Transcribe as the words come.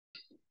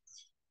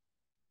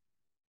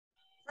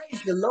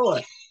Praise the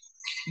Lord.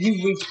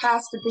 You've reached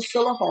Pastor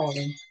Priscilla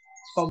Hawley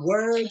for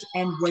Word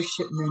and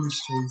Worship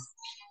Ministries.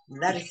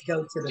 Let us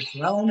go to the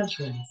throne of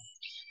grace.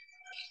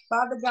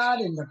 Father God,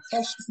 in the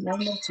precious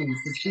name of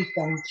Jesus, we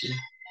thank you.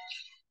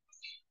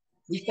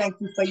 We thank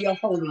you for your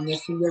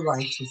holiness and your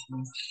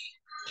righteousness.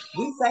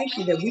 We thank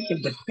you that we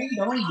can depend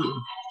on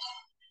you.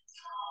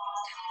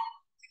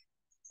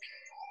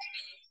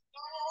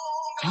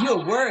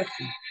 You're worthy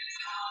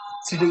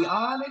to be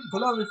honored,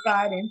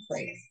 glorified, and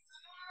praised.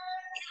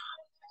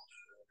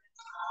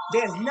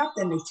 There's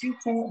nothing that you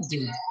can't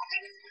do,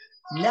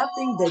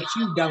 nothing that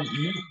you don't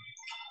know.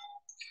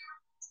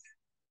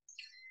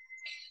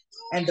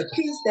 And the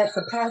peace that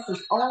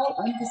surpasses all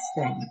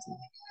understanding.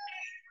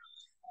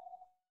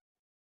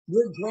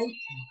 We're grateful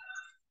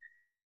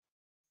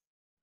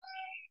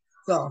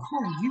for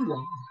who you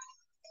are,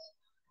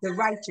 the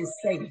righteous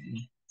Savior,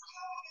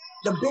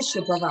 the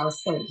Bishop of our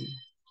soul,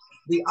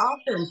 the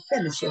author and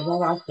finisher of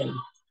our faith.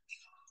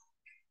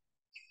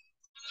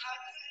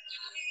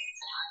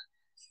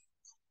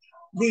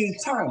 The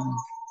eternal,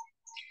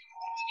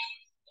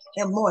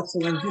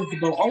 immortal,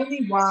 invisible,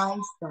 only wise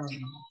Son,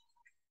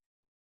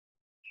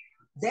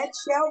 that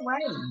shall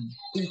reign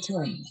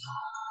eternally,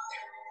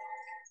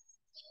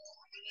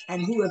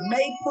 and who have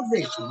made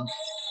provisions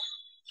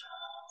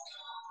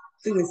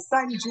through his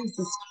Son,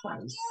 Jesus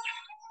Christ,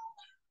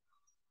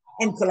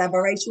 in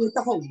collaboration with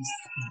the Holy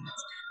Spirit.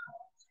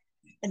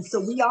 And so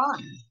we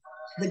honor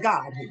the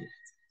Godhead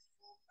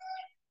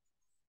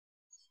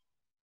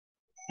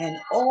and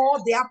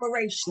all the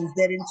operations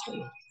that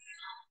entail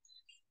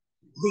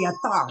the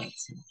authority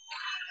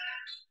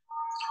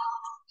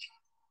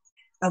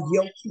of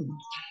your kingdom.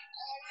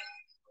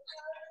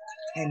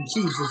 In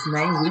Jesus'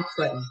 name we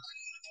pray.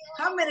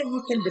 How many of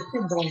you can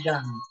depend on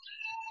God?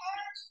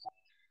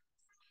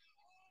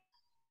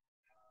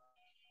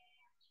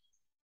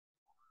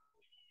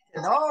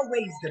 And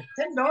always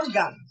depend on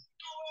God.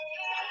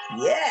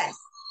 Yes.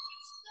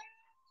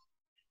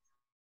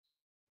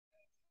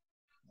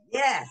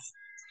 Yes.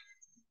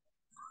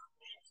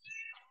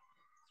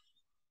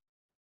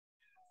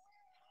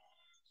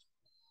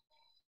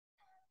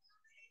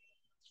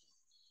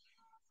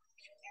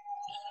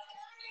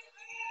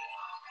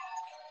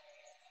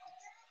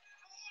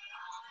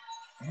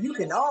 You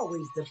can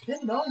always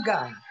depend on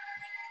God.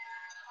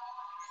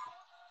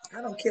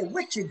 I don't care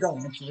what you're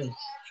going through.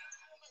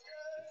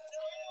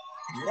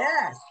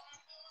 Yes.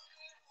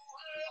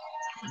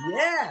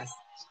 Yes.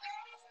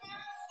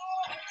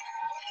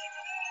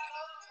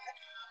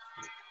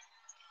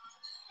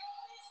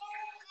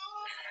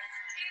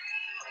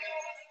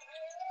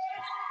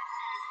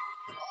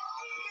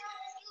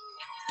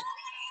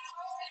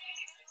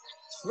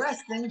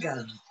 Trust in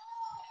God.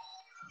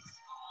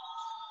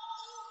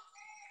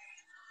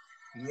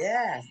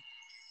 Yes.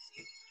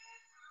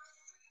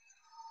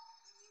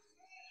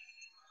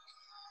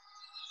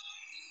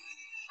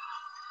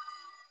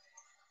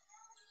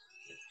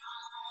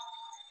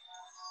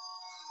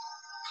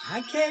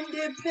 I can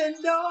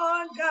depend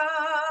on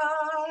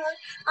God.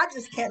 I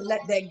just can't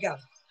let that go.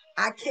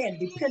 I can't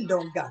depend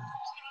on God.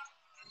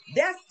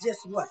 That's just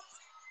what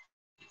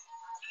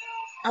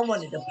I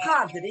want to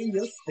deposit in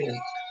your spirit.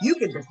 You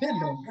can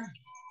depend on God.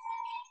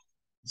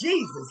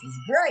 Jesus is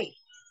great.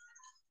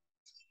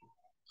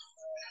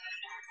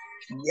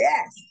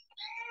 Yes.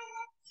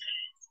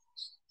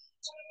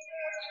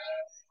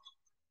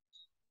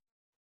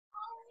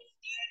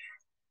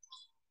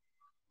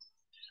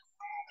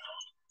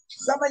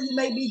 Some of you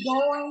may be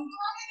going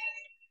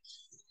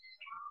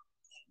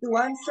through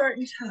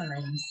uncertain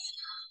times,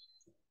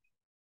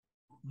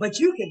 but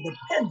you can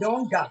depend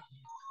on God.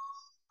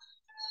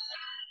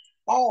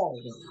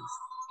 Always.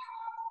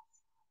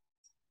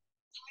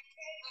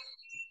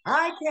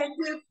 I can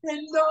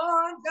depend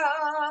on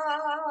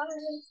God.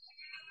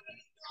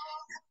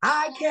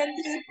 I can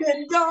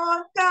depend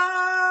on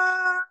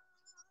God.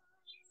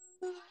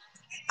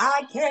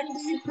 I can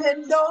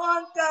depend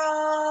on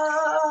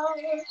God.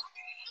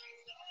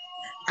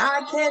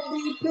 I can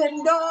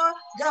depend on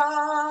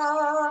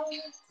God.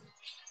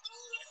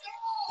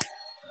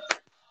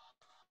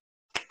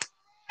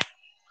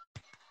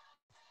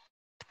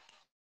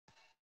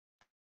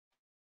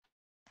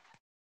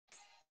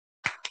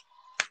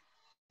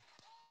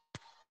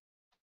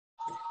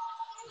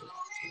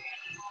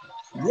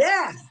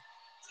 Yes.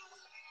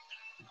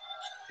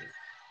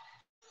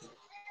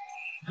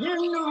 In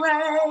the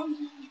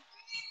rain,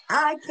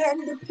 I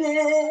can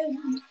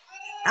depend.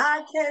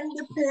 I can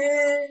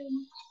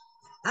depend.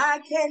 I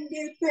can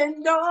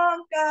depend on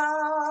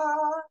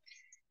God.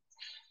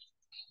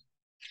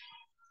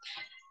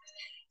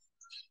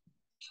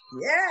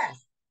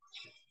 Yes.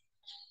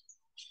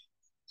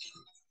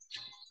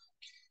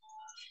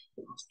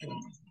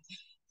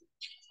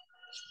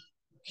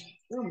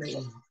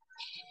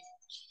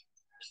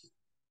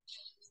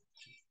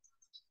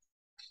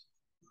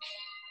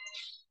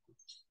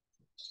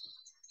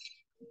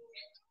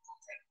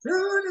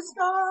 Through the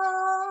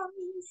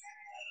storms,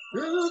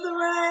 through the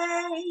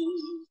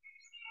rain,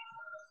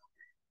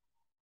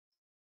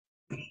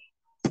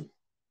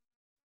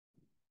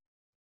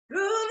 through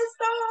the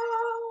storm.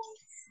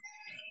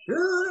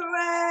 through the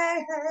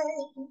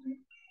rain.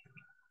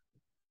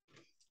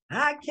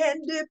 I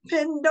can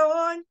depend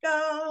on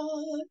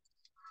God.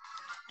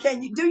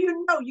 Do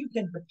you know you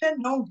can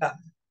depend on God?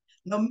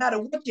 No matter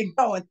what you're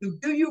going through,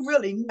 do you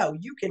really know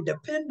you can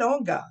depend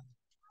on God?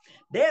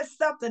 There's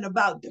something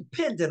about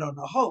depending on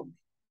a holy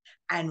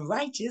and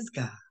righteous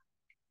God.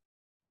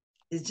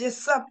 It's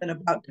just something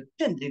about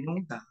depending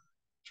on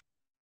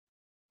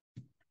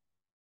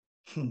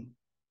God.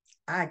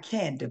 I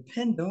can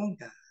depend on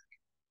God.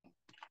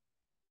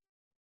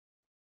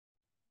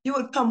 You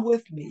would come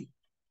with me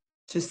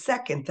to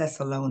 2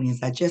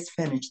 Thessalonians. I just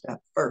finished up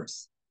 1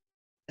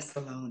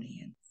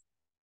 Thessalonians.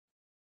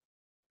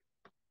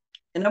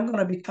 And I'm going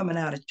to be coming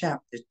out of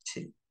chapter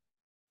 2.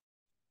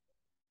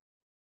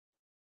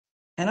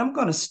 And I'm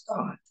going to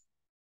start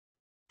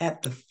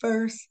at the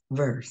first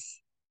verse.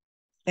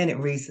 And it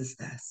reads as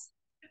thus.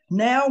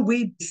 Now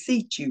we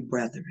beseech you,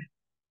 brethren,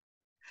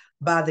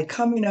 by the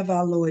coming of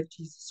our Lord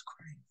Jesus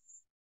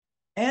Christ,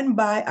 and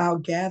by our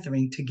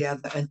gathering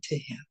together unto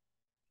him,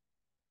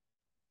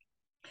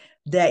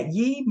 that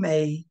ye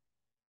may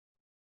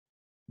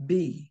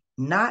be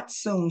not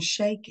soon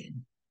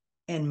shaken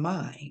in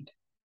mind,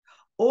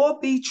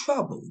 or be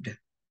troubled,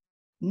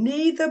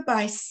 neither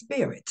by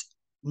spirit,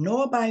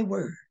 nor by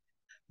word,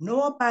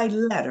 nor by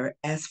letter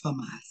as from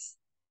us,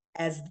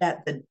 as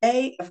that the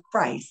day of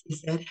Christ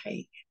is at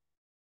hand.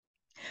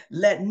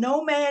 Let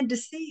no man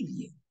deceive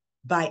you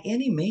by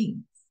any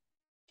means,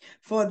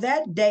 for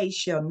that day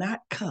shall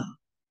not come,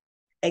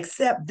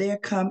 except there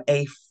come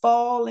a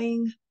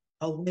falling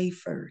away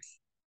first,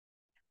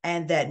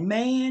 and that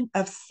man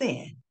of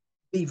sin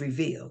be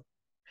revealed,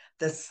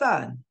 the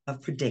son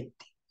of perdition,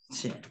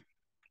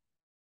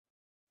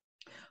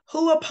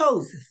 who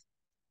opposes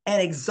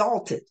and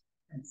exalteth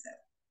himself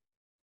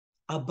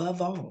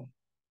above all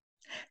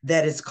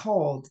that is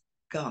called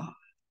God,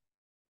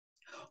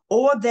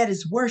 or that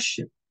is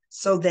worshipped,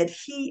 so that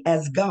he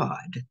as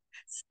God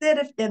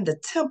sitteth in the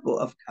temple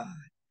of God,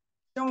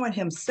 showing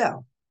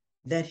himself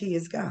that he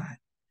is God.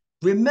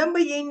 Remember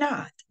ye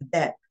not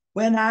that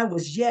when I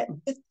was yet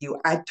with you,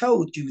 I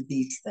told you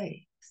these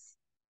things?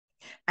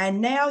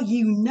 And now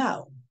you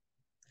know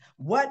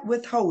what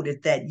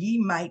withholdeth, that ye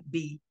might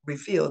be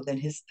revealed in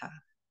his time.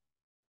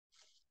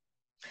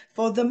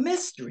 For the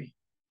mystery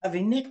of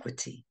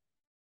iniquity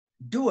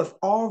doeth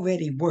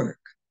already work.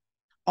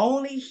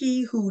 Only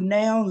he who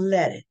now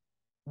letteth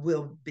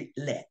will be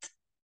let,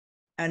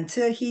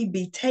 until he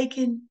be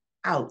taken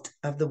out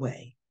of the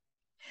way.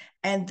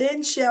 And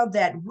then shall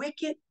that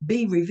wicked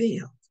be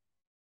revealed,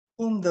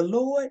 whom the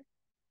Lord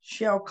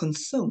shall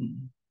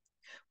consume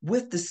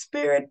with the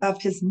spirit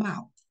of his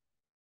mouth,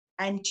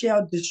 and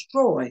shall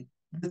destroy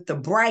with the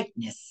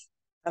brightness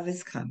of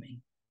his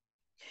coming.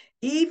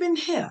 Even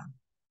him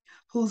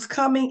whose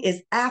coming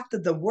is after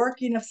the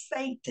working of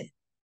Satan,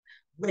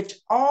 which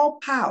all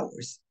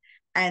powers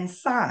and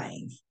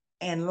signs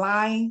and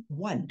lying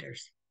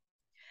wonders,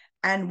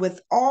 and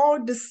with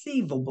all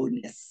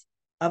deceivableness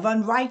of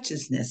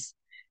unrighteousness,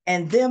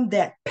 and them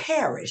that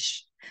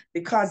perish,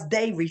 because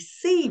they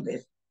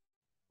receiveth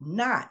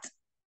not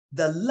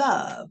the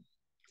love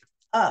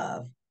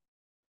of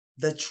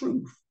the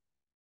truth,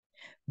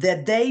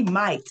 that they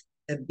might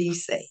be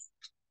saved.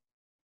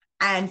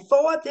 And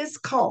for this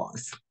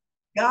cause,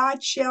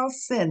 God shall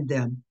send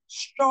them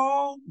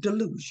strong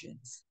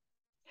delusions,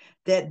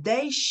 that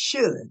they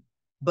should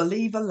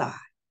believe a lie,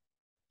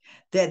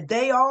 that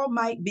they all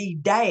might be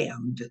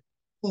damned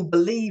who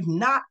believe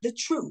not the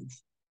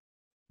truth,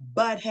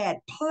 but had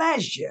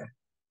pleasure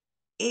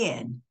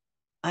in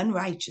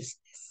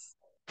unrighteousness.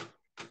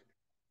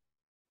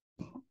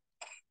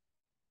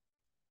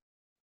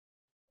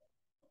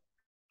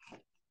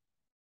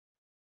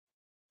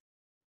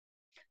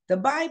 The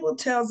Bible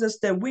tells us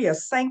that we are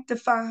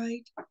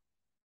sanctified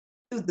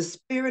through the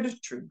spirit of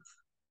truth,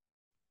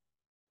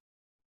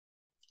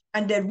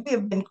 and that we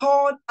have been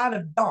called out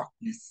of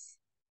darkness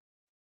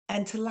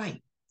and to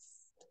light.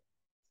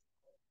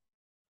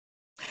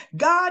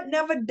 God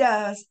never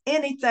does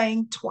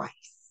anything twice.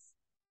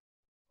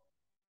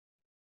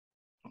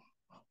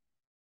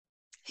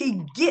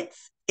 He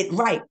gets it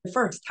right the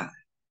first time.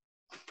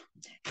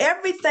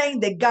 Everything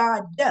that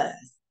God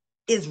does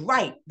is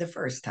right the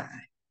first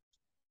time.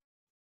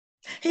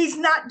 He's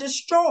not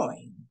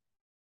destroying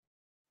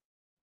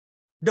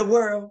the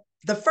world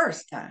the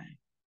first time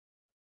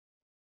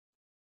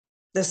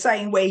the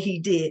same way he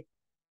did,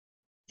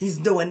 he's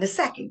doing the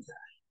second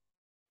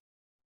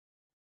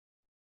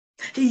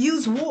time. He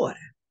used water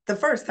the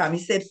first time. He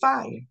said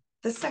fire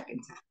the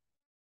second time.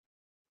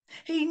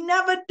 He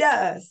never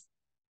does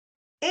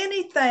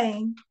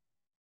anything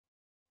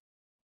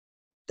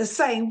the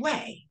same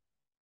way.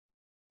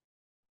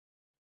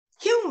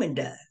 Human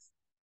does.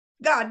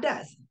 God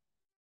doesn't.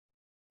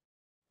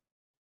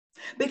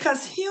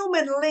 Because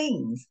human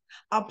leans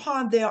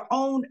upon their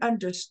own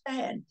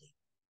understanding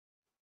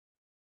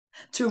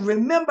to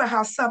remember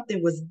how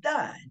something was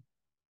done,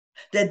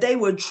 that they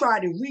would try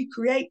to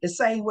recreate the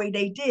same way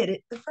they did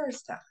it the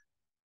first time.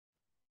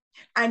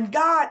 And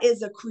God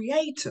is a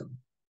creator.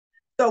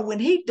 So when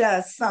he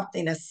does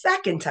something a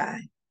second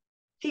time,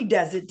 he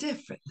does it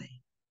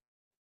differently.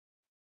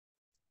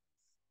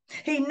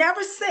 He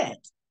never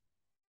sent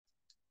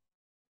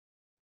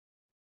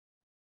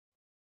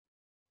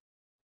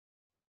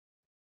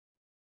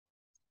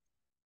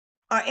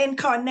an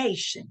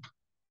incarnation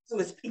to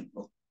his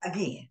people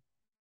again.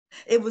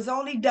 It was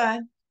only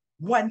done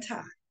one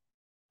time.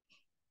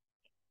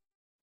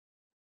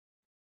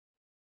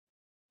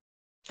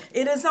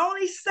 It is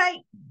only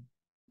Satan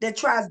that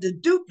tries to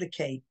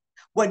duplicate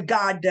what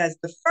God does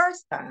the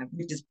first time,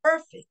 which is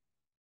perfect,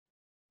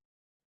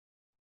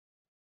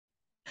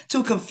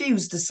 to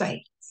confuse the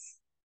saints.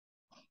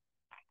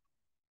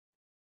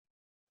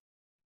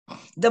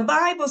 The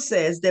Bible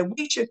says that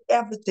we should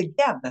gather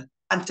together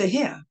unto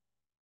him,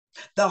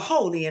 the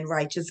holy and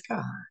righteous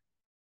God.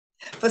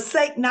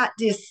 Forsake not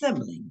the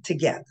assembling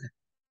together.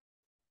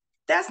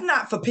 That's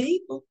not for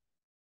people.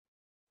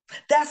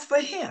 That's for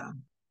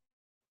him.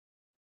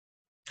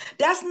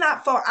 That's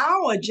not for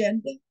our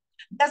agenda.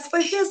 That's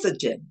for his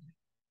agenda.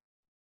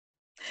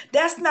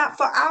 That's not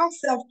for our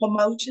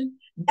self-promotion.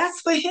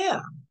 That's for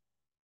him.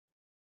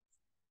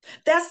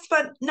 That's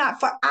not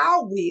for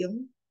our will.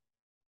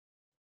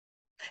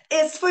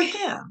 It's for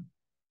him.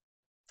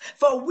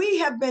 For we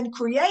have been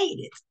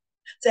created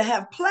to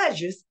have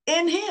pleasures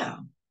in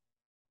him.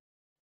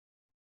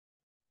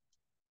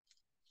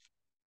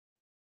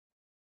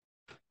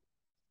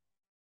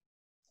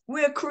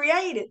 We're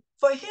created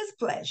for his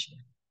pleasure.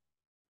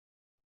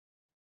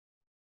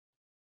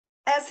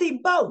 As he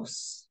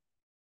boasts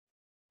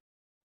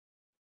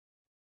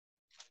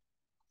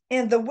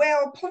in the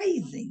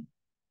well-pleasing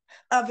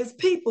of his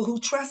people who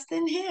trust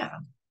in him.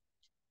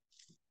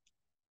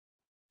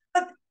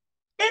 But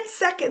in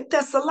 2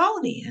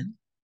 Thessalonians,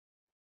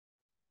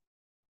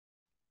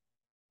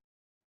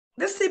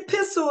 this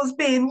epistle is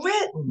being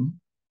written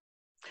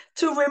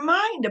to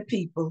remind the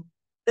people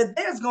that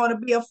there's going to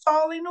be a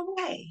falling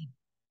away.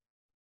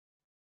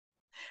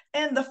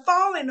 And the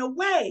falling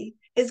away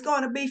is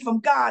going to be from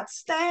God's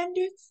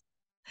standards,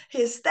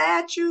 his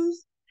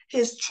statutes,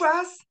 his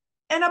trust,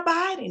 and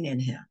abiding in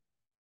him.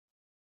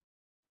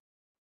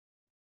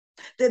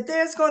 That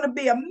there's going to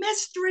be a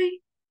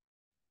mystery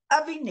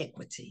of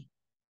iniquity.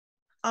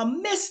 A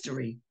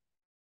mystery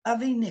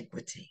of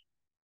iniquity.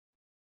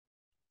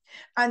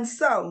 And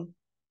so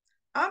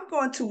I'm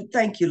going to,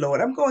 thank you,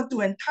 Lord, I'm going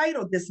to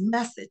entitle this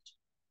message,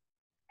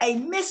 A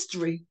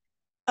Mystery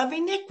of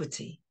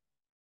Iniquity.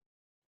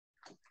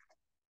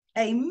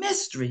 A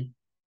mystery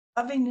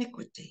of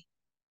iniquity.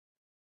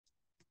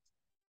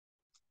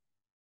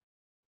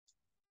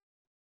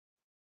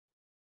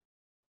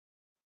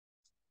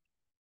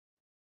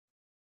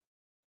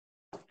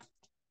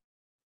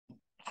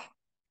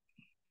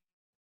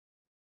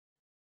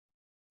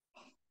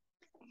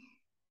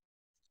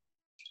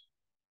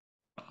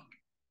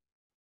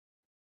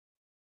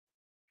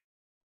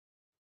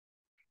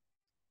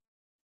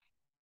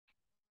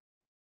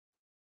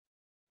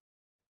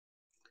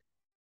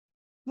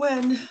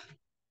 When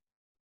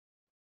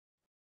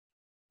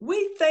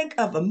we think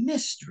of a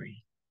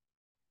mystery,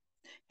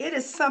 it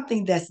is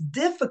something that's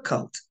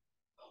difficult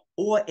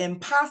or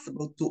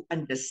impossible to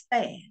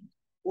understand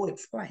or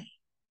explain.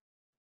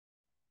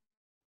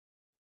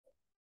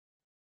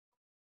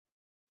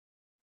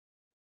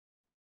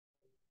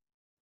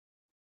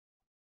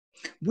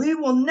 We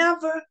will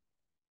never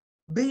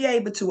be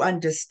able to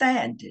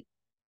understand it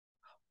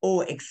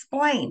or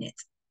explain it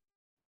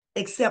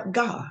except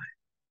God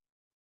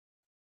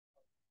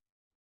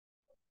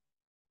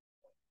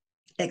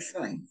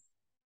explains.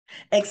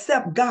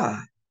 Except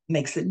God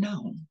makes it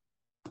known.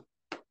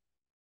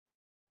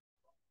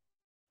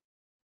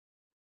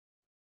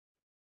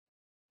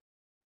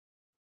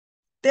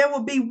 There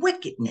will be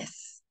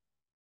wickedness,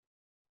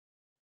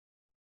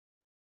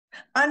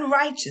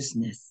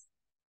 unrighteousness,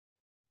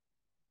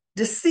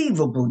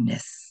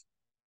 deceivableness,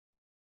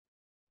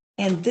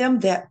 and them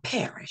that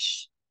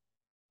perish,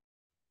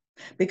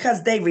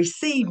 because they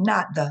receive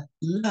not the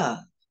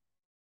love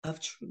of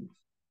truth,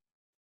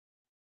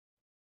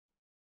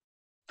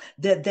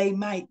 that they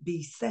might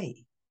be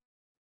saved.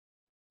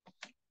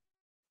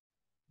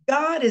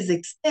 God is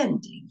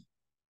extending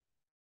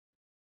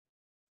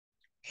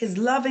his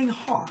loving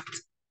heart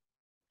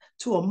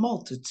to a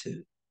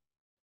multitude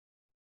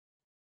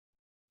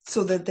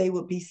so that they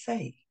will be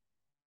saved,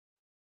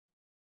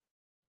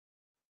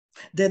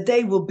 that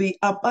they will be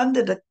up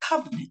under the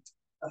covenant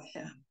of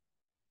him,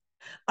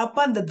 up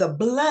under the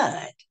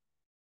blood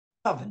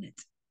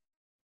covenant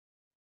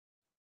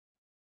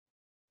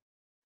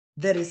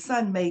that his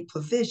son made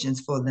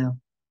provisions for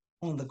them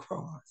on the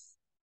cross,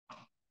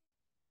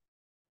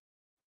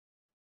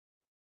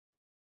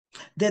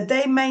 that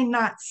they may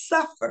not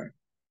suffer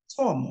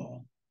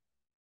turmoil,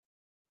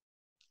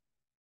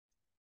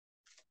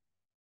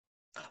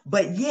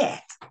 but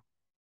yet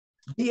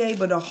be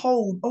able to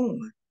hold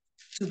on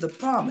to the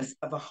promise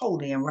of a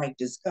holy and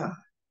righteous God,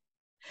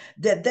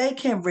 that they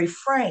can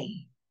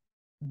refrain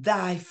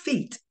thy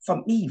feet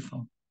from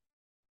evil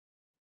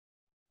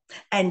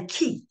and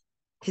keep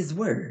his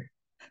word.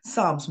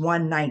 Psalms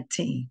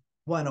 119,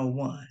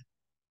 101.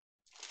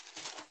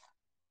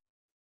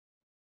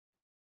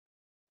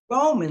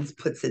 Romans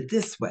puts it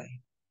this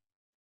way.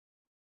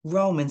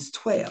 Romans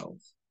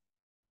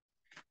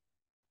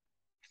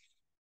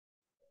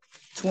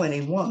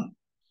 12:21.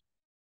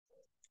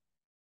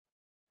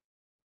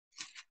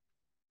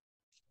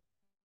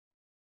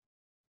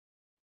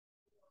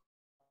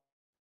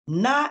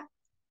 Not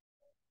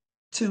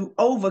to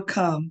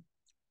overcome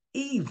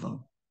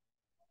evil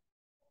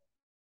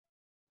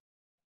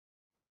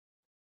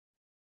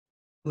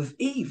with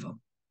evil,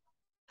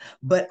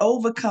 but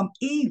overcome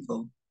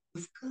evil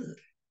with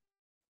good.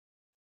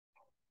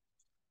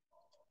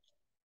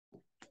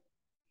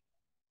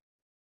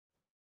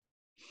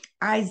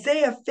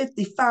 Isaiah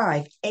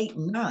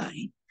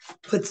 55:8-9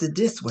 puts it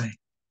this way.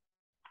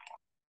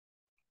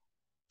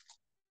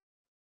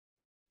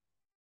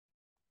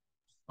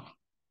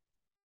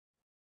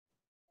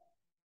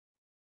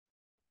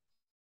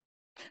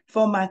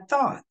 For my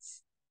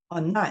thoughts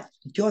are not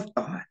your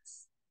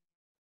thoughts,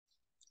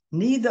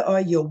 neither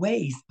are your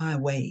ways my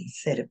ways,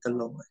 saith the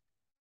Lord.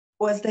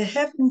 For as the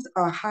heavens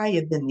are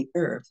higher than the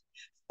earth,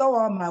 so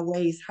are my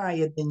ways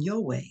higher than your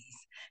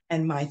ways,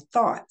 and my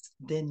thoughts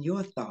than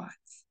your thoughts.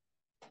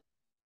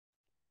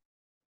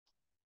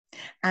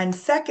 And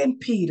 2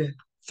 Peter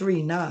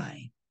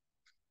 3:9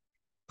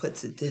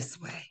 puts it this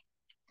way.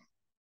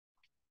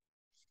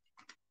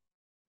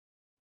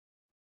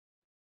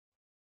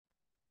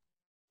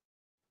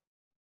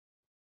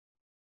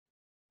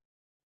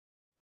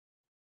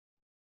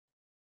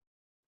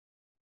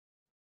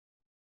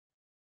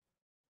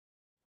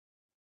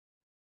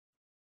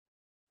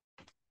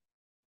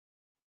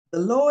 The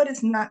Lord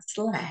is not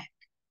slack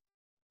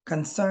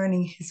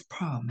concerning his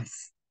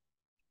promise,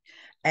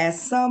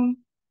 as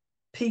some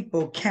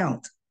people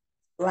count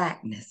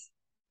slackness,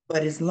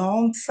 but is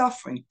long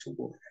suffering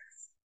toward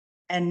us,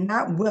 and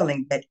not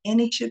willing that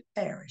any should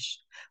perish,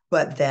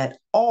 but that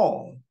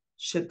all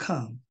should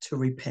come to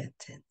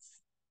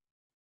repentance.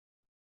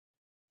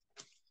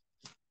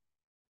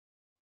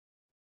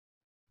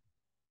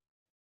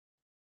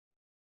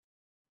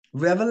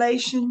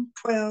 Revelation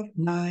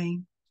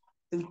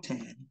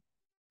 12:9-10.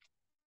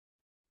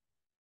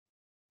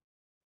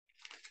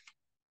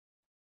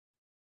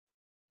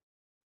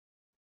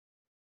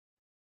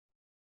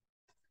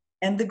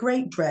 And the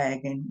great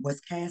dragon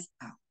was cast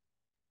out,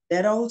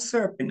 that old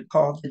serpent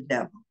called the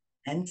devil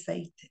and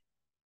Satan,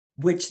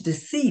 which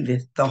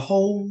deceiveth the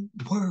whole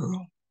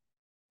world.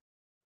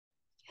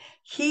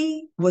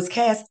 He was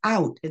cast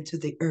out into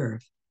the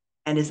earth,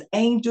 and his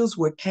angels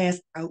were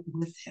cast out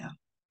with him.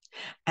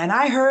 And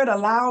I heard a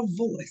loud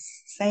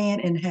voice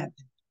saying in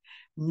heaven,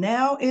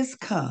 now is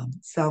come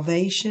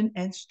salvation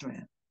and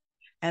strength,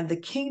 and the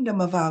kingdom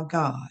of our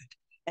God,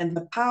 and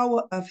the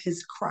power of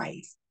his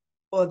Christ.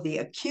 For the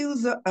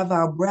accuser of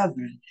our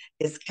brethren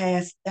is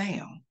cast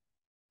down,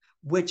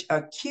 which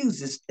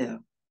accuses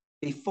them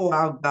before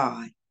our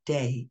God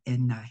day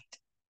and night.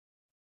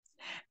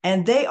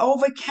 And they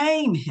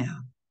overcame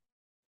him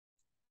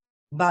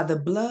by the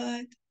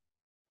blood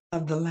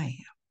of the Lamb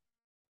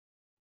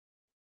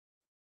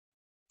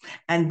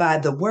and by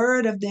the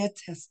word of their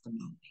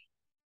testimony.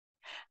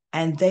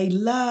 And they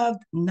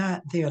loved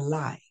not their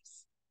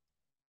lives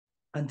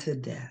unto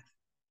death.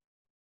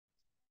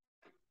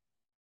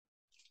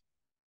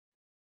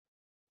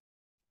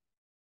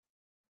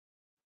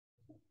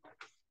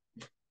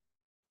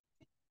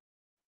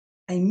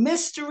 A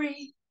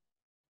mystery,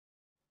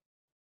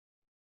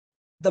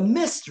 the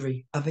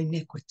mystery of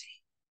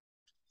iniquity.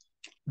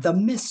 The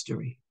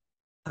mystery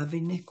of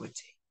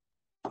iniquity.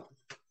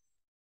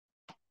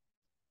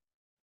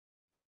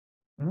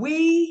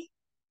 We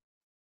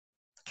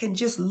can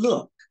just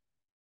look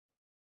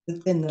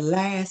within the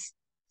last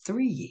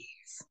 3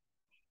 years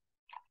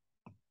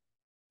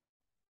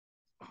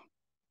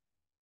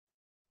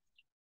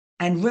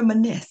and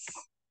reminisce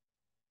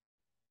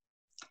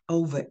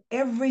over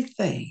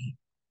everything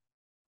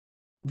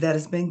that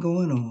has been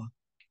going on.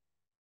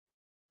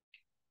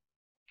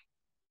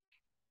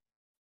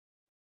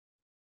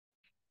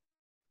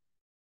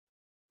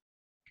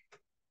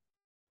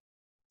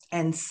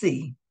 And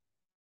see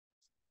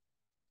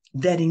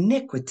that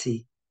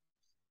iniquity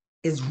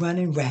is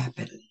running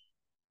rapidly.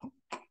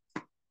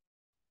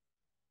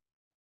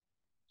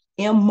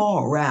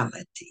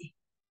 Immorality,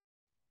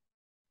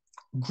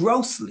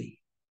 grossly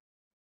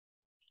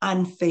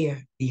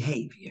unfair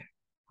behavior,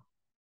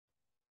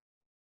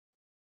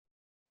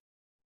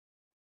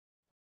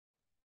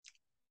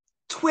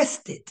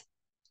 twisted,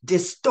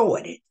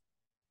 distorted,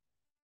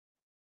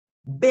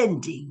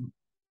 bending,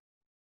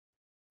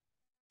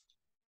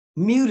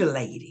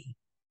 mutilating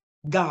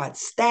God's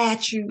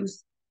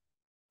statutes,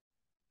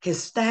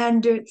 his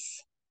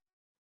standards,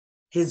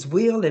 his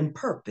will and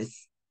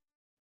purpose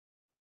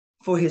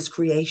for his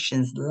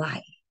creation's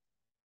life,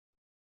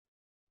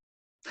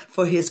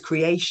 for his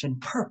creation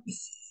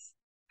purposes,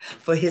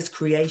 for his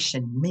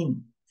creation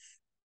means.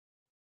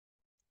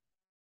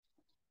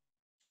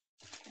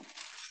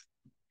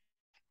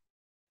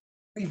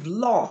 We've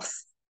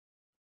lost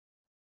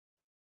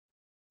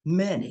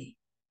many,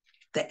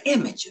 the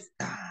image of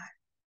God.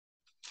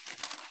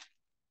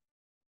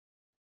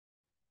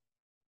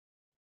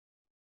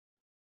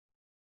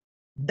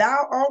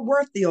 Thou art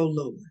worthy, O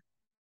Lord,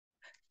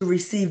 to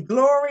receive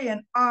glory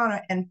and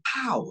honor and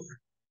power,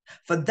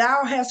 for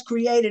thou hast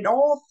created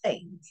all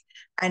things,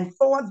 and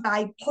for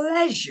thy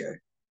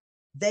pleasure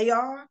they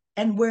are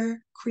and were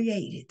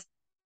created.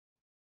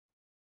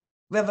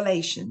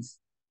 Revelations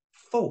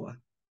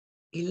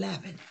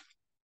 4:11.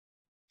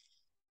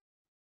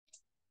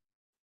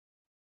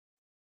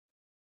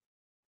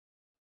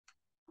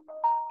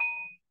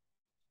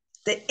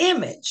 The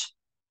image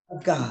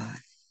of God.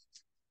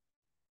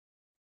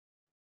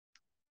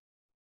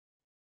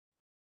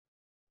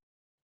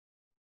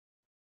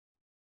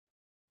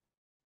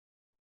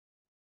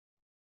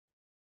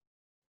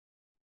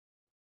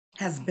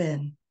 Has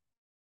been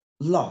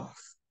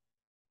lost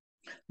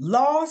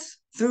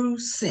through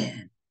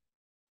sin.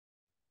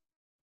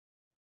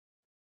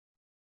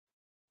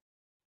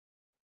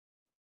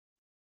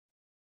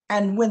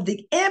 And when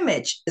the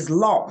image is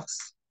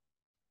lost,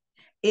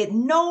 it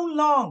no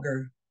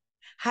longer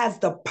has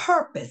the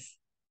purpose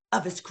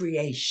of its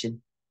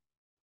creation.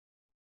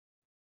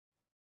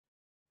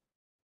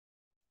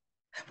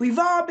 We've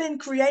all been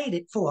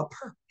created for a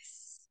purpose.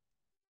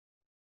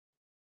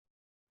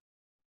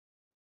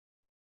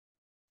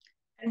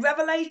 And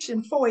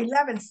Revelation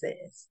 4:11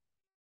 says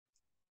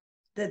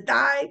that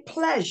thy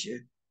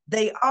pleasure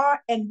they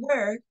are and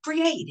were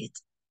created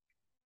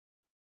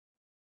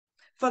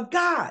for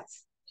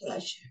God's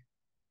pleasure,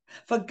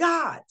 for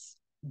God's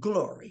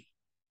glory.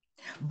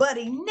 But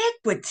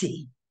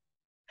iniquity,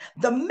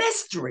 the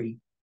mystery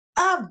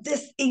of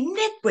this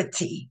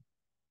iniquity,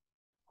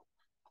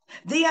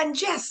 the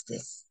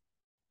injustice,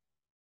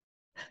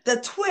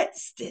 the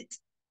twisted,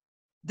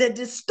 the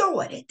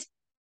distorted,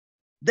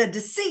 the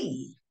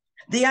deceived,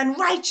 the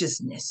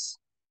unrighteousness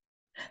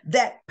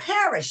that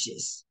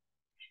perishes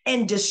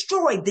and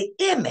destroyed the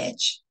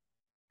image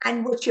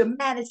in which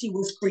humanity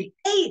was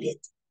created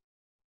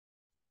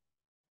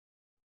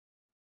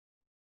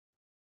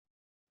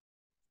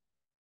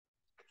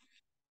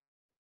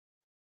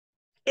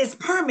is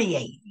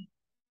permeating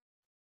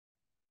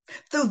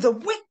through the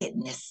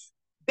wickedness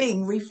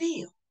being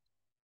revealed,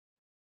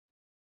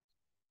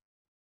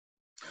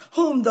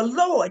 whom the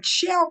Lord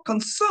shall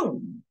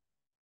consume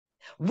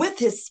with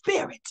his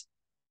spirit.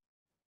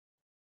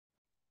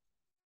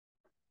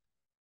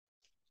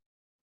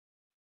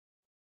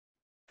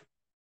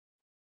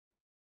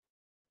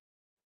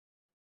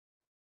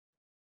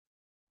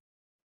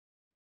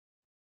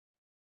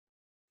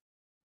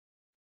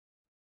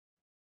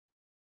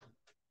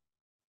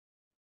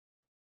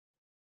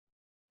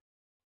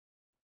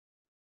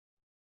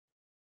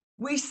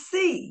 We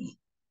see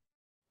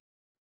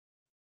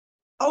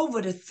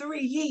over the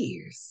 3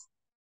 years,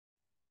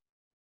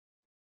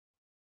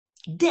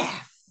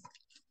 death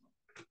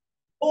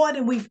more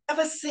than we've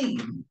ever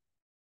seen,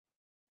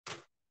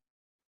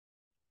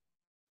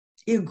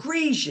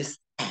 egregious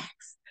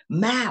acts,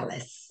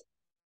 malice,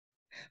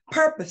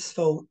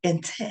 purposeful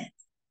intent,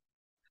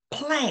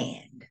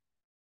 planned,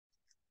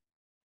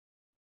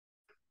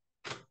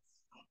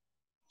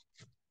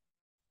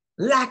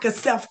 lack of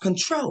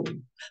self-control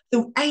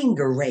through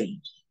anger,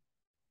 rage,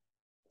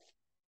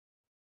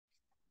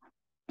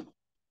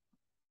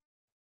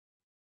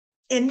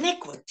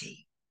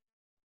 iniquity,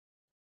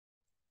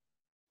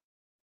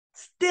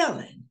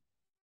 stealing,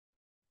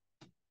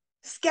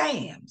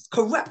 scams,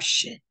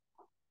 corruption,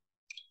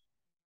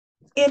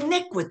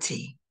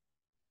 iniquity.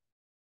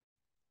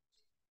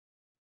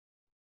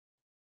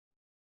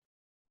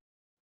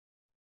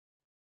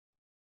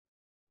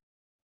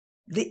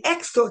 The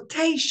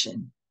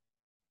exhortation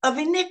of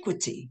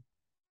iniquity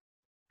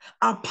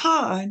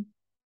upon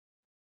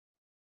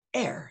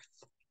earth.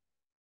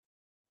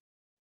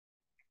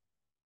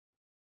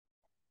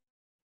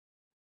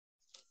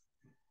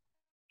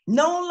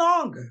 No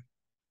longer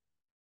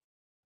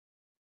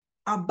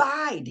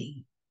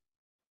abiding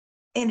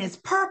in its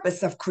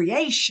purpose of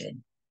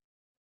creation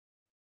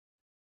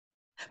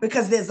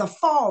because there's a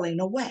falling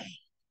away.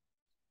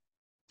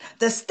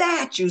 The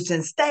statutes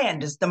and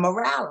standards, the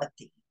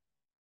morality,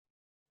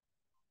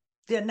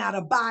 they're not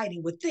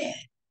abiding within.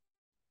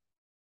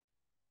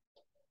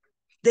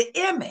 The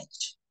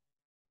image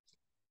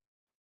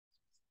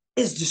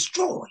is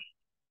destroyed.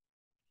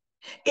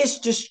 It's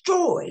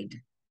destroyed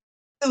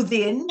through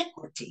the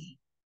iniquity.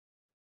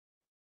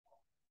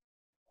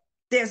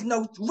 There's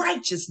no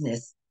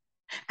righteousness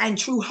and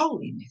true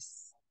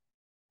holiness.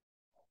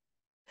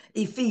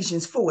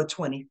 Ephesians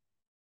 4:24.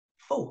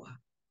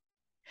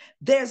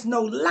 There's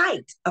no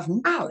light of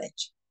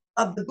knowledge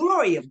of the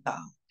glory of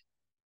God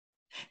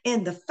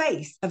in the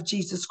face of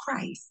Jesus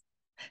Christ.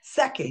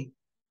 2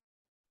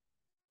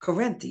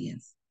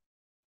 Corinthians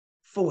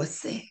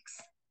 4:6.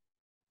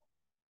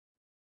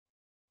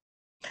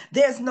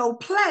 There's no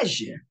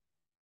pleasure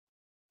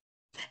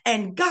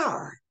and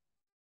God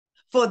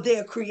for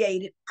their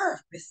created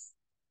purpose.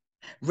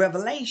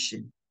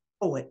 Revelation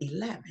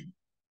 4:11.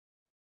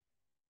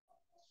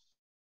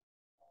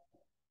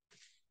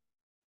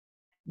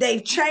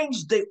 They've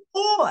changed the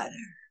order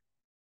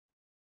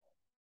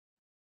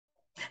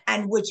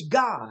and which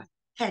God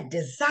had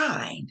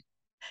designed,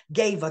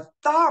 gave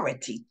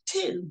authority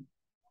to,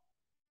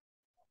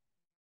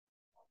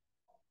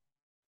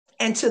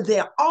 and to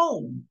their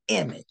own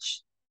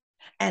image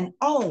and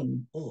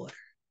own order.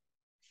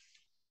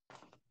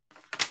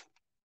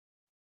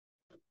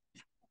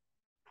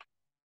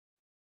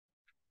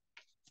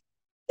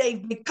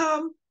 They've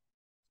become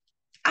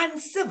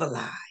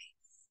uncivilized.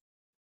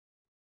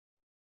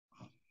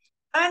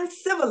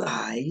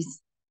 Uncivilized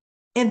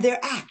in their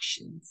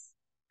actions,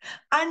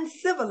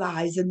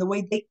 uncivilized in the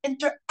way they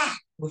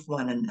interact with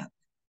one another.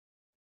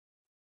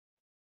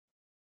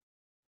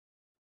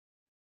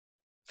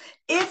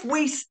 If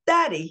we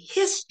study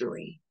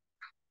history,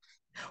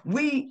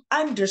 we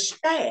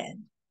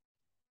understand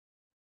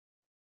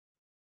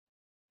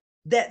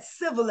that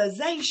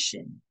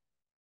civilization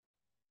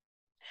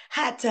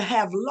had to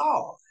have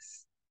laws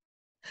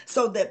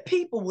so that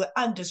people would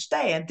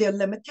understand their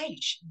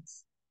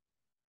limitations.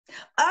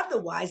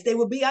 Otherwise, they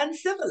would be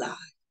uncivilized.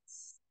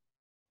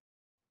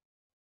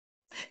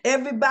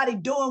 Everybody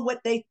doing what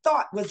they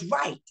thought was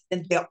right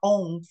in their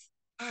own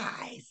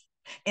eyes,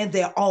 in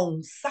their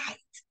own sight.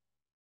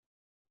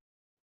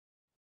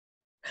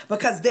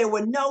 Because there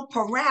were no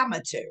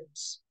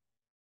parameters,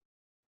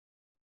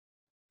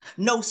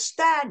 no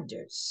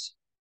standards,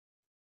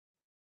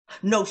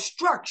 no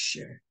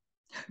structure,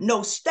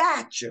 no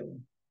statutes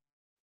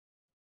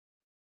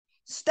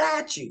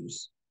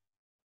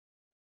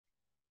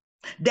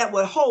that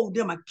would hold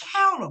them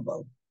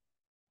accountable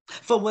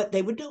for what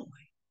they were doing.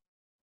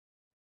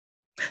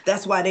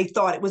 That's why they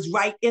thought it was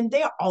right in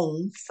their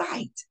own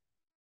sight,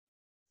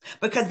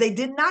 because they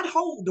did not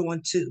hold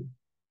on to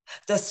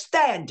the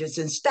standards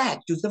and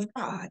statutes of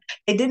God.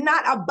 They did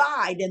not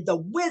abide in the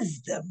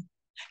wisdom,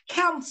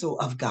 counsel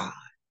of God.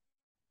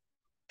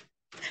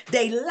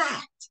 They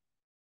lacked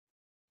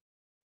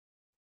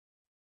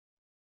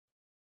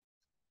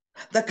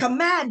the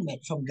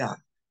commandment from God.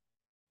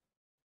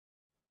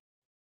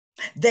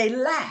 They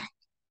lacked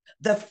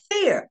the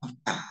fear of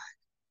God.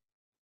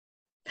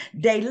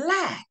 They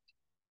lacked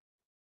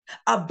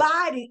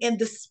abiding in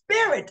the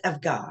Spirit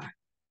of God.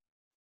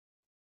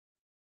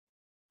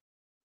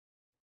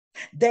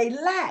 They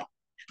lacked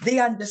the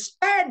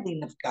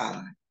understanding of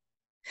God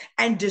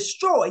and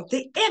destroyed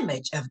the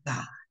image of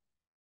God.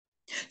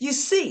 You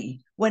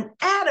see, when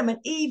Adam and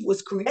Eve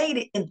was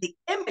created in the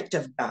image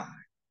of God,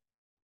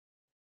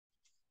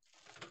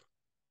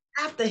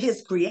 after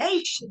his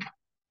creation,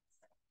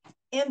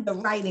 in the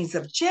writings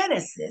of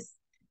Genesis,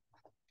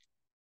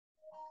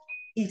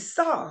 he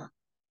saw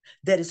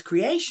that his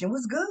creation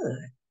was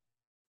good.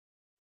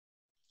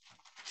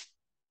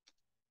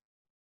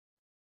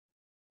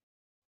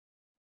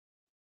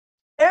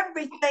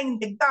 Everything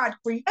that God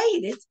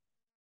created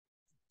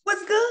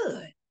was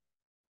good.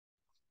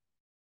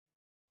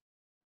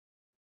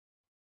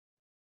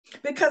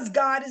 Because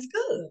God is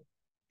good.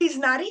 He's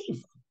not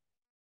evil.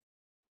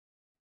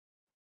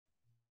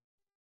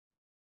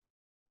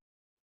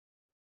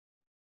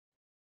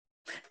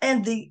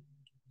 And the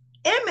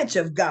image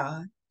of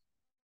God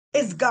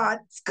is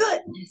God's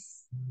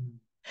goodness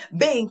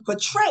being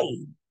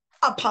portrayed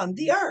upon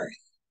the earth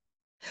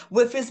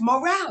with his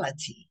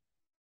morality,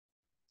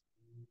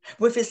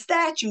 with his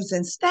statutes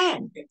and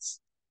standards,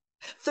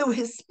 through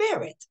his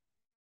Spirit,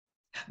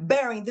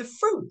 bearing the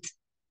fruit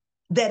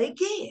that it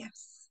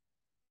gives.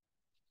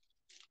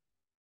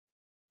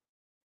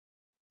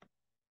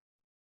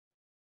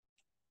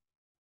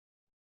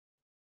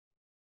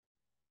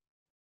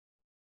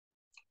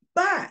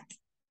 But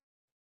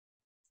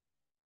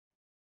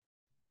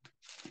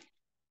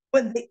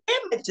when the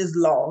image is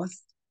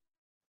lost,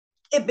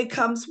 it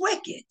becomes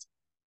wicked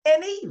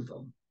and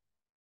evil.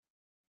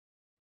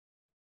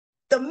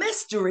 The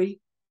mystery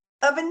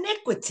of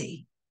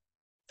iniquity,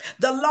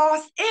 the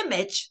lost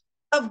image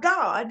of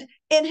God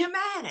in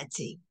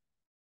humanity,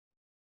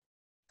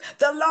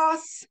 the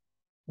lost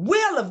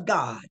will of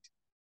God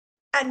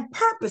and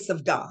purpose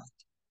of God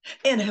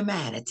in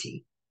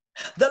humanity,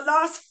 the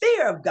lost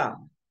fear of God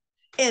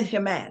in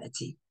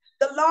humanity,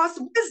 the lost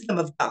wisdom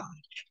of God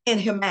in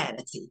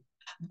humanity,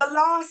 the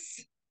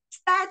lost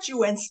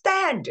statute and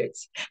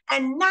standards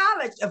and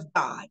knowledge of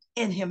God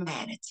in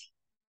humanity.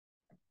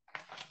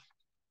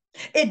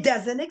 It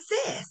doesn't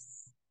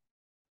exist.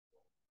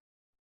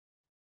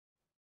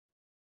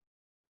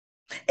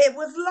 It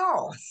was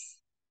lost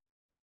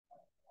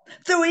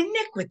through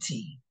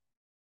iniquity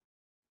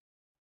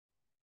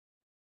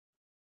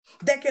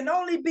that can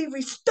only be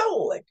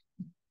restored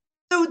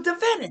through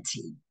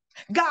divinity.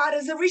 God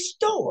is a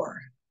restorer.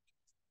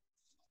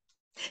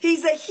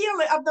 He's a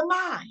healer of the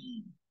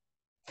mind.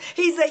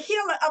 He's a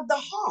healer of the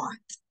heart.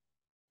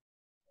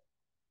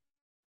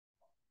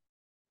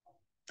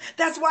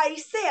 That's why he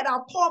said,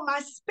 I'll pour my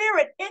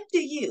spirit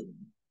into you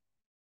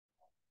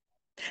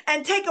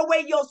and take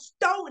away your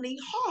stony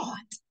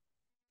heart.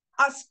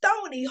 A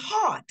stony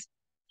heart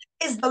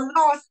is the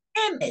lost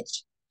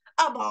image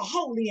of a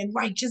holy and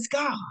righteous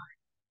God.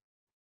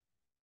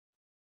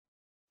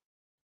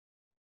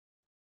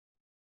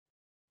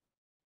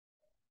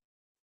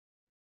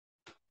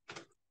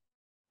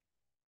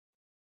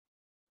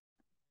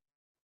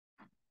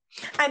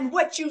 And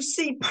what you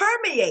see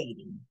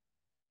permeating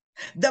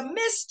the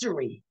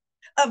mystery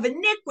of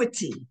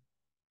iniquity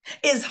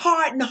is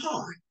hardened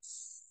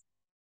hearts,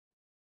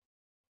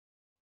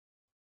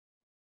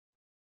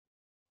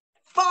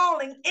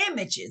 falling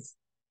images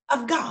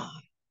of God,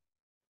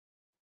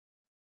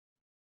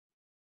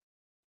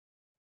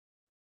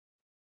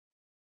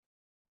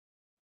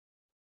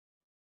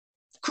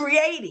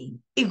 creating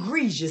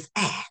egregious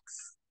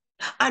acts,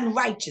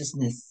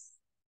 unrighteousness,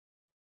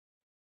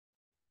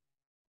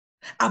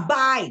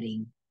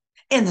 abiding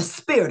in the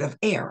spirit of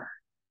error,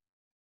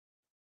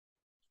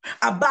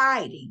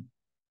 abiding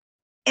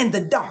in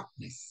the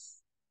darkness.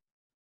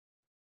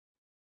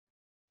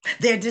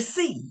 They're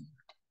deceived.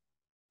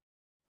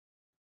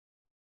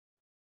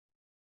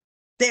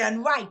 They're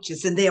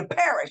unrighteous and they're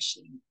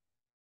perishing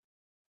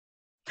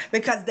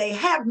because they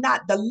have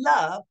not the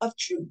love of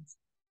truth.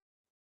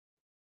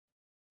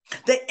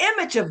 The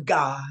image of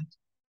God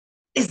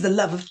is the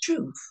love of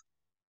truth.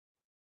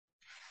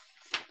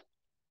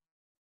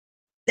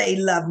 They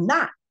love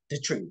not the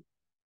truth.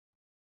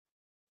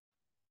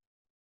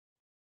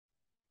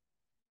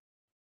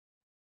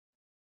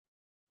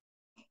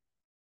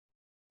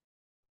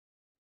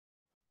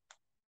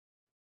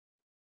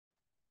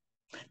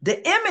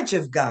 The image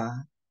of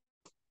God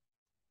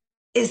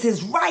is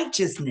his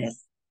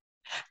righteousness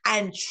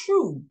and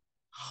true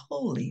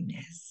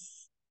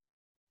holiness.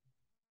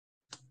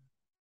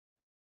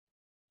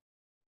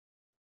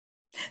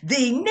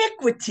 The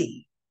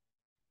iniquity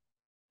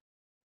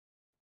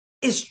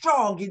is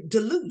strong in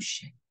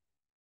delusion.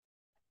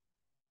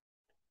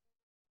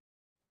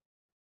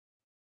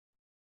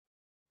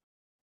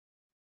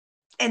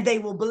 And they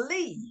will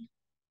believe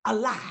a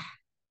lie.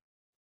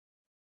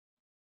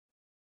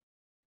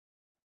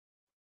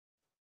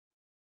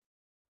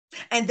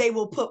 And they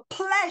will put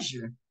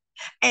pleasure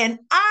in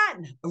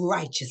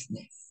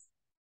unrighteousness.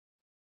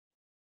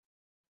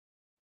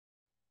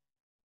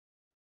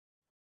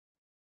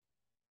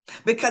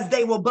 Because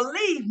they will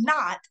believe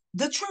not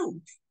the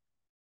truth.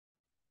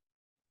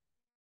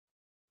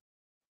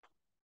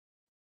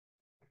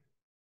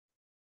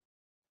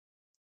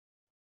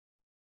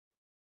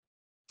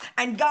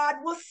 And God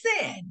will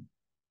send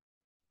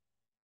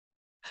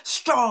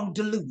strong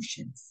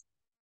delusions.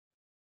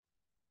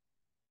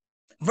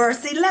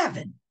 Verse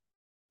 11.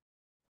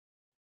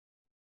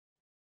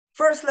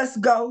 First, let's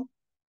go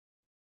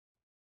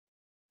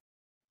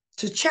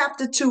to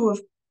chapter 2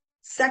 of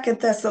 2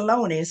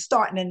 Thessalonians,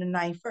 starting in the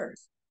 9th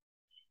verse.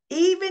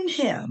 Even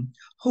him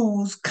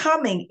whose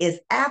coming is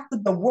after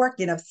the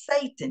working of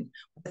Satan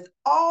with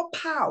all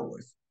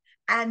powers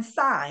and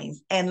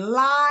signs and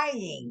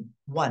lying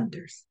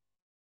wonders,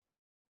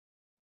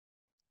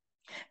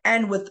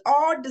 and with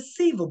all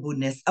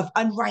deceivableness of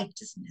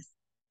unrighteousness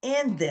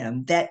in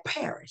them that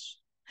perish,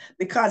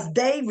 because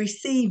they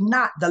receive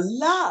not the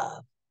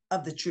love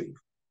of the truth,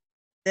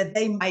 that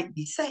they might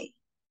be saved.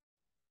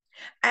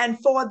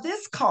 And for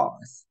this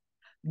cause,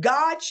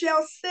 God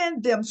shall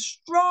send them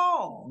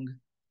strong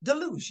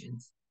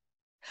delusions,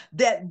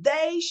 that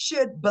they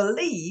should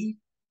believe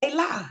a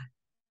lie.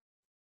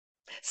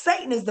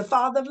 Satan is the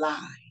father of lies.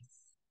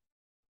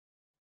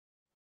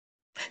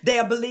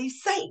 They'll believe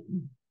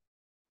Satan.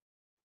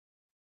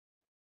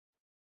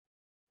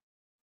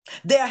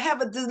 They'll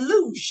have a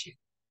delusion.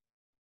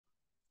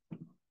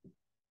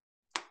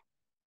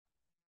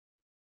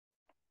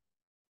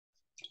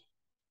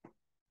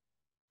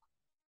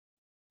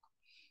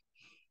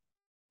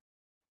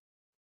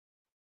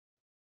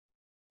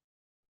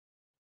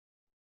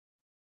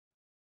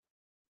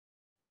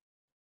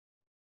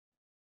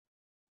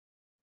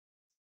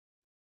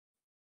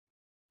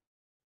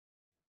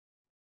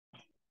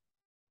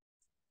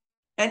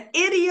 An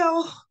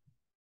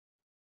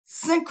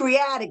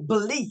idiosyncratic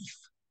belief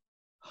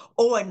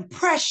or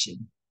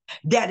impression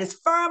that is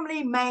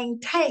firmly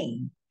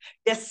maintained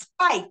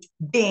despite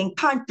being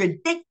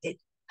contradicted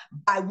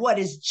by what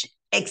is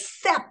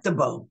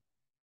acceptable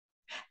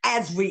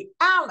as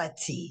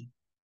reality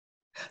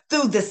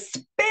through the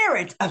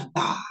Spirit of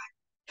God,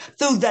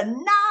 through the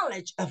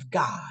knowledge of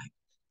God,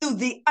 through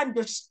the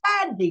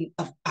understanding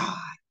of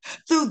God,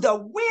 through the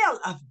will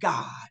of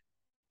God,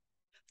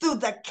 through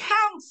the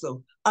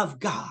counsel of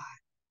God,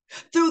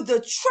 through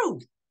the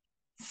truth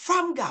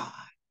from God.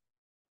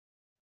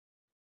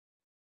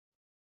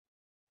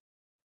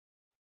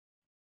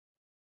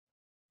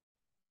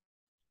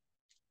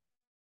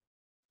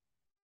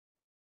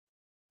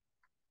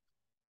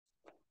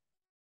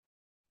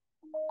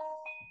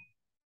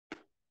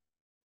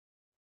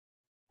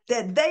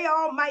 That they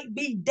all might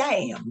be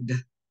damned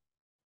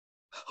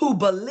who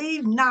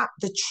believe not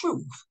the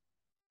truth,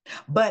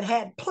 but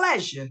had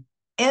pleasure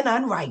in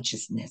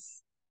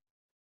unrighteousness.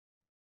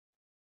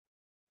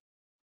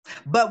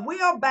 But we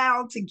are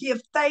bound to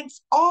give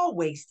thanks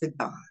always to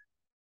God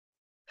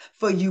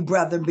for you,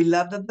 brethren,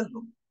 beloved of the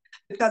Lord,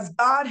 because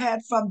God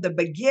had from the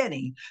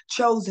beginning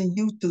chosen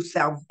you through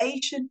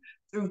salvation,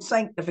 through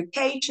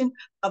sanctification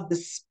of the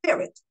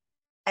Spirit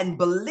and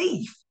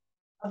belief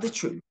of the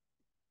truth.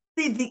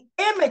 See, the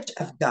image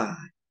of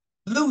God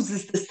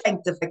loses the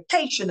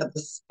sanctification of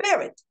the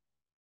Spirit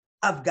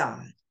of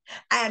God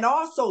and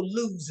also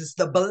loses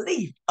the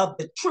belief of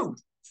the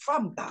truth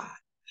from God.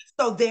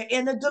 So they're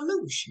in a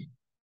delusion,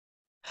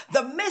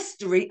 the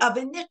mystery of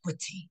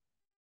iniquity.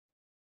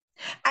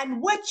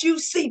 And what you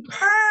see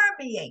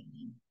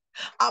permeating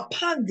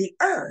upon the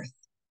earth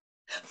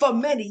for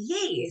many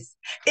years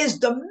is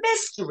the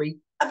mystery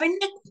of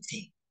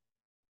iniquity,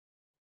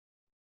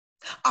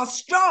 a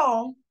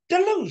strong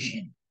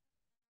delusion,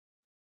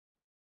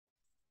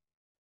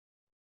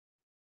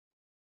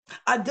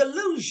 a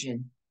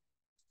delusion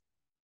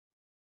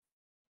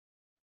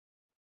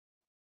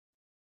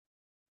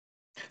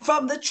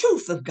from the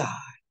truth of God.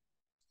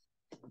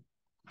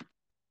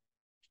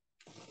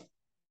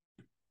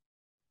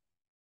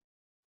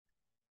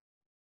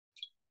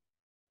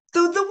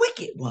 Through the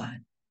wicked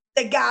one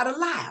that God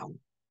allowed.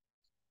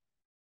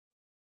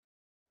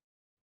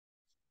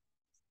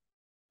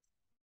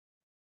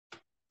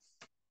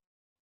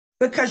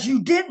 Because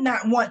you did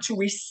not want to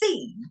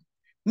receive,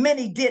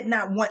 many did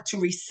not want to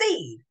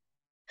receive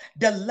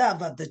the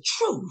love of the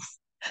truth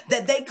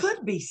that they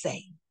could be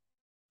saved.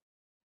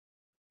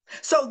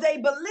 So they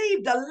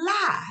believed a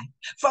lie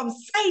from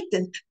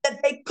Satan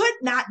that they could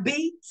not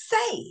be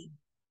saved.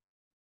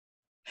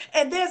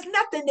 And there's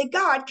nothing that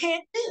God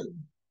can't do.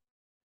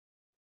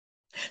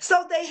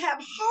 So they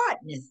have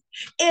hardness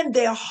in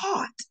their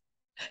heart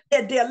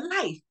that their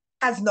life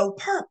has no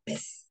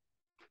purpose,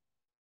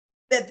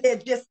 that they're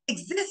just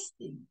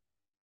existing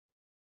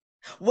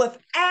with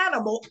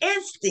animal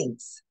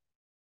instincts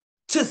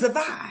to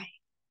survive.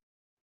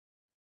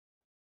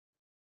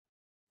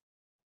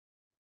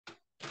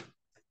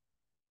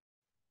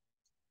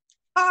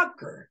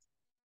 Conquer.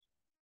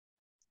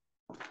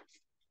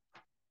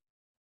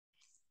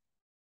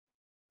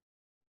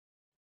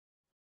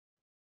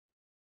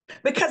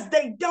 Because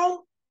they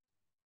don't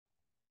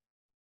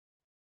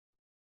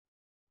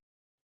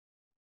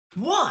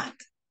want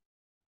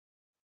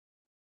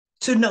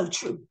to know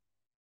truth.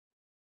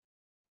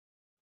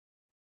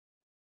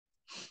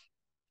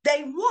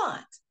 They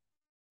want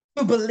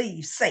to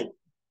believe Satan,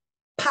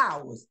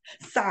 powers,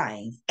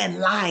 signs, and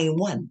lying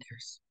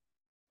wonders.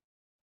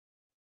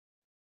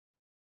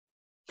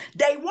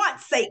 They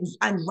want Satan's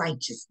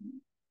unrighteousness.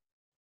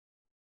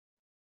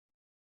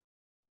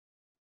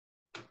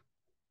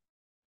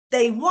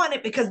 They want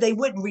it because they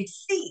wouldn't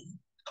receive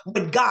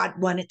what God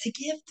wanted to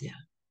give them.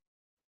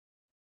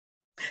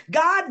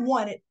 God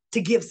wanted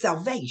to give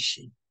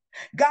salvation.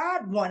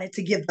 God wanted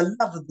to give the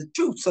love of the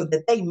truth so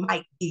that they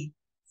might be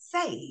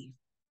saved.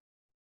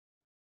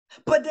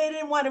 But they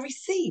didn't want to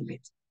receive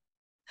it.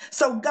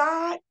 So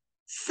God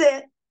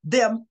sent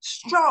them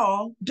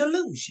strong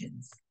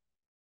delusions.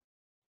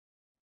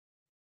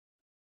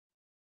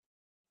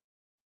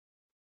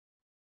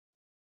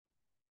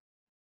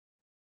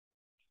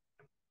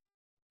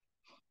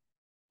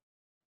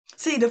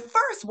 See, the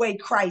first way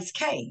Christ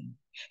came,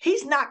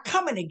 he's not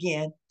coming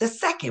again the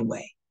second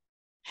way.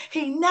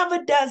 He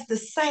never does the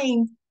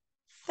same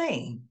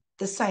thing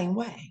the same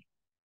way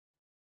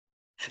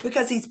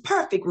because he's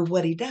perfect with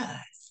what he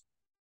does.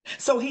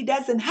 So he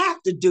doesn't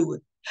have to do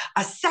it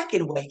a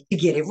second way to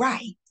get it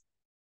right.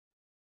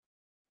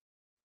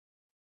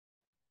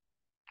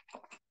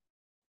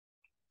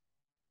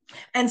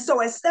 And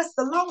so as Second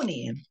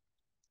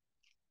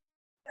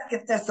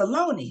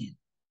Thessalonian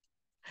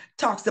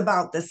talks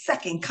about the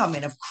second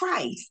coming of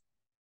Christ,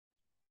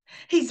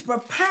 he's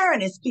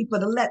preparing his people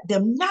to let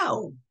them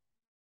know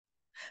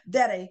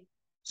that a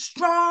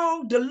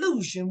strong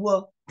delusion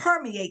will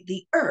permeate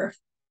the earth,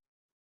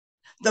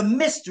 the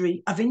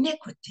mystery of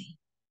iniquity.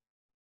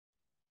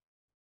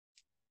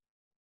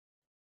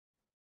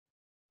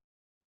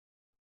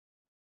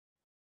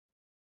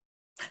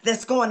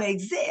 That's going to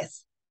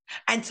exist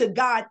until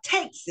God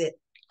takes it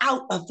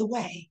out of the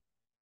way.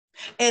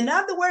 In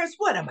other words,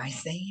 what am I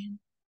saying?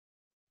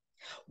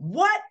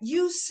 What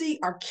you see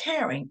or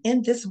carrying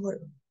in this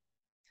world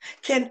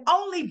can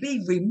only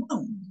be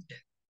removed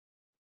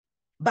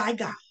by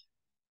God,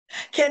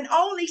 can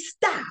only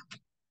stop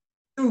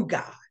through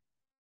God.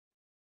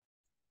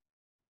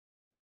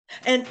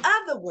 In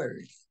other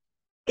words,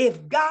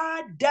 if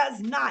God does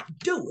not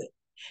do it,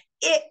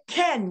 it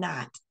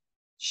cannot,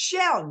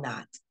 shall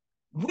not,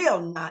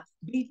 will not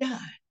be done.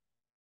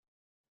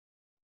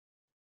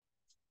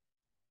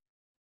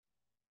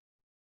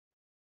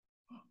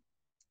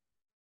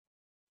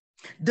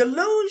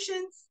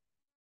 Delusions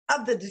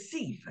of the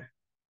deceiver.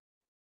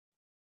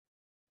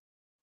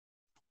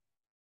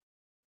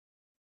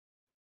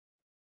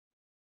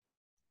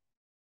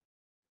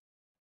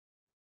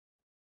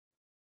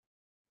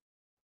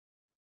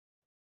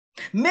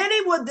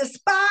 Many will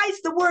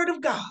despise the word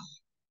of God.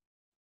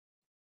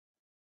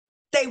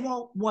 They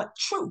won't want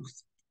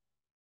truth.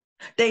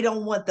 They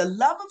don't want the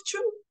love of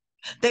truth.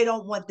 They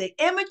don't want the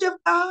image of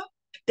God.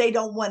 They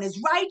don't want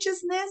his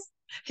righteousness,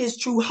 his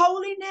true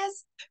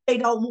holiness. They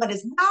don't want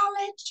his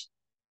knowledge.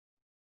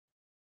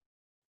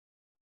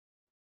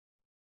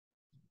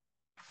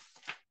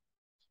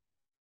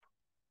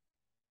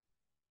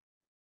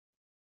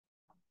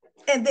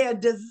 And their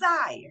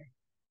desire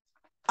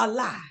a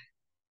lie.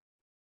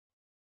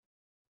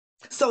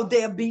 So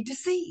they'll be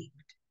deceived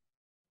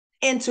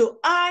into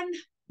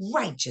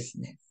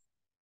unrighteousness.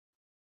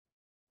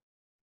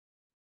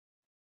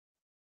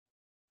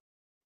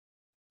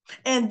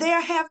 and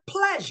there have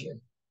pleasure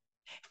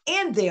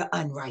in their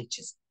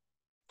unrighteousness.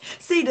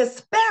 See, the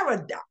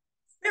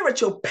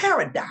spiritual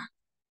paradox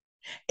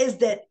is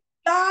that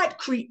God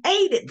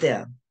created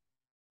them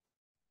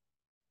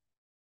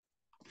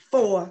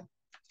for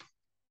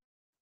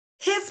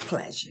his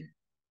pleasure,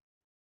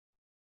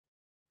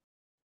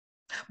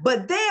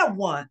 but they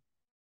want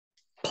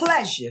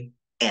pleasure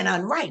in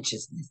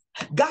unrighteousness.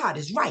 God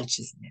is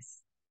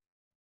righteousness.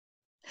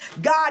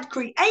 God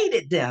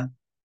created them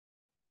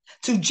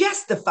to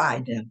justify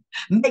them,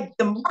 make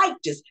them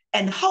righteous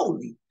and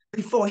holy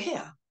before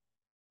him.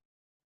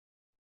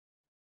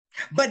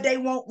 But they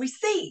won't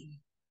receive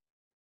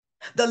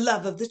the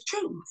love of the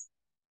truth.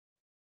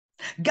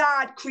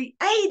 God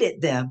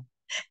created them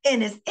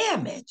in his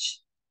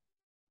image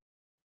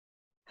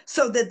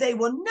so that they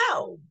will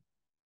know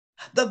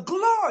the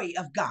glory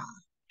of God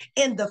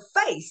in the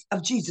face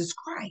of Jesus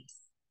Christ.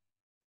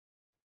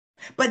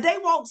 But they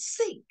won't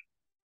seek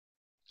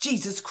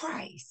Jesus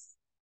Christ.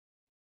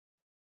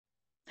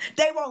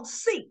 They won't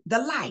seek the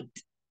light.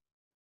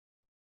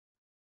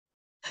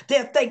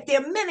 They'll think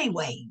there are many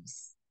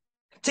ways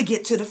to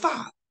get to the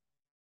Father.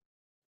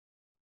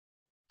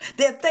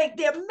 They'll think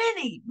there are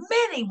many,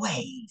 many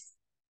ways.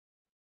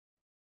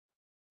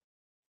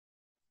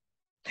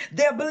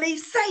 They'll believe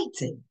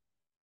Satan,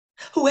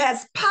 who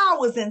has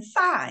powers and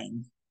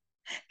signs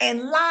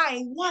and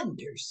lying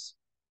wonders.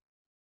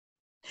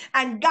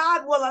 And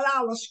God will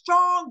allow a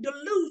strong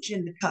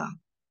delusion to come,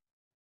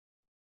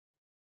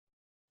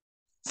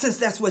 since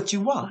that's what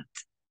you want.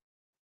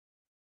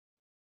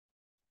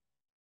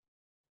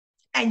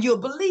 And you'll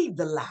believe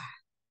the lie,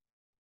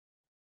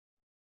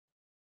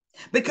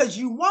 because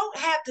you won't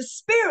have the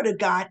Spirit of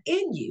God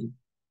in you,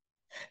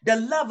 the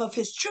love of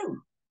his truth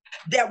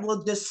that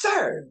will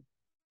discern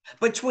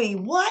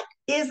between what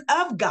is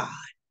of God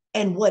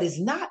and what is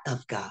not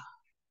of God,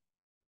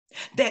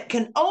 that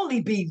can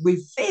only be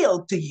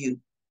revealed to you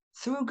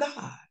through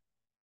God.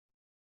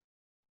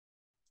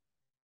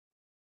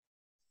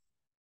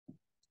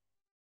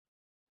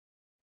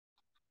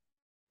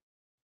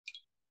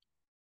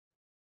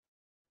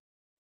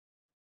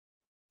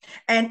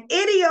 An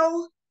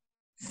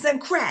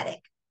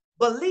idiosyncratic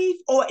belief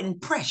or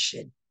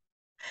impression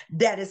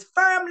that is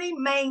firmly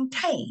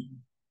maintained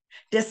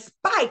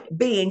despite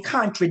being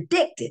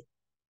contradicted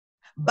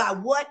by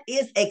what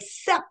is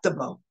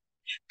acceptable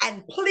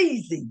and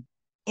pleasing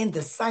in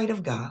the sight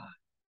of God.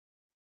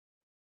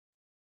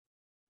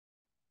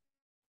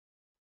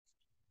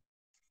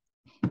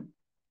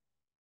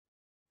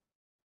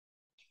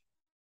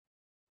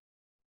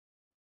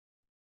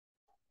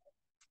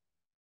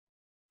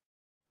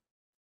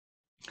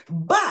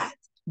 But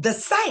the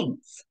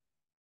saints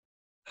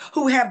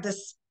who have the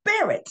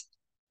Spirit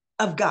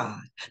of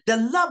God, the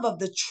love of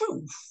the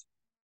truth,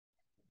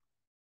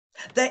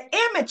 the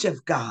image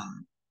of God,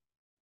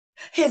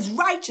 his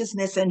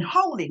righteousness and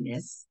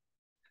holiness,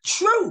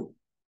 true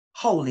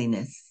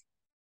holiness,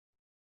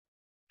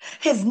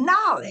 his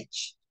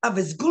knowledge of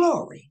his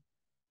glory,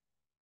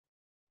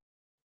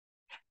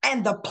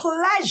 and the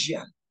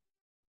pleasure,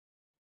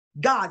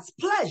 God's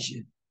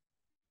pleasure,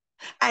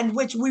 and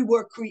which we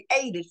were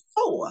created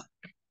for,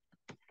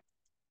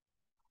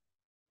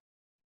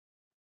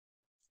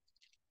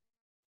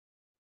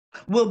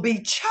 will be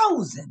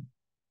chosen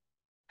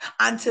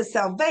unto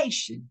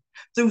salvation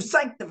through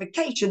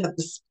sanctification of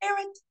the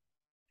Spirit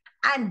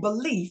and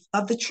belief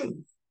of the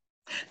truth.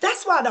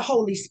 That's why the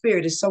Holy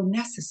Spirit is so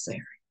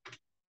necessary.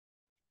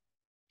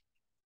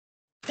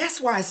 That's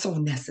why it's so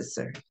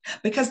necessary,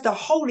 because the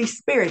Holy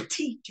Spirit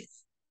teaches.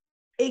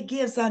 It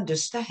gives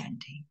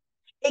understanding.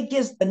 It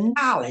gives the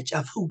knowledge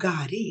of who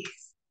God is.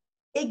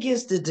 It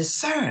gives the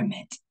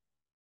discernment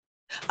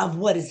of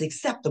what is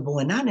acceptable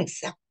and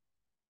unacceptable.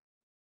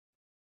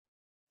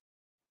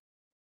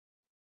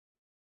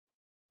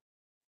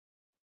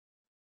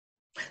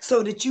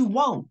 So that you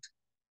won't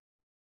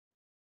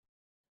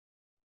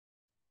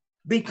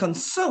be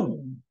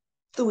consumed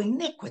through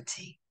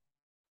iniquity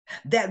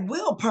that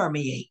will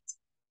permeate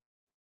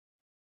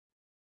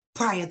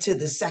prior to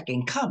the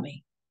second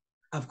coming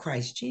of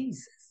Christ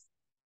Jesus.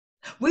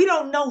 We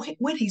don't know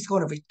when he's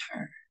going to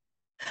return,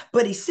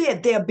 but he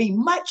said there'll be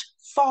much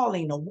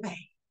falling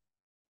away,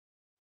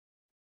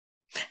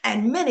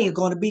 and many are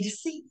going to be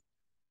deceived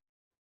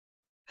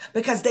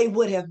because they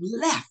would have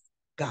left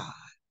God.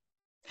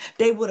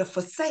 They would have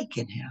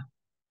forsaken him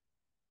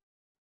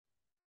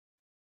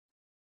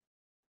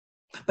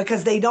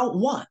because they don't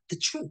want the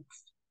truth.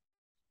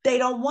 They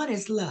don't want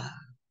his love.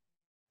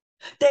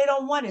 They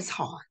don't want his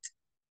heart.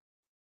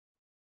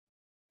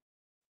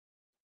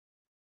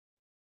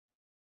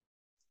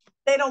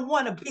 They don't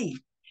want to be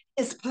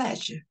his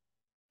pleasure.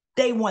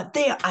 They want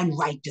their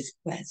unrighteous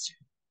pleasure.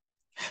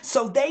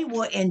 So they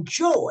will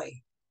enjoy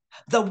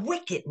the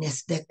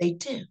wickedness that they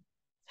do.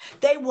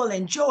 They will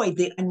enjoy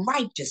the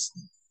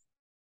unrighteousness.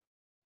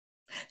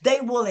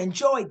 They will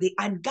enjoy the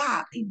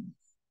ungodliness.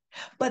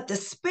 But the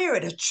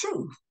Spirit of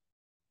truth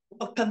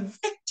will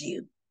convict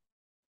you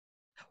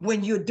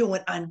when you're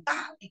doing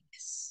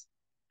ungodliness.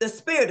 The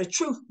Spirit of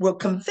truth will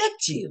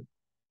convict you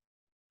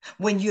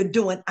when you're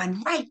doing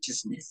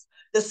unrighteousness.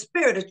 The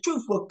Spirit of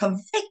truth will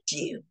convict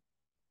you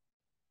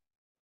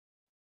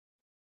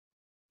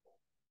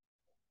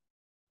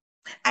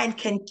and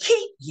can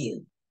keep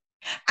you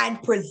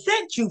and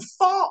present you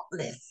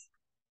faultless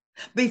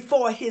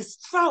before his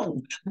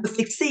throne with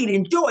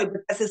exceeding joy,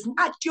 because it's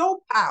not your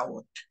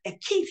power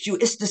that keeps you,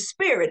 it's the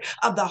Spirit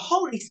of the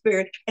Holy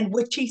Spirit in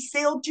which he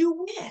sealed you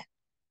with.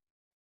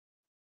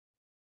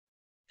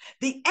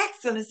 The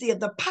excellency of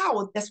the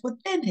power that's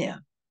within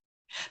him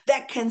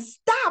that can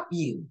stop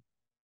you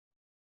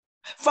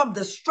from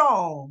the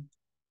strong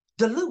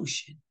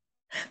delusion,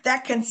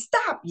 that can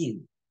stop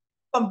you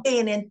from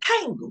being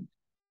entangled,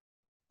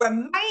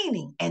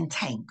 remaining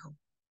entangled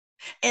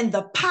in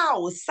the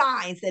power,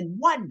 signs, and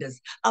wonders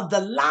of the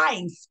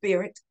lying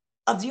spirit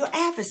of your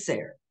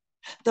adversary,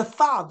 the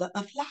father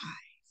of lies.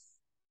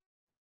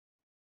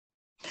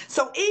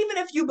 So even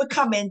if you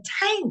become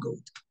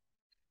entangled,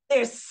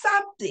 there's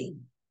something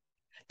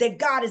that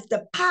God has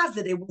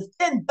deposited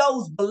within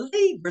those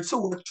believers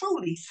who are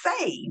truly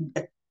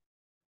saved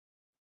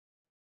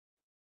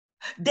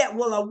that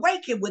will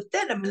awaken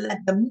within them and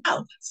let them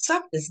know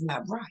something's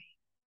not right.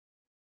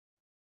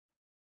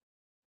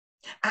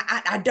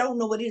 I don't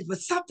know what it is,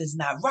 but something's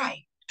not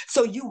right.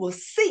 So you will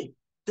seek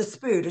the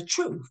Spirit of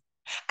truth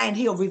and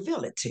he'll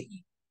reveal it to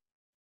you.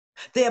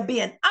 There'll be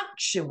an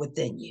unction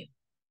within you.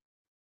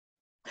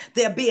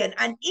 There'll be an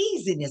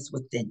uneasiness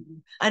within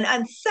you, an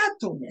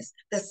unsettledness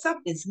that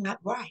something's not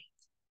right.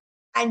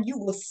 And you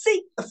will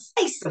seek the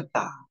face of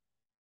God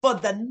for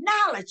the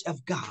knowledge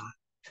of God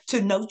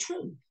to know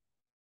truth.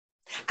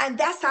 And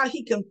that's how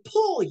he can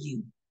pull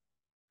you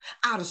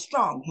out of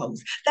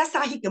strongholds. That's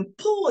how he can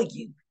pull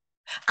you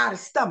out of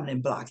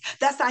stumbling blocks.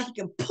 That's how he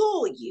can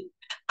pull you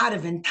out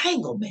of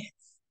entanglements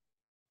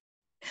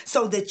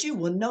so that you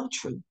will know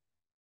truth.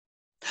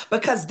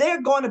 Because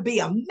there's going to be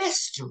a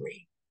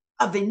mystery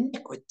of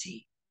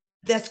iniquity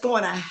that's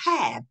going to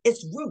have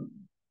its root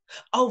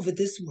over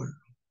this world.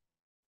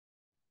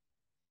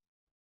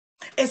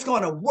 It's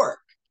going to work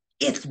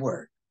its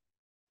work.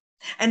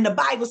 And the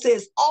Bible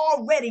says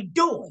already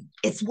doing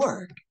its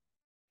work.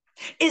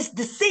 It's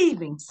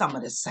deceiving some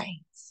of the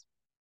saints.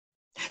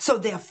 So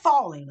they're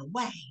falling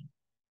away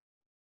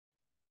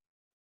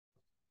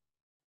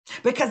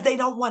because they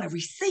don't want to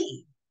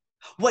receive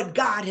what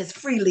God has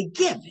freely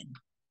given.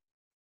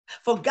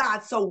 For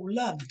God so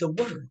loved the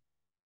world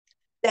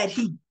that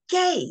he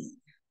gave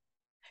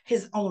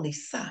his only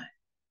son,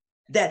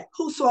 that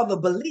whosoever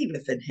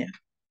believeth in him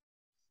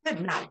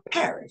should not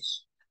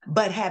perish,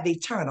 but have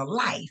eternal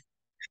life.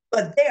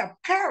 But they're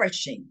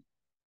perishing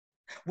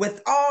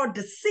with all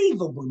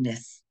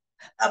deceivableness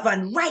of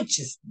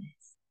unrighteousness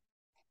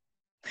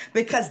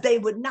because they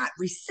would not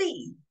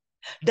receive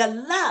the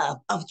love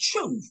of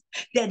truth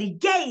that he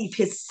gave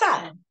his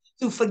son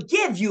to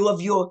forgive you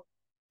of your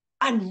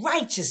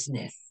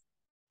unrighteousness,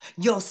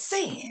 your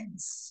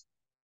sins.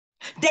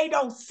 They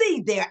don't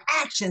see their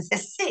actions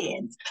as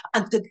sins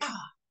unto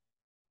God.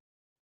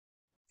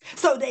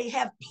 So they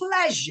have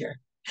pleasure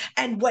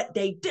in what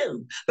they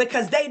do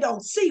because they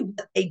don't see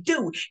what they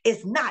do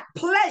is not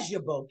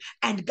pleasurable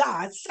in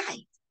God's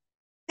sight.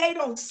 They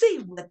don't see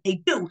what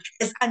they do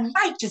is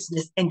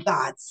unrighteousness in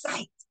God's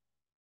sight.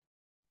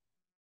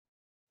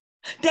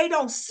 They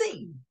don't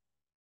see.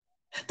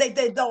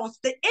 They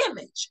lost the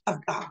image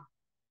of God,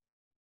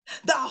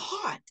 the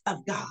heart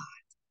of God,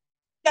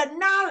 the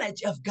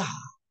knowledge of God,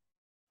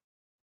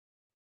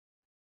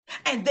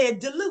 and they're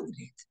deluded.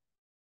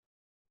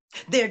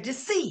 They're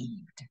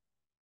deceived.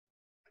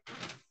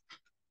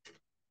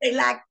 They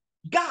lack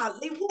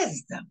godly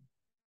wisdom.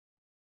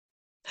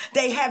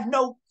 They have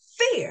no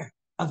fear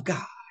of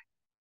God.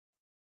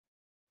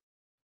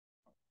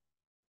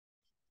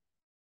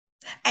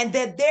 And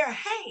that their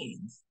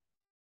hands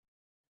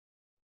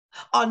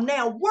are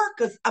now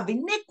workers of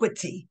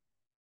iniquity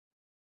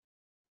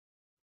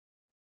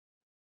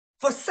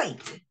for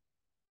Satan.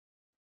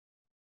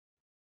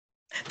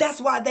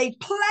 That's why they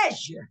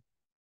pleasure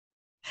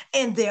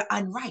in their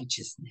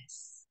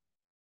unrighteousness.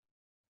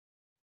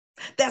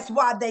 That's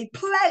why they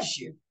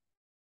pleasure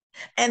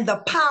in the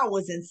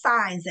powers and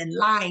signs and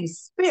lying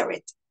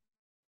spirit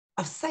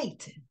of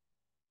Satan.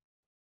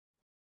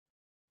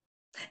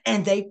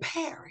 And they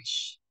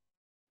perish.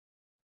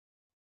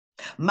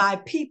 My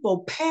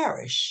people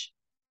perish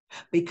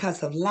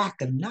because of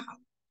lack of knowledge.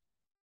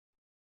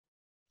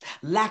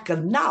 Lack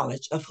of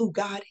knowledge of who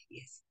God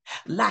is.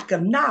 Lack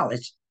of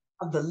knowledge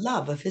of the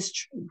love of his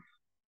truth.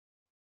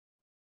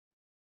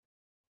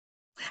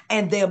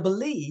 And they'll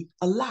believe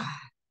a lie.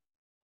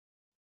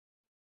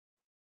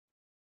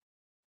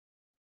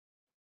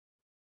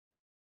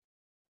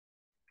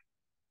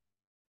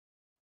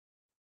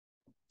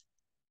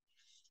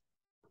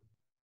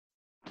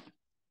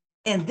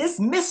 And this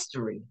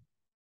mystery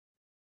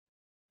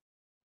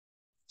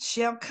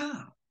shall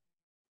come.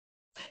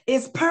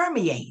 It's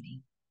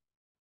permeating.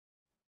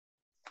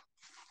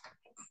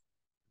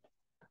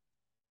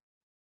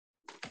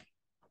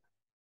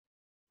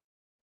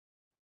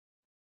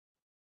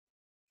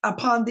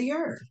 Upon the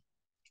earth.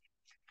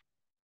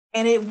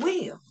 And it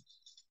will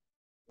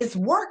is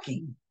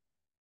working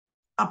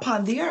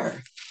upon the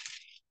earth,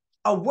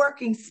 a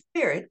working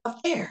spirit of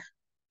error,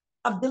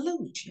 of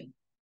delusion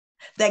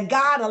that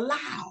God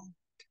allowed,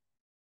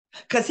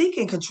 because he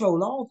can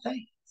control all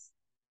things.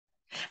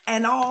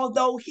 And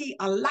although he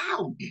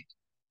allowed it,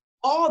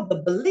 all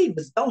the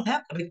believers don't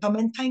have to become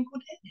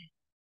entangled in it,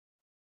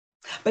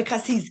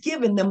 because he's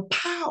given them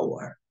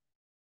power,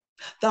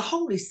 the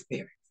Holy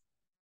Spirit,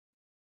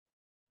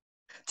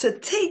 to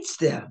teach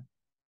them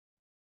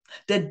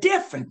the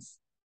difference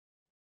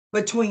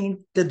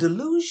between the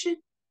delusion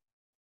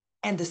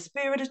and the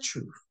spirit of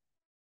truth,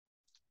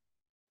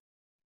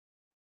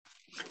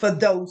 for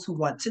those who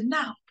want to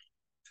know.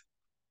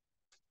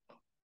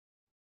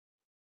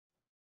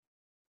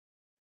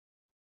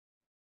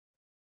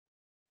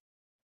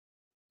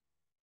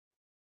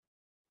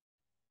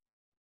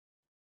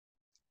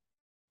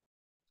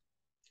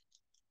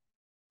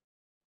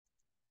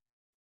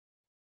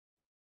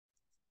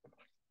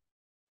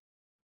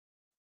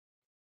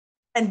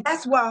 And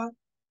that's why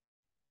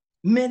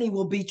many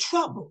will be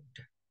troubled.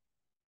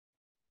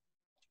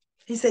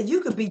 He said,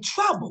 you could be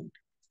troubled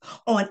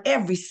on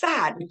every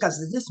side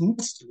because of this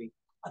mystery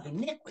of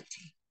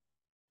iniquity.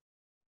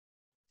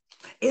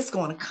 It's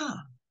going to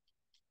come.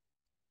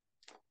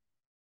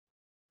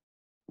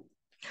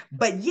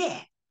 But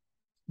yet,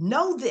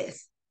 know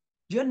this,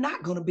 you're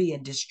not going to be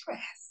in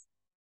distress.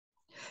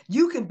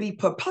 You can be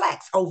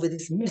perplexed over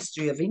this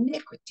mystery of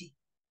iniquity,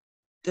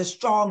 the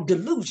strong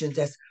delusion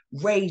that's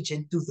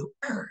raging through the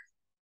earth.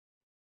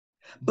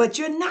 But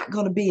you're not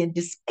going to be in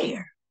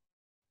despair.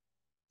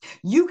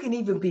 You can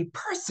even be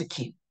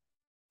persecuted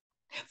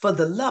for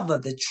the love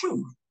of the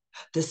truth,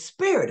 the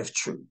spirit of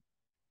truth,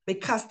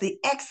 because the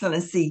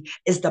excellency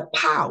is the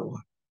power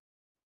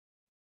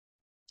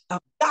of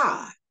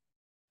God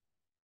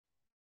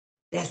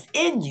that's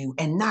in you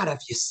and not of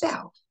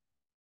yourself.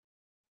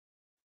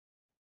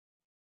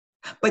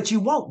 But you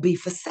won't be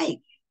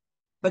forsaken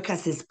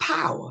because his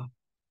power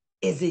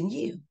is in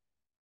you.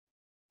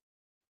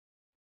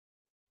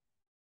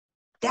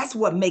 That's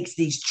what makes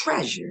these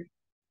treasures,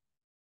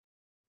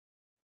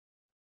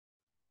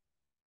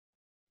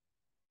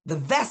 the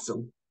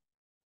vessel,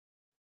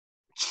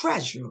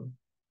 treasure,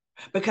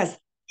 because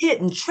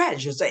hidden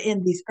treasures are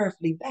in these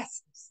earthly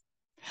vessels.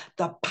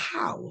 The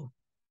power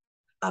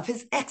of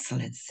his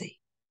excellency,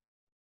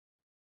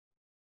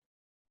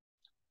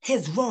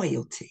 his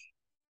royalty,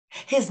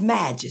 his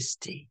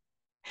majesty,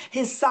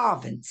 his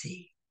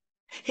sovereignty,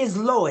 his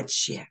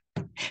lordship,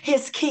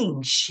 his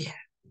kingship.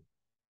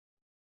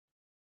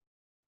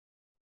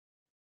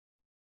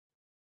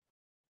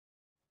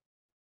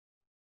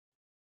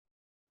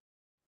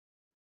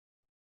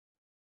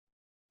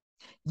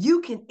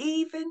 You can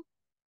even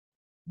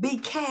be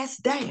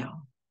cast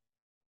down,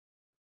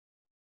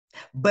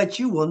 but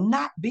you will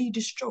not be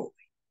destroyed.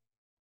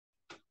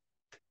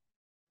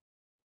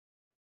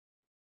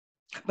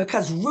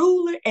 Because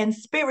ruler and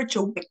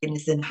spiritual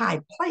wickedness in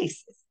high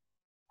places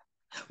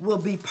will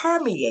be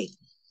permeated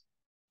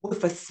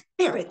with a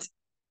spirit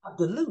of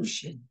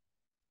delusion,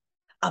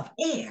 of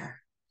error,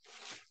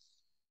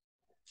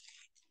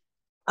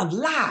 of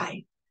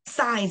lie,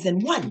 signs,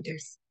 and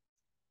wonders.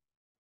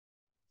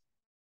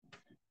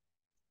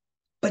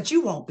 But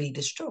you won't be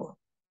destroyed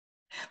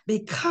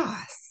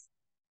because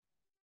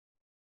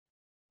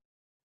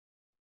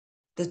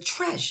the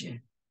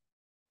treasure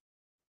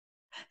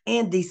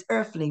in these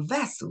earthly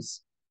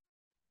vessels,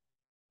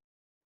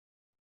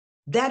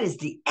 that is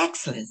the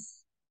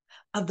excellence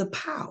of the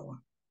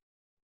power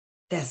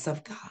that's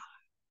of God.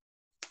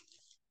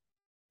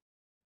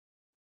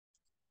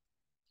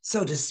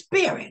 So the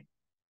Spirit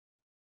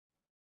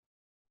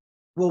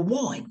will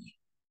warn you.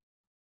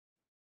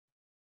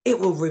 It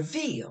will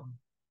reveal.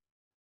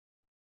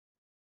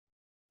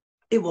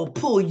 It will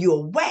pull you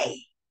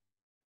away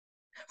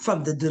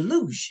from the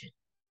delusion,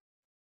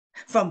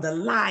 from the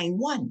lying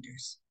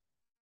wonders,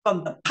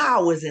 from the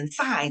powers and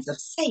signs of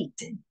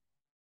Satan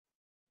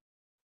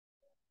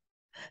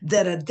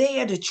that are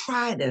there to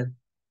try to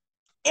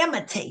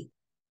imitate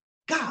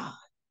God.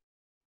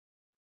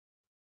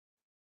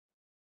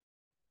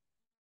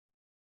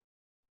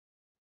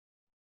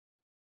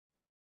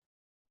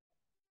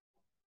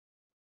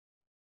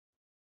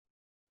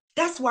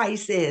 That's why he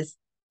says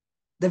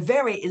the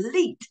very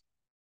elite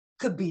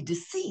could be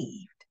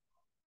deceived.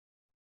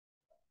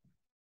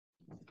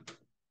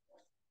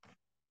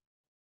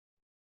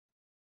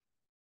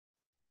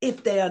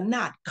 If they are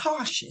not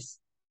cautious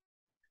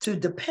to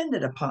depend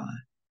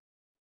upon,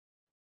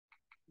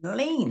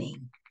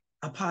 leaning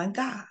upon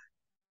God.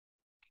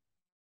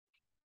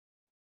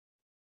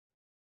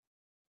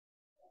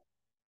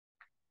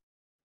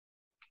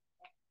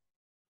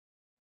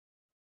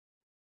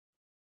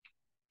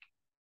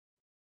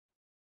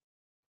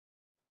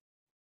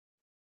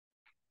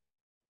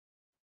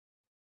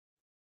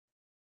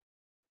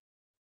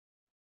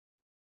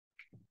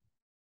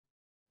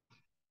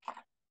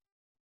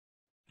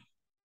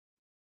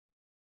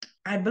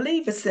 I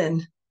believe it's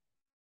in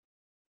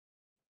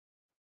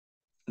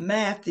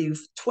Matthew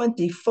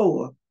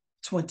 24:24.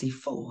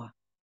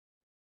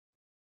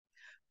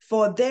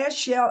 For there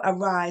shall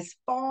arise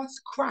false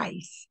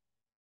Christs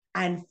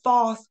and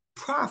false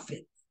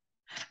prophets,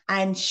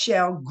 and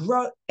shall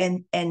grow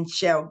and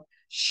shall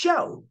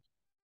show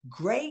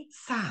great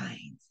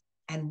signs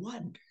and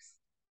wonders,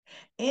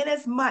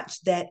 inasmuch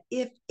that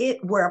if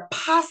it were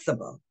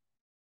possible,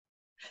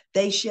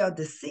 they shall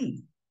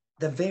deceive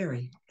the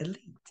very elite.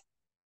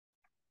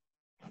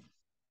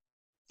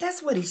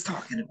 That's what he's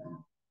talking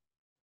about.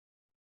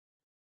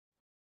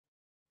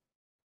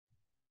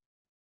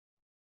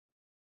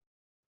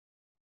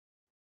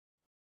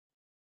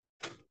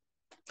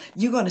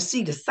 You're going to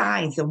see the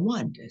signs and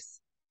wonders,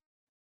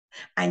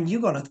 and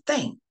you're going to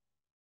think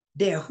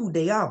they're who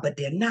they are, but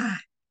they're not.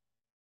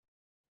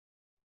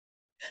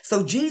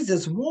 So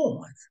Jesus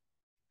warns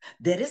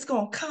that it's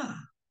going to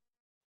come,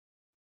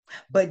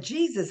 but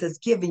Jesus has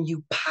given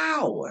you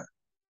power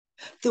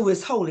through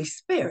his Holy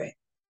Spirit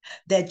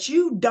that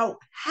you don't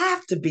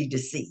have to be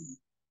deceived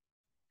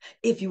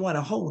if you want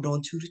to hold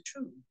on to the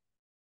truth.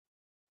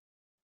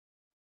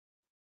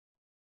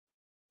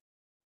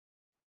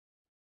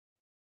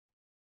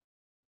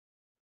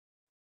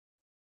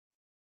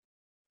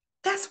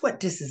 That's what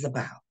this is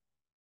about.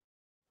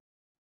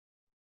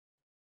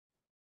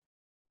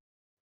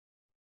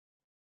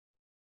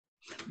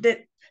 That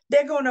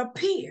they're going to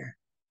appear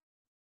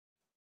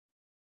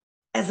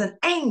as an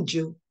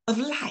angel of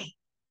light.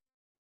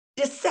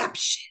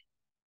 Deception.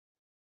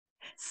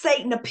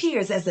 Satan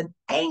appears as an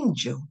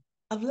angel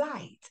of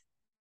light.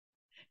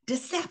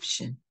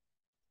 Deception.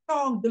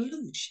 Strong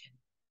delusion.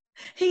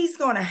 He's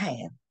going to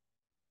have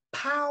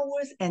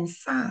powers and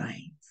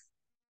signs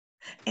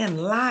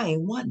and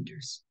lying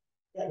wonders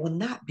that will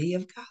not be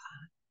of God.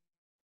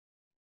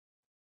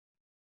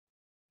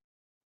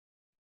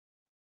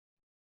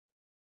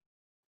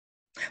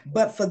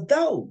 But for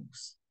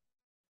those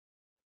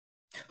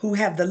who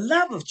have the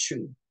love of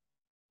truth,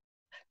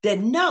 that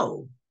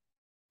know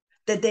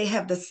that they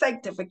have the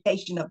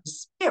sanctification of the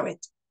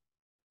Spirit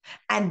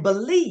and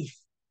belief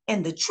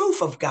in the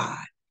truth of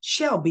God,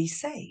 shall be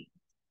saved.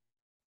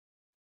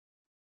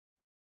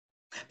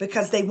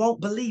 Because they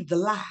won't believe the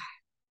lie.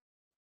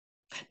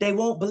 They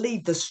won't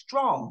believe the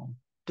strong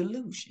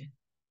delusion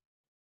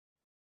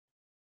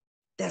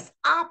that's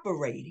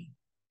operating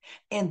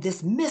in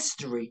this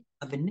mystery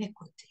of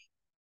iniquity.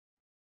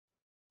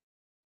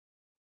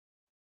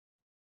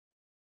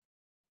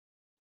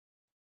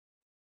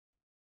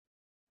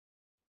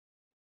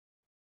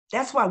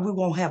 That's why we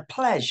won't have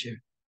pleasure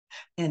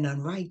in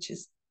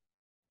unrighteousness.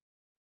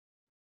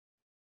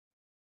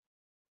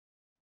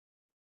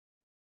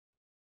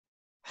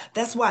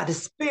 That's why the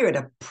Spirit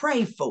will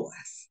pray for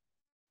us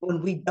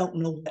when we don't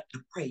know what to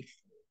pray for.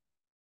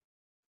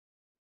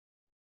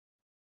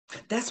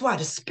 That's why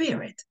the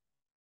Spirit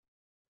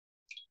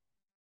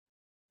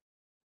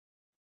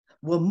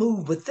will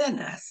move within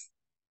us.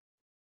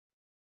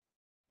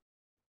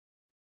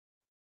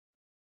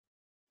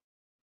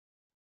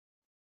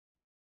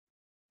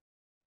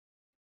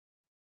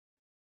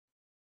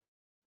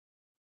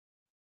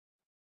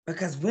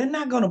 Because we're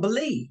not going to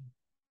believe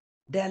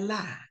that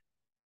lie.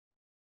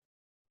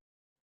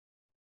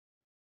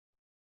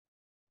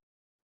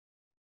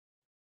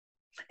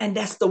 And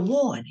that's the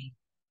warning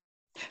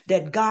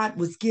that God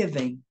was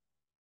giving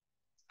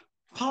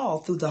Paul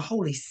through the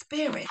Holy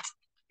Spirit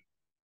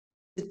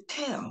to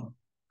tell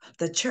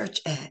the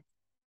church at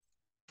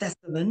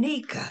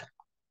Thessalonica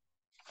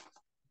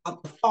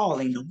of the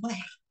falling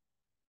away.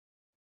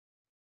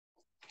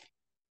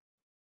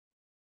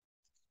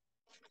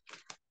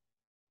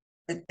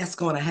 That's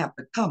going to have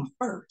to come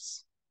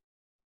first.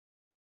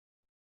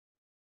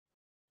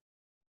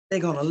 They're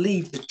going to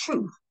leave the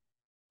truth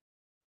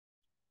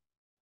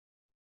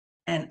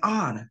and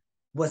honor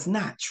what's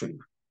not true.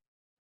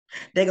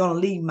 They're going to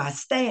leave my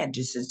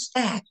standards and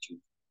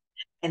statutes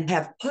and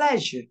have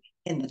pleasure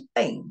in the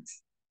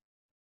things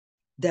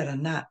that are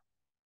not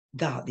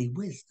godly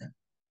wisdom.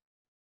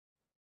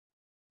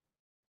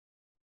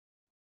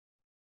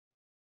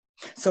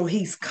 So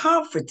he's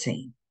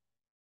comforting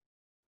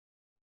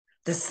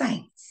the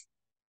saints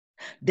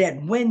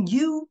that when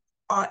you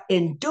are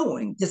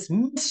enduring this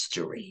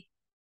mystery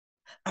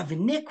of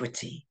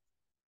iniquity,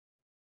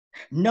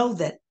 know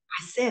that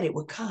I said it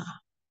would come.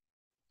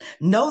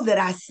 Know that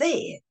I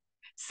said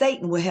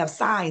Satan will have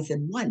signs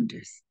and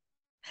wonders,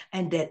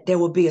 and that there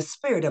will be a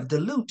spirit of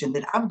delusion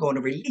that I'm going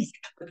to release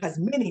because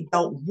many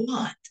don't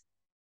want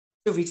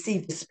to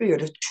receive the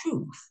spirit of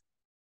truth.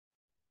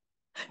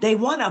 They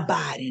want to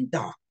abide in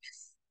darkness.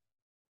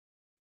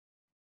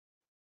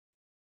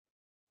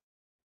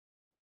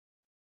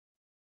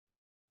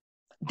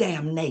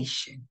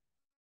 Damnation.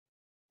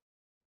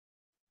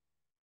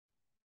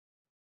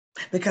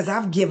 Because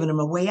I've given them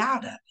a way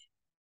out of it.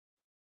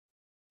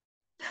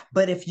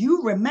 But if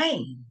you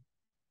remain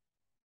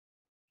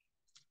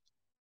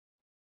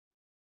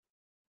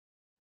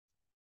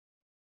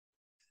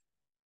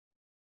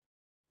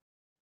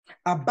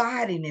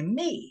abiding in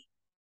me,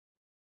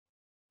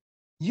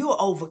 you'll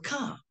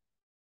overcome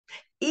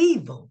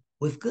evil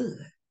with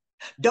good.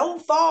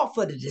 Don't fall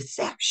for the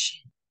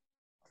deception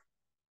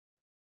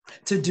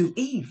to do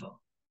evil.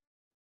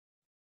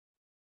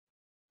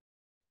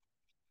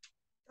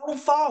 Don't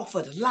fall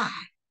for the lie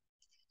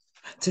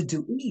to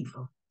do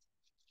evil,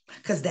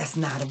 because that's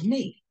not of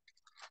me.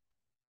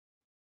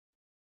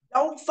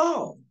 Don't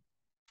fall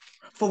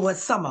for what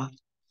some are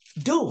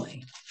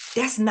doing.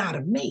 That's not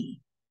of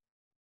me.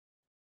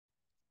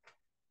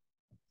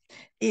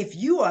 If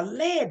you are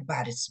led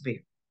by the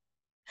Spirit,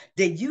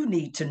 then you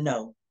need to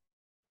know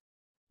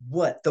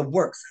what the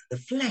works of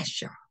the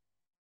flesh are.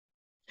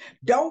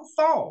 Don't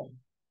fall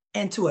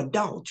into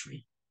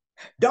adultery.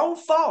 Don't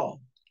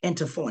fall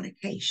into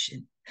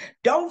fornication.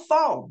 Don't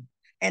fall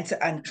into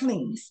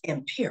uncleanness,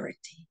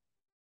 impurity,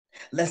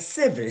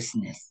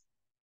 lasciviousness.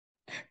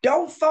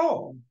 Don't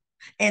fall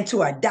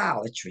into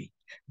idolatry.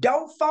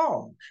 Don't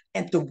fall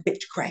into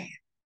witchcraft.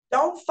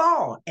 Don't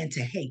fall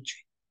into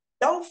hatred.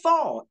 Don't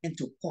fall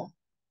into quarrel.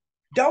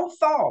 Don't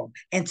fall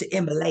into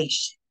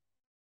immolation,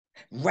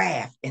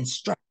 wrath and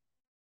strife,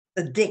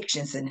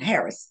 addictions and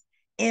heresy,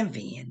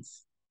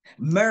 envyings,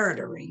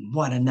 murdering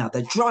one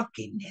another,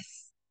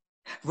 drunkenness,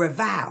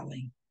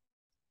 reviling.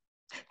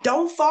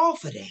 Don't fall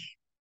for that.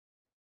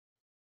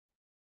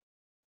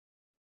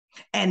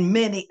 And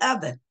many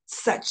other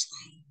such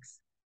things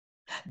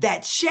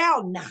that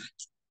shall not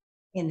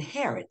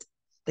inherit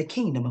the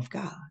kingdom of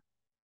God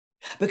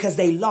because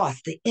they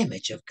lost the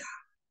image of God.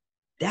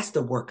 That's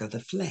the work of the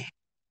flesh.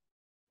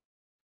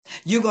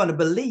 You're going to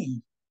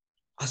believe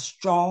a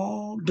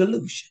strong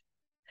delusion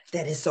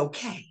that it's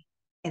okay,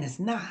 and it's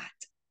not.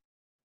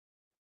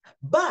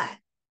 But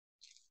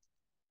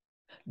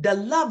the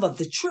love of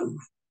the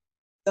truth,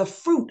 the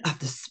fruit of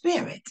the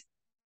Spirit,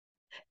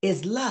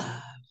 is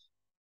love.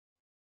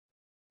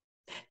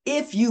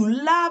 If you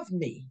love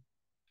me,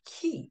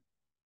 keep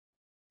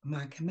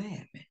my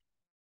commandment.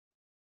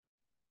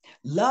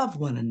 Love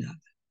one another.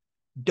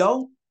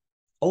 Don't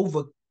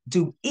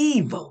overdo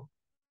evil,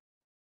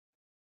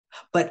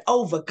 but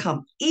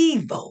overcome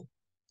evil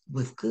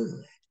with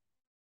good.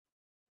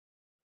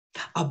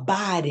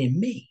 Abide in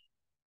me.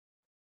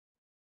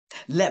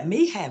 Let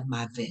me have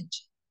my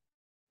vengeance.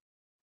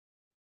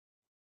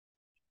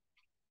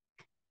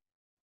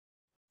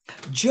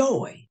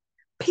 Joy,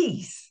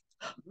 peace,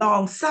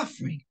 long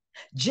suffering,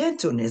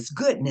 gentleness,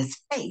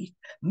 goodness, faith,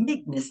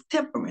 meekness,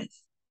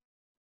 temperance.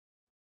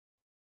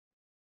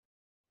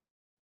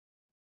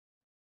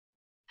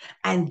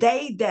 And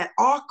they that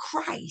are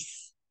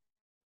Christ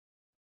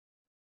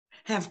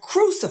have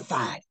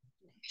crucified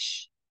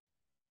flesh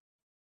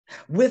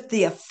with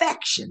the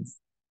affections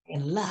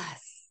and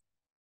lusts.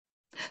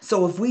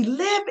 So if we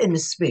live in the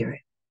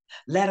Spirit,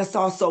 let us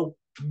also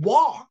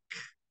walk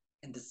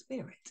in the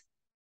Spirit.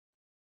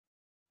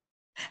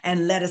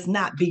 And let us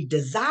not be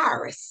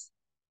desirous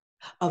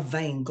of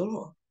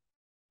vainglory,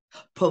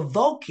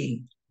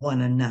 provoking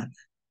one another,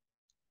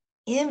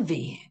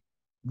 envying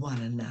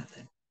one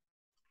another.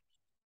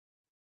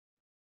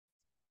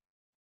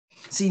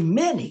 See,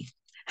 many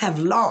have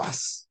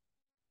lost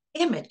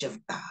image of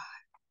God.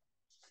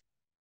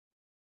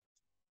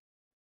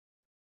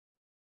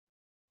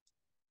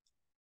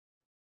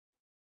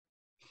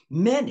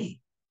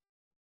 Many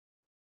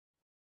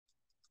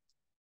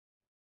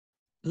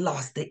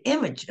lost the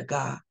image of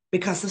God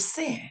because of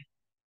sin.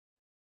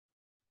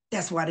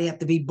 That's why they have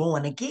to be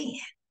born again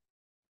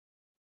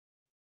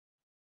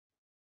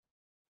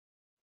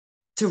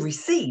to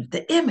receive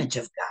the image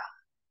of God.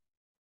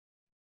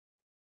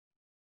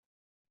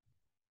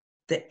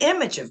 The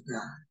image of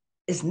God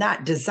is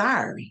not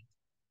desiring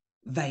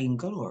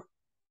vainglory.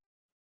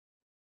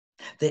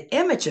 The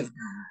image of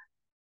God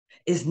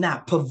is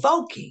not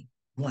provoking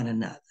one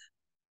another.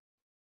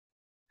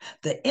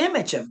 The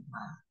image of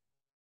God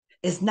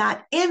is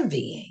not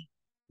envying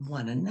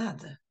one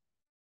another.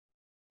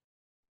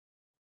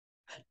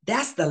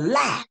 That's the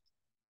lack,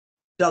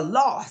 the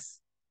loss,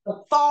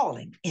 the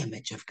falling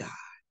image of God.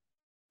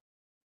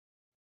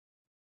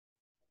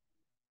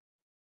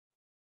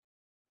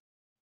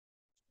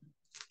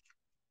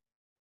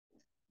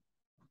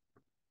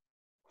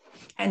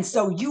 And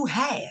so you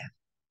have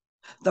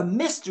the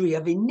mystery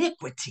of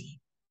iniquity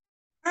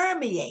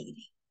permeating,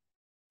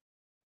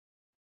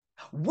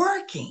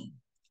 working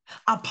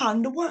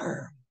upon the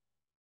world.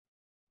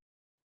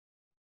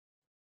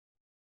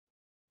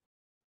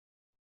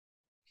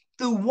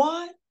 Through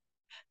one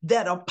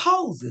that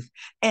opposes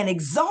and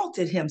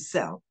exalted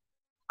himself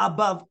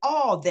above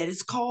all that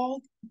is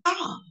called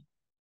God.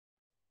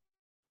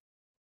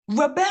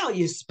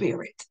 Rebellious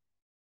spirit,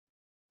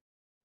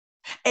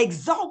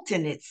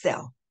 exalting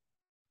itself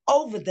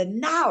over the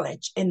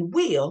knowledge and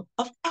will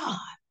of God.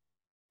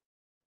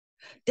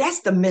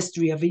 That's the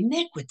mystery of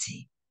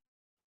iniquity.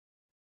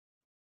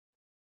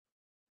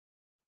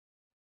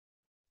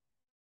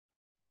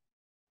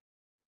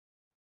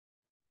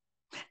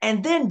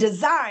 And then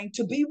desiring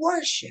to be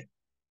worshiped.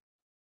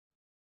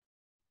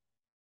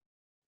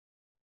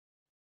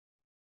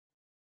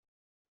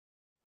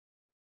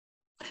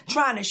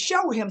 Trying to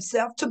show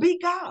himself to be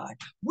God.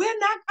 We're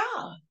not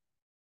God.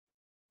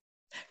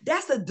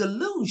 That's a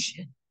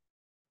delusion,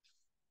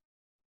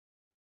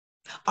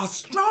 a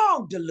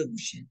strong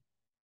delusion.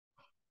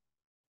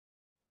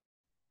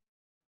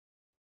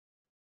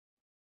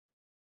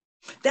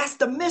 That's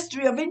the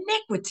mystery of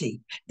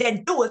iniquity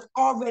that doeth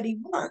already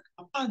work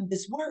upon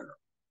this world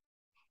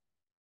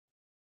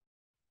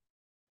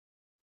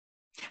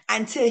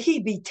until he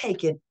be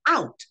taken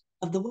out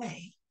of the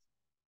way.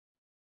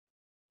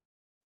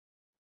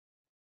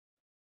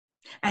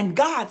 And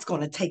God's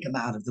going to take him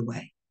out of the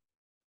way.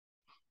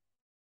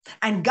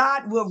 And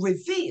God will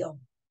reveal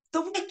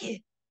the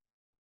wicked.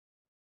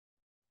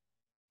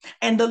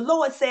 And the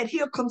Lord said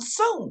he'll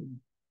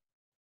consume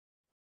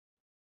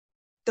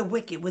the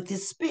wicked with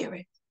his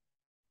spirit,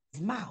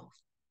 his mouth,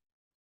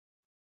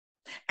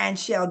 and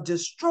shall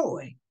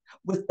destroy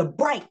with the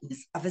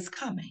brightness of his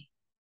coming,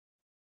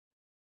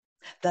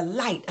 the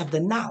light of the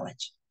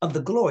knowledge of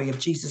the glory of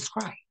Jesus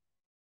Christ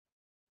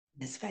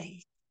in his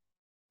face.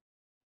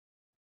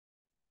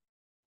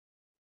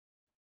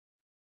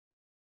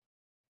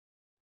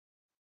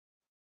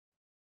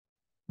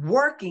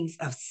 Workings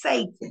of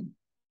Satan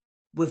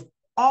with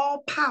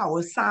all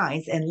power,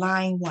 signs, and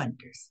lying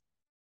wonders.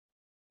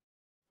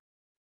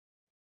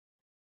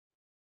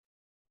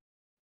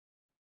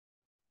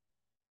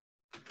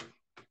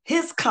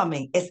 His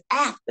coming is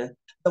after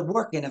the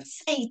working of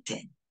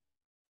Satan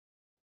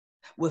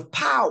with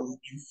power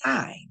and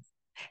signs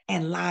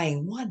and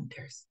lying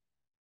wonders.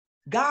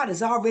 God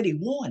is already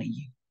warning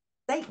you.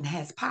 Satan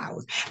has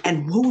powers.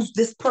 And who's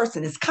this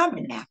person is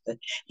coming after?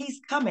 He's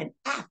coming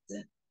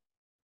after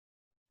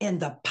in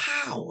the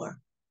power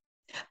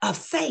of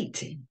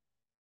Satan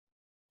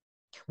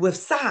with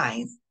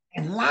signs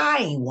and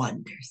lying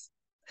wonders,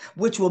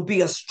 which will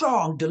be a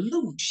strong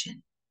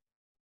delusion,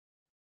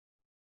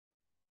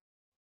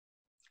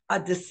 a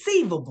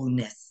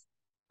deceivableness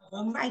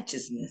of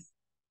unrighteousness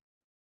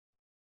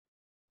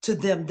to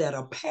them that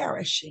are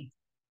perishing,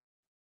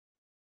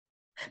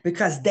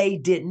 because they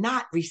did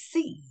not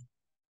receive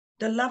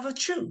the love of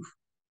truth,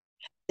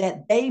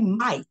 that they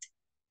might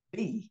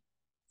be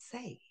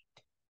saved.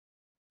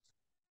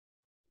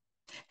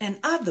 In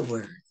other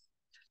words,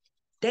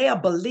 they are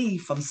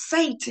believed from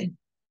Satan.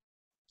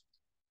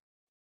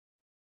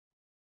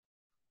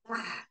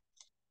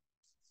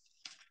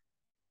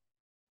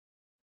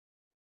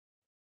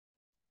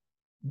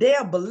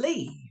 They'll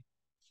believe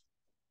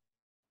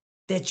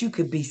that you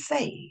could be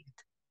saved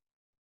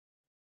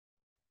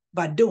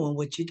by doing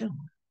what you're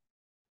doing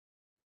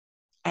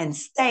and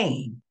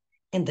staying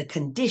in the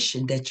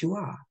condition that you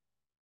are.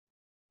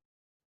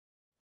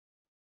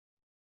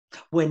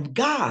 When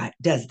God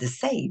does the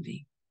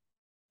saving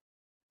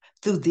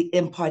through the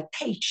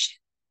impartation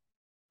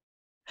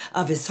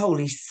of his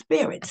Holy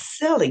Spirit,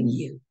 sealing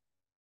you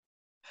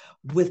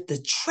with the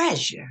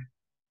treasure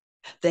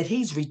that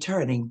he's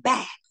returning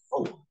back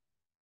for.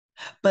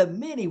 But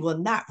many will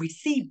not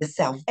receive the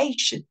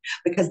salvation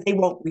because they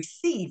won't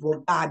receive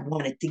what God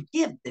wanted to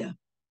give them,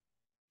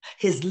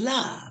 his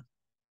love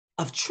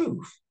of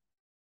truth.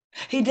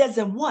 He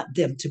doesn't want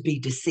them to be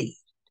deceived.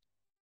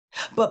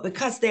 But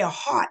because their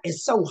heart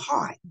is so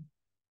hardened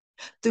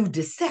through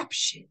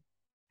deception,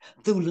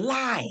 through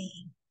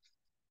lying,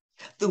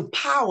 through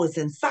powers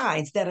and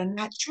signs that are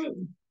not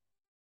true,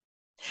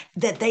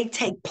 that they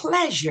take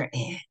pleasure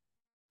in,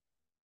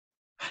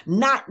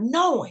 not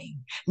knowing,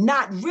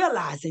 not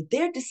realizing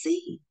they're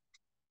deceived.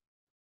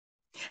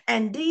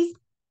 And these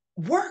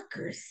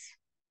workers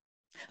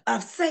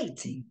of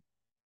Satan,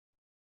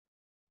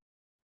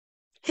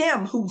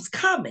 him who's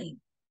coming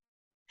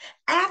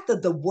after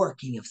the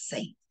working of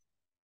Satan,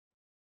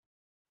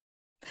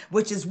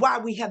 which is why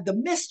we have the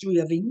mystery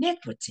of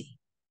iniquity.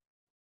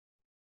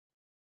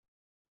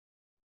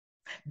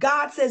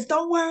 God says,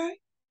 don't worry,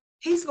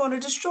 he's going to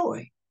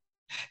destroy.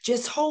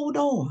 Just hold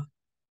on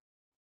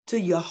to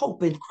your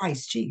hope in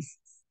Christ Jesus.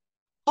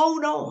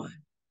 Hold on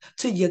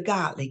to your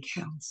godly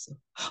counsel.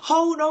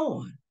 Hold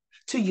on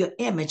to your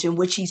image in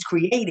which he's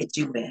created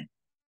you in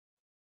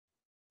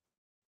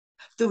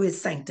through his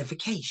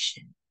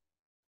sanctification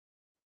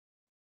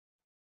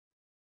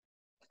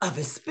of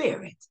his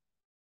spirit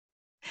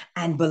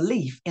and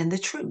belief in the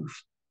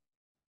truth.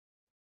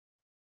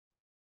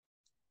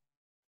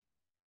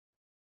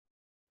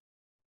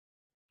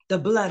 The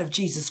blood of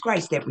Jesus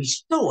Christ that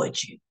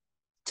restored you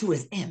to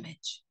his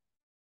image.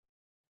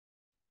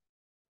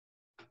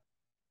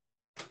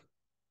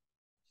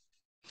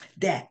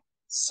 That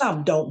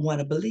some don't want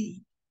to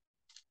believe.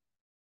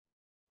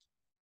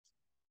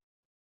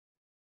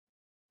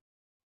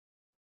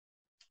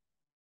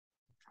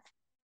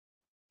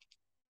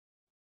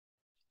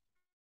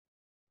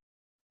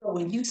 So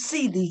when you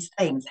see these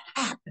things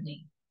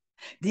happening,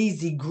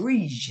 these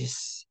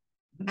egregious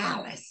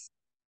malice,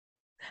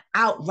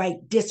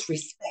 outright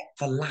disrespect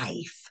for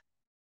life,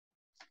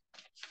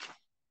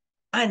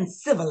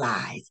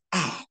 uncivilized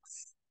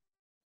acts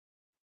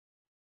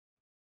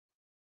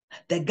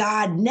that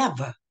God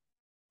never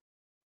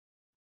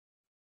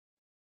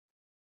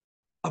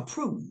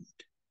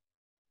approved.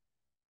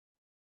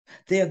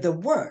 They're the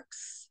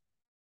works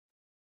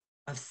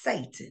of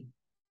Satan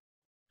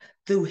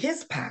through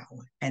his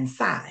power and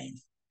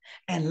signs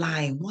and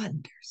lying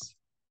wonders.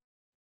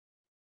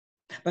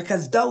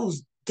 Because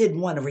those didn't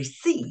want to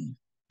receive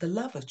the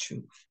love of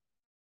truth.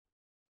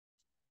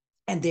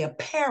 And they're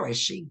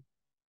perishing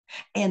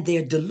and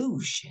their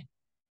delusion,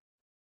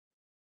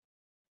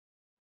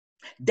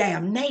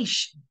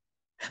 damnation,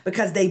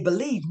 because they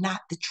believed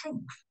not the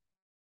truth,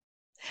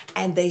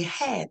 and they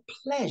had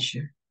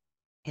pleasure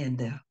in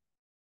them.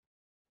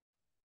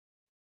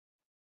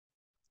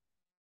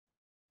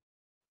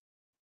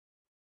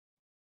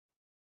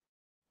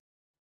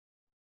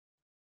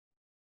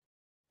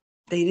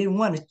 They didn't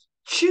want to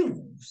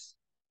choose.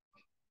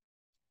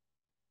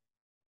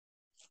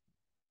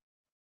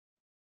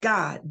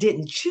 God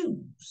didn't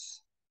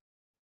choose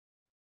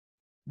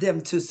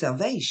them to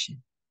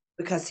salvation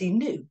because he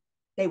knew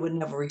they would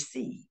never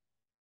receive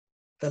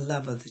the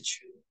love of the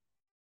truth.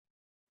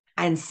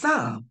 And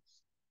some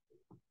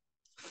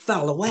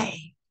fell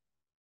away.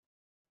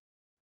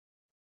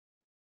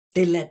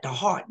 They let the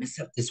hardness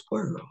of this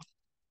world,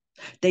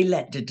 they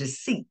let the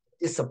deceit,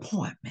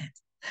 disappointment,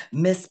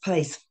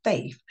 misplaced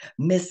faith,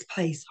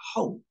 misplaced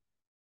hope,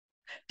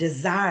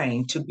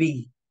 desiring to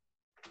be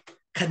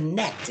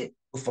connected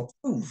with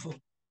approval,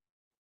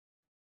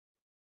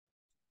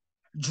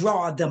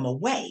 draw them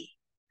away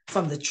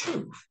from the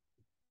truth.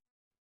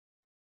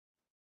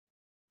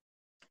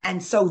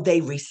 And so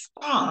they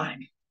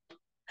respond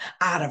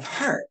out of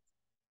hurt.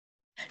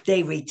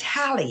 They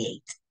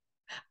retaliate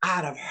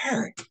out of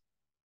hurt.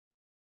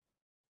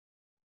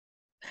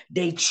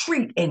 They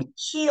treat and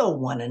kill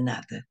one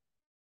another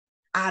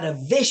out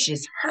of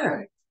vicious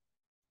hurt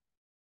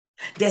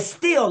that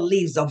still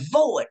leaves a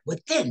void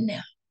within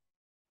them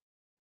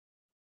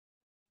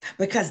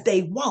because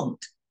they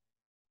won't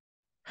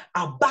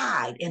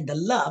abide in the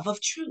love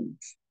of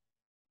truth.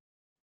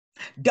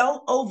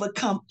 Don't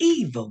overcome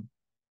evil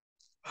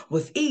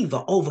with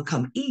evil,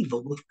 overcome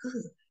evil with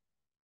good.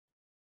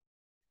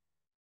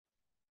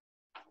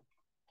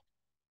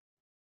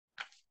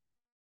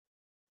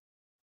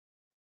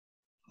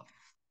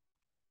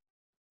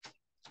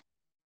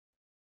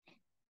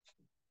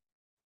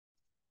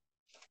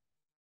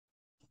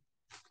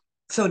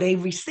 So they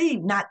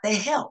receive not the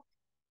help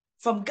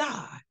from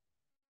God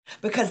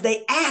because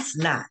they ask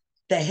not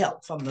the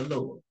help from the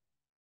Lord.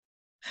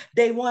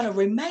 They want to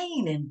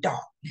remain in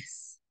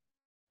darkness.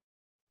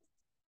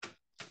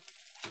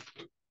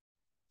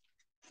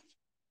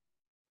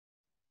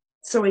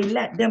 So he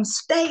let them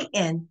stay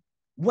in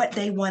what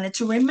they wanted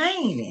to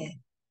remain in.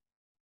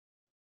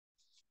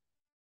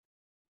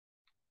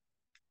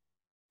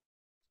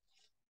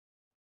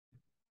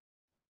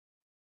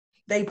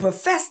 They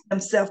professed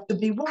themselves to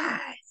be wise.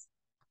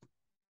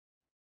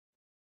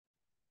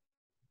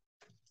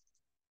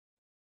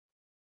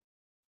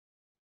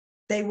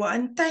 They were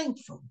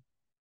unthankful.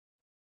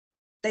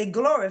 They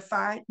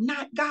glorified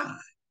not God.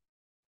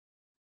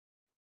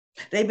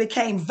 They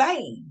became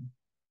vain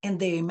in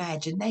their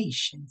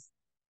imaginations,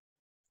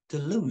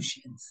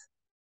 delusions.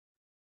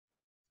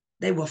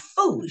 They were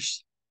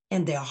foolish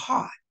and their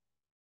heart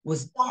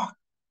was dark.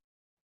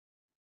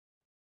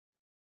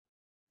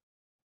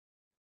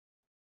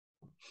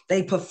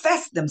 They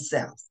professed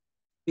themselves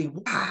to be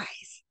wise.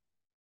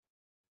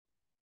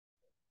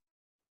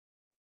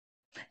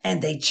 And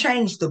they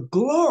changed the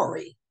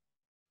glory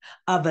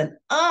of an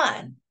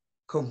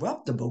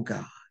uncorruptible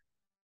God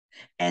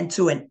and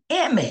to an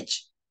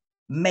image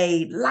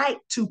made like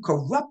to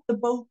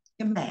corruptible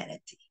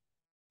humanity.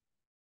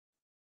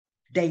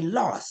 They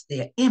lost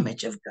their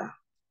image of God,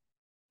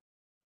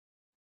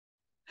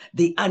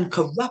 the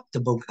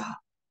uncorruptible God.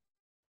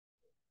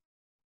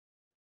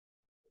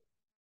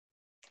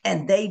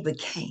 And they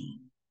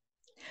became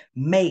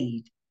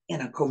made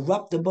in a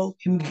corruptible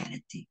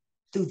humanity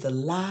through the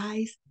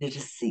lies, the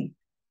deceit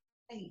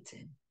of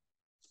Satan.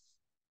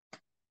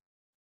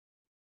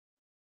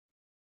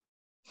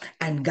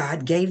 And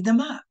God gave them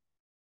up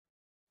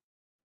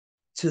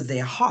to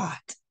their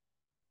heart,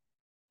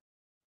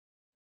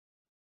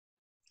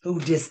 who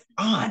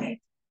dishonored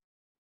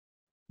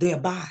their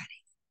body,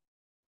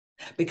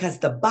 because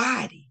the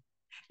body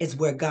is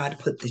where God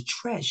put the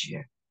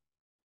treasure,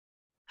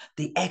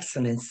 the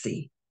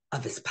excellency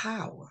of his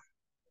power.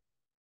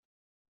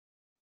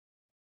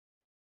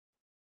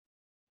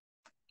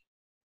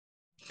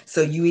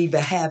 So you either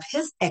have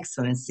his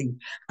excellency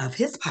of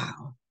his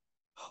power,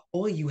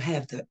 or you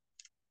have the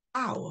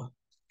power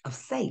of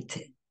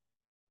Satan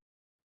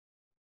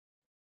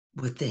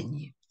within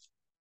you.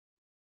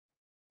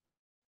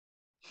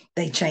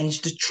 They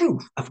changed the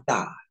truth of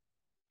God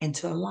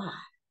into a lie.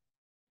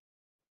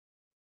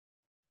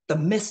 The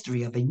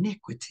mystery of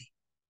iniquity.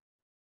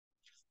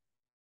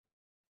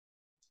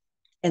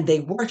 And they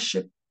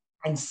worship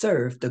and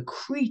serve the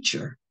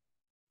creature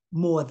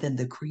more than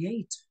the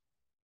creator.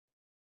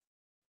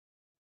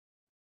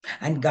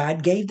 And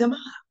God gave them up.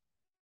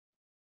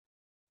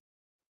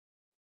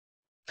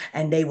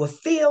 And they were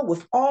filled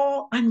with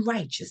all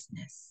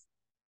unrighteousness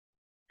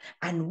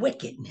and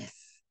wickedness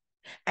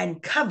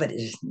and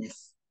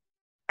covetousness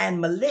and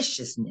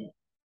maliciousness,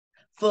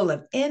 full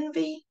of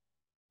envy,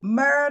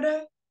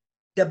 murder,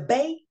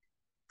 debate,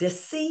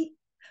 deceit,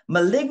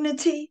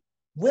 malignity,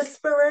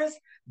 whisperers,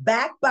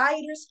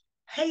 backbiters,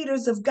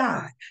 haters of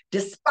God,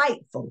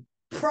 despiteful,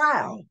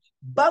 proud,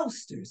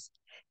 boasters,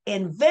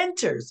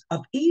 inventors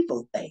of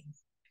evil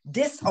things,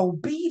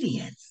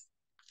 disobedience,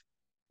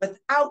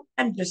 without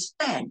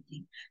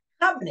understanding,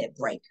 covenant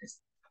breakers,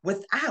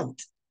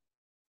 without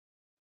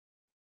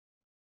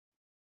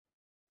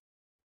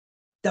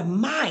the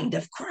mind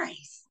of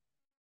Christ,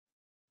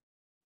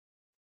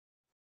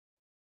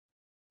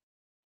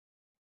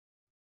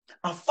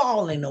 are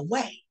falling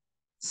away.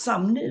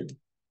 Some knew,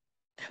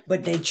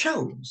 but they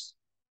chose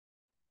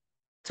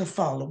to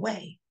fall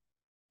away.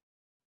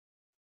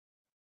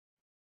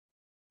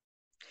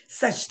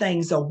 Such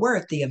things are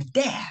worthy of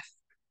death,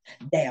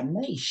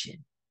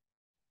 damnation.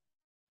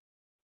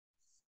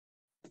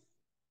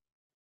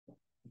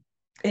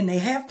 And they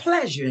have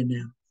pleasure in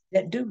them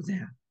that do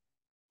them.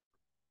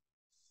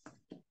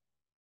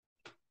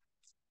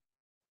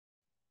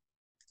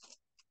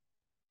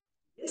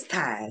 This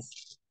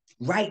ties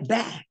right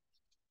back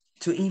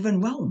to even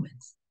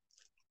Romans.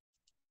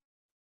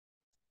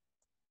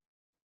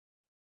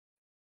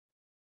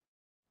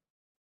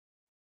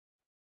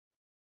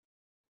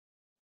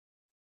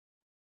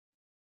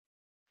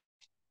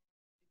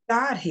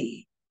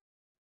 Godhead.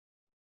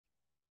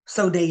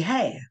 So they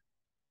have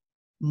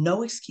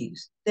no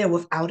excuse. They're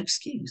without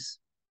excuse.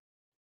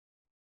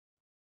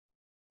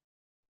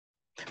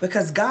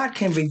 Because God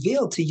can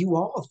reveal to you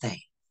all things.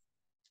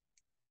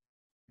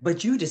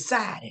 But you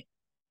decided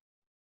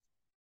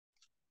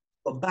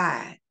to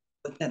abide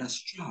within a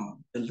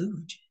strong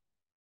delusion.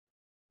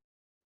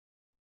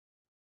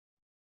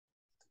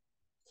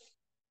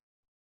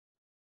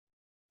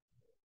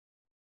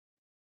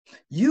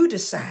 You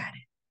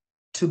decided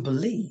to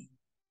believe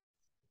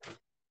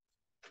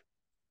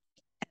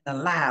and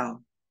allow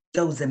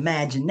those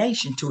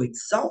imaginations to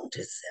exalt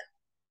itself,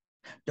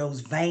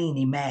 those vain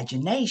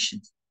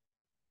imaginations,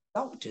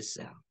 exalt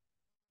itself.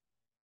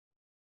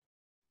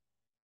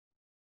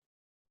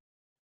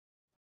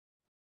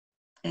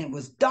 And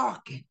was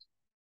darkened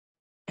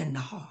in the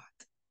heart.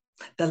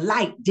 The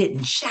light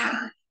didn't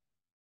shine.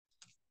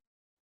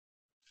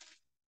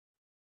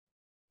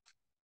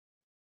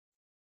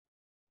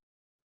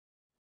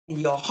 In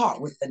your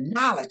heart with the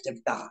knowledge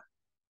of God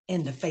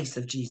in the face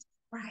of Jesus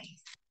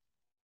Christ.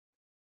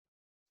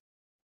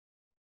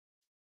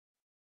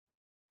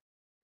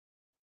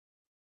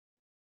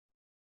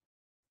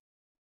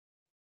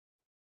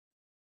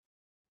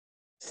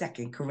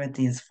 Second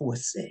Corinthians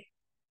 4:6.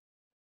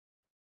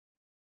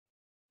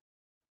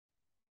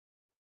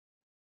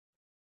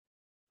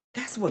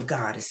 That's what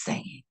God is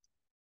saying.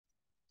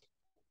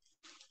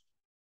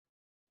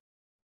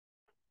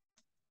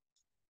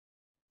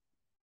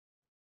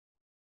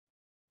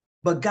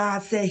 But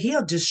God said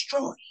he'll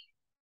destroy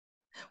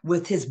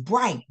with his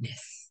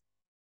brightness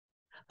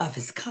of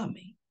his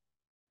coming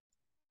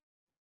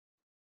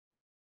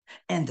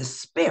and the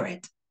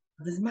spirit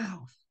of his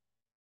mouth,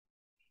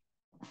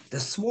 the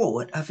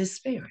sword of his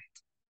spirit.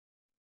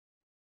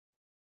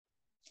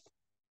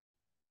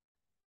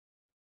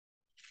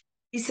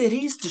 He said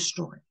he's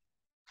destroyed.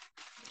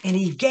 And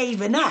he's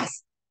given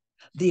us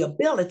the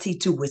ability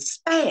to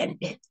withstand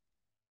it.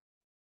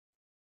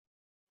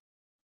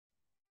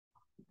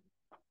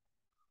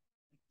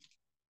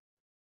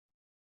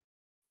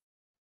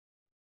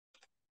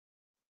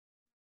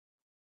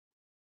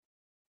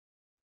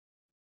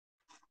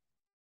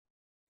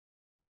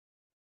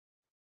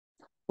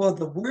 For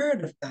the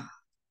word of God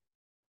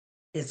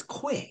is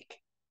quick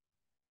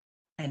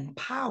and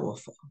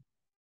powerful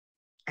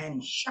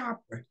and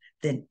sharper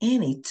than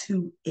any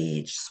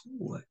two-edged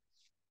sword,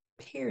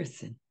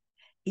 piercing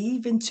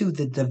even to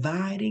the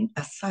dividing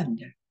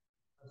asunder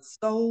of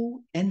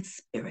soul and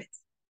spirit,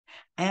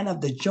 and of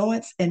the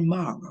joints and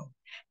marrow,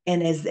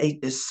 and as a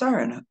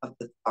discerner of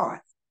the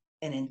thoughts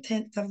and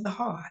intents of the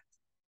heart.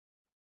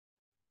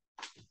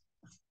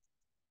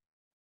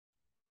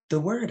 The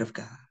word of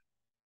God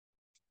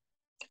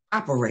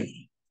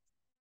operating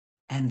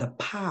and the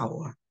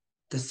power,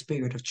 the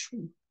spirit of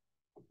truth.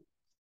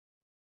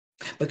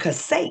 Because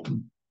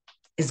Satan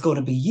is going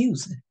to be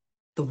using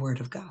the word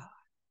of God.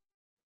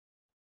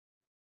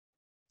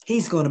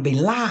 He's going to be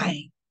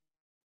lying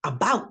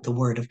about the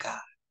word of God.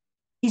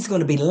 He's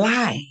going to be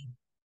lying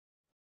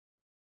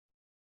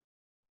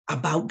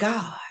about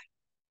God.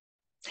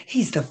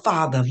 He's the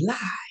father of lies.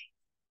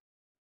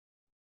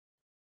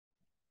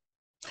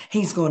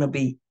 He's going to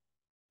be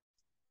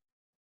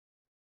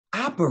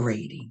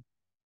operating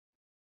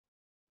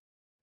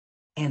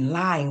and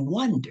lying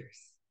wonders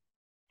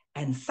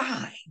and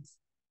signs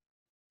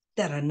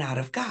that are not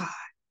of God.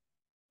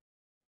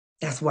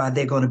 That's why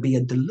they're going to be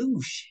a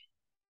delusion.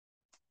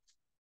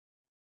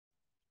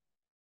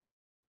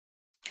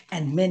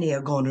 And many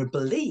are going to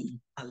believe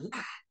a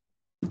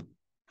lie.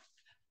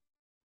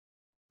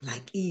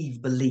 Like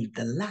Eve believed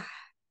the lie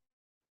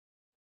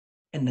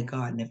in the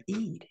Garden of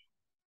Eden.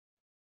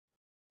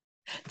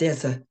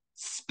 There's a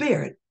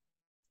spirit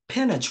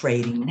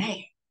penetrating now,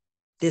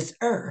 this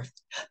earth,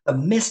 the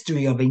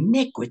mystery of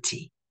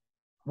iniquity,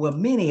 where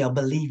many are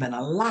believing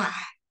a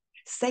lie.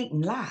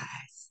 Satan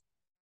lies.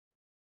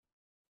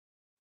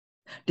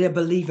 They're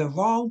believing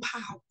wrong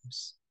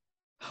powers,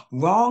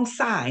 wrong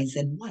signs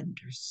and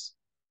wonders.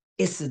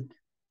 It's an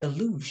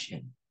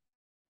illusion.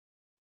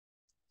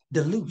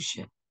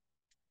 delusion.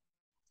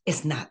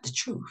 It's not the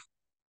truth.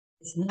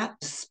 It's not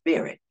the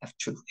spirit of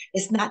truth.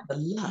 It's not the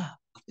love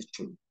of the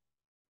truth.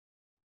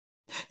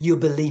 You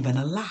believe in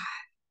a lie.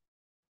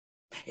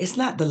 It's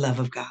not the love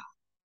of God,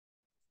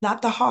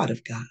 not the heart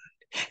of God.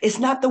 It's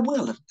not the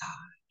will of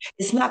God.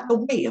 It's not the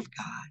way of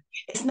God.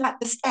 It's not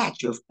the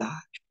statue of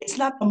God. It's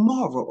not the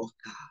moral of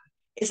God.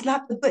 It's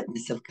not the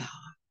goodness of God.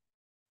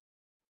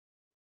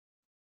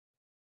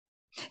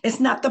 It's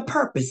not the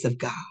purpose of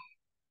God.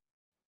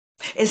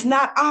 It's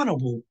not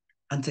honorable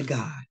unto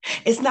God.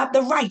 It's not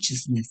the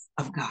righteousness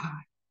of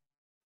God.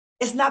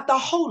 It's not the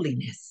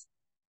holiness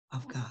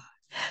of God.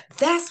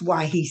 That's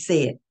why he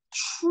said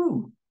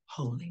true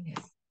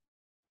holiness.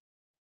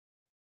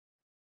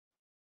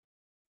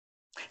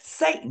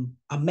 Satan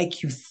will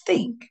make you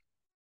think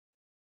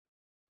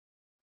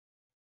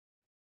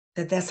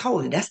that that's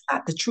holy. That's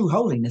not the true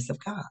holiness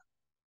of God.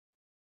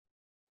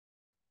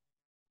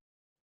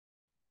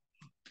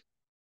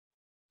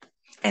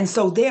 And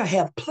so they'll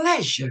have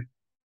pleasure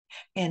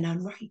in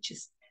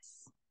unrighteousness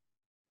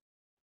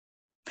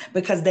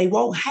because they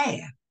won't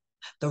have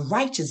the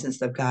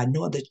righteousness of God,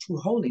 nor the true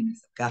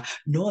holiness of God,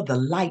 nor the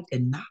light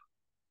and knowledge.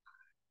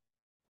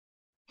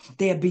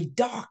 They'll be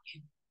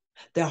darkened.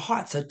 Their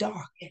hearts are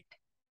darkened.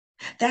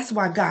 That's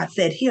why God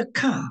said, "Here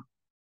come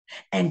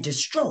and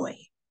destroy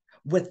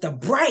with the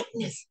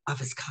brightness of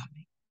his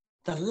coming,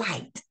 the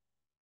light,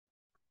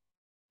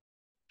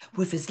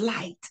 with his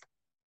light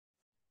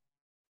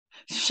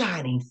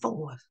shining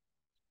forth,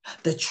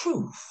 the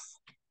truth."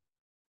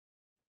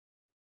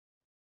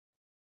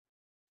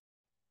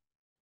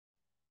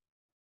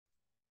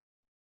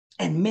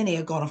 And many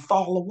are going to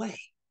fall away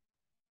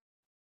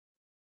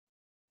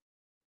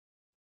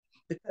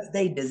because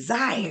they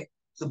desired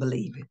to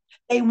believe it.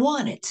 They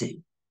wanted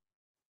to.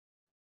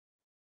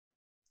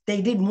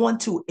 They didn't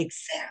want to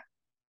accept.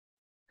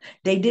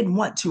 They didn't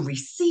want to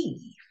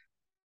receive.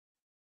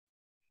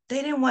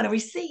 They didn't want to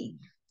receive.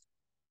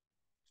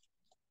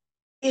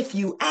 If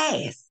you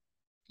ask,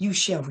 you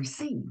shall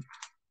receive.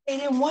 They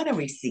didn't want to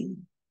receive.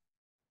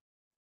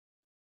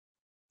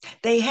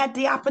 They had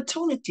the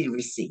opportunity to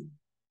receive.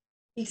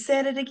 He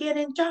said it again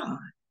in John.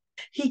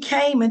 He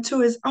came into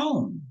his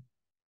own,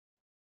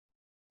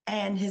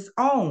 and his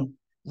own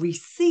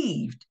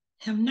received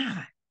him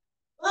not.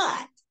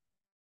 But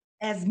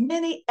as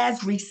many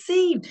as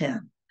received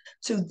him,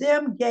 to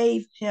them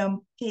gave him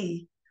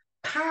he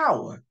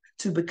power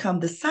to become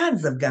the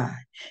sons of God,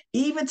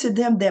 even to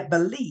them that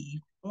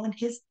believe on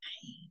his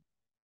name.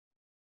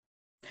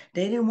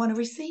 They didn't want to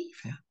receive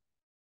him.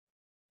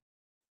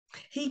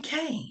 He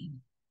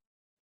came.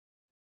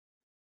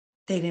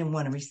 They didn't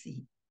want to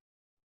receive.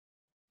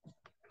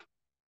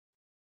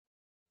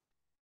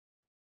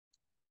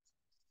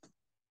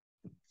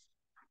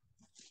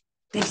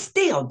 They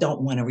still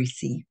don't want to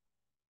receive.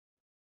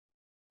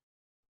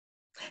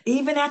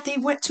 Even after he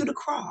went to the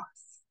cross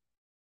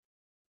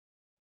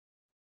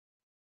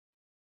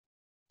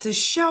to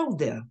show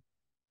them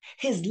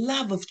his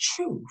love of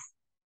truth,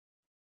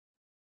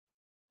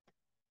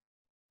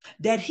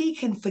 that he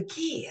can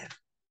forgive,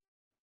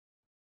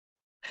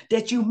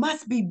 that you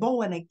must be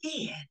born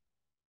again,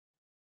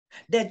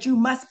 that you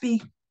must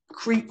be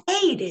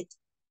created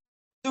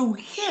through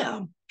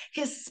him,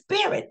 his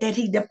spirit that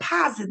he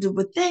deposited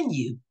within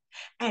you,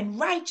 and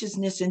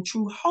righteousness and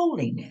true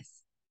holiness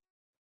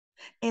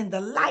in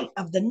the light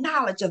of the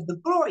knowledge of the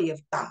glory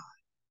of God,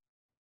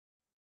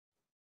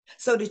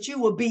 so that you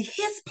will be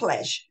his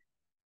pleasure,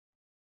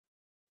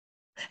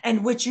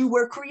 and which you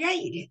were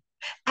created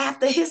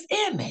after his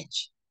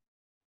image.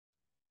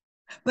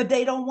 But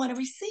they don't want to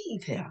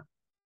receive him.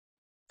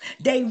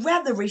 They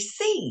rather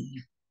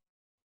receive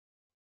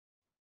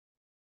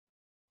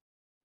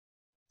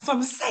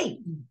from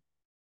Satan,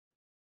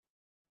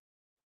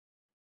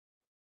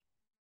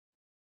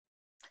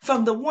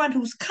 from the one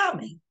who's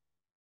coming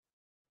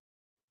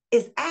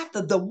is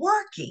after the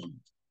working.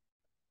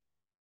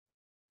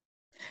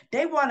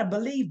 They want to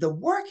believe the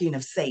working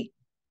of Satan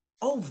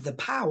over the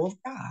power of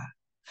God,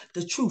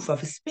 the truth of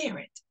his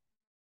spirit.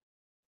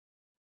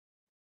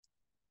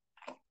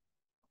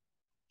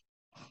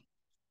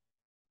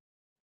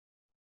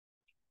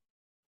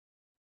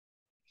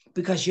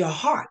 Because your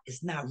heart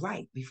is not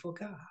right before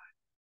God.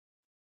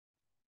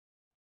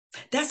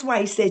 That's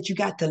why he said you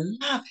got to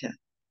love him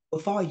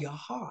with all your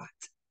heart,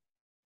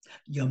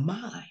 your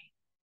mind,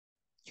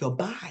 your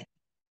body,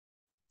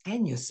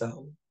 and your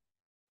soul.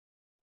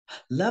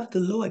 Love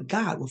the Lord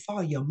God with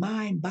all your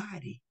mind,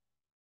 body,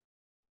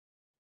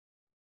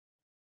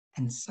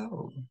 and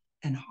soul,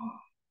 and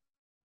heart.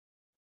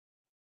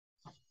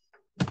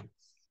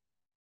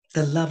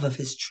 The love of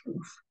his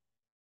truth.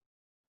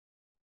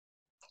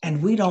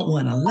 And we don't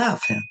want to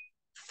love him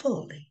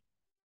fully.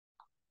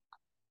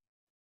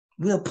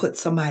 We'll put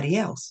somebody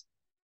else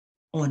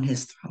on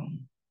his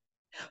throne.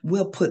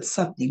 We'll put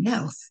something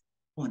else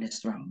on his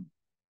throne.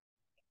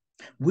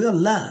 We'll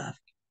love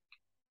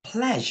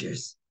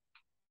pleasures,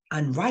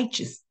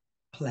 unrighteous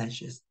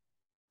pleasures,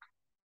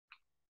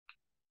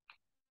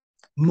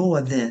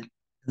 more than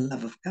the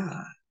love of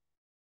God.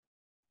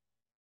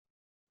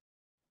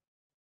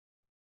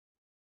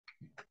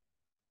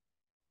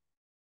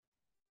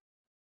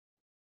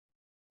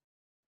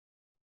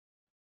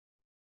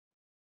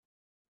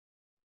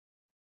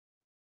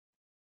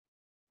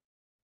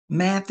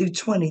 Matthew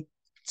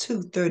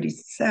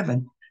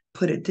 22:37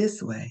 put it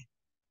this way.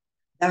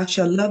 Thou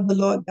shalt love the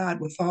Lord God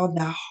with all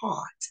thy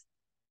heart,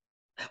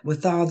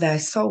 with all thy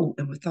soul,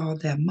 and with all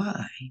thy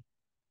mind.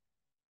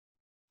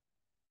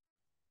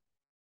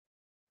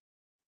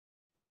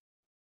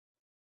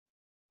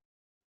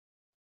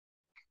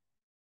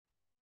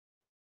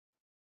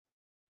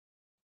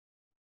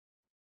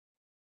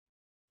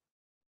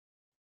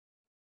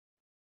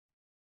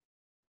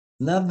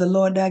 Love the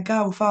Lord thy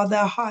God with all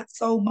thy heart,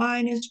 soul,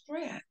 mind, and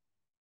strength.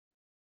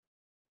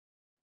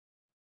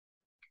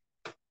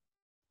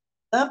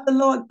 Love the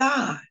Lord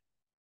God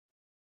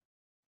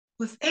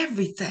with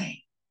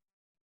everything.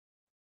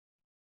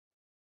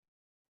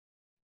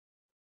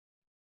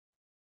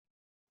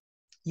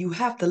 You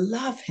have to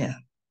love him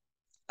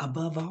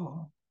above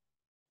all.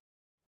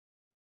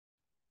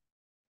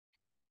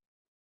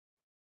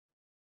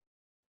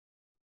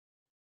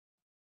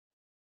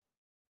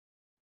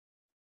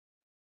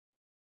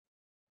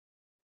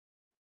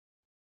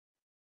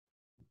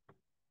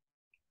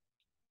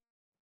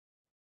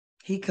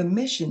 He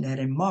commissioned that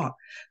in Mark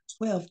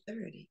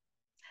 12:30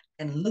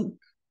 and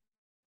Luke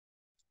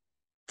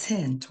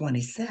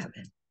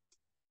 10:27.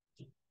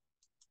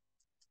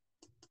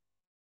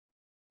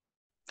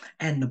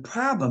 And the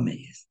problem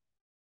is,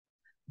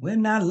 we're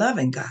not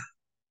loving God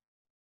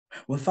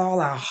with all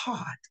our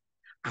heart,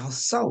 our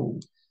soul,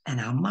 and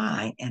our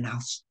mind, and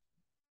our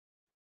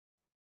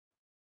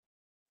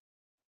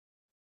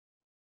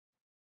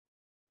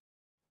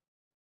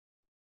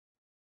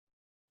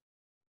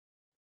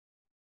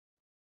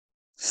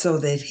so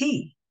that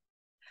he,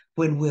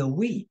 when we're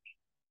weak,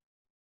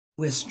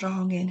 we're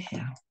strong in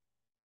him.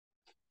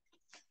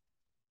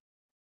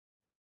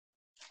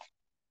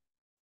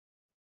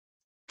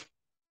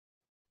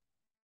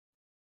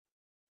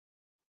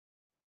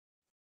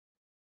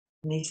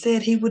 And he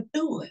said he would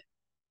do it.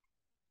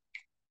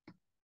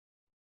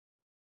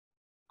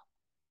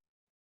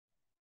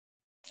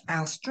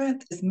 Our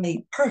strength is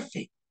made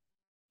perfect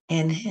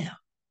in him.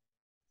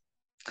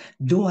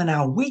 During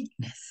our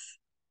weakness,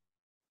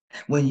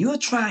 when you're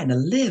trying to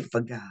live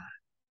for God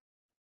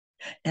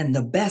in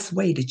the best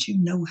way that you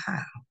know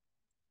how,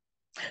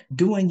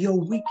 during your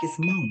weakest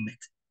moment,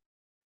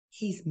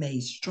 he's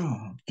made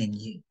strong in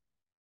you.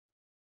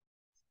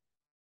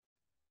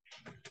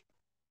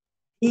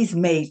 He's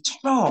made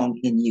strong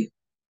in you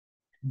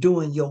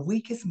during your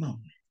weakest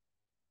moment.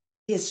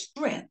 His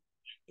strength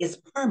is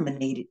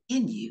permeated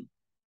in you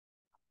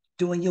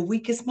during your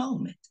weakest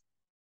moment.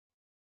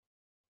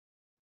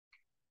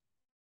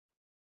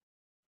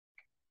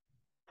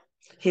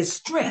 His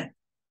strength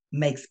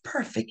makes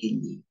perfect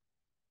in you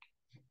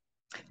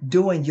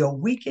during your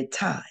weakest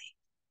time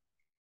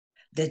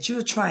that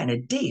you're trying to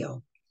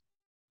deal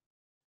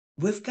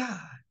with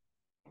God.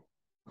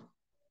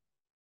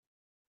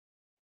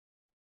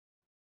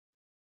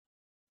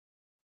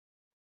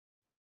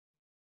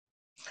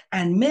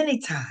 And many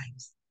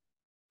times,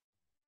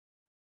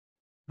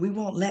 we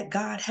won't let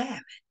God have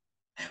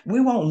it.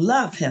 We won't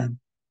love him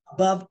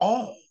above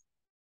all.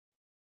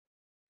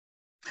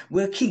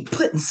 We'll keep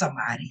putting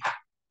somebody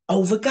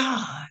over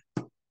God.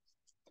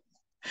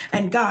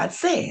 And God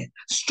said,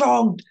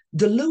 strong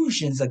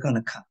delusions are going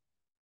to come.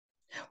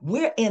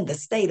 We're in the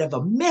state of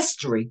a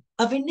mystery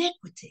of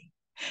iniquity.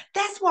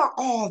 That's why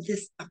all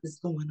this stuff is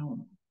going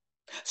on.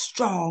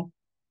 Strong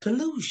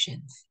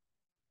delusions.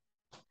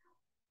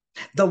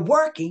 The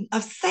working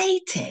of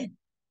Satan.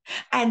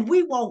 And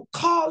we won't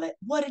call it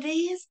what it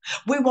is.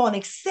 We won't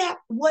accept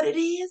what it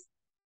is.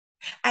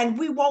 And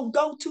we won't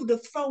go to the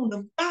throne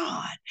of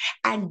God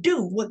and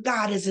do what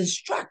God has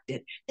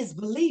instructed his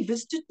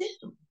believers to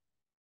do.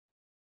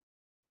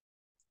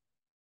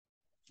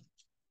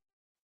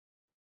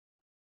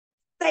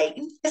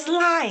 Satan is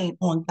lying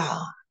on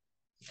God.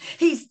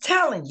 He's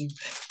telling you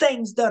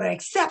things that are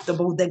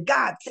acceptable that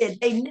God said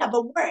they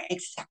never were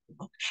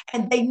acceptable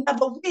and they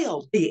never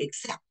will be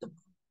acceptable.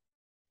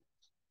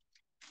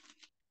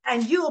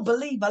 And you'll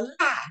believe a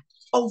lie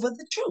over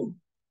the truth.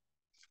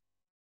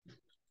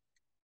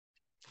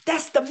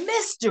 That's the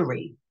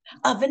mystery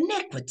of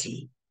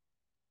iniquity.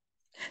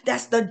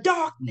 That's the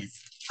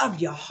darkness of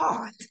your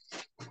heart.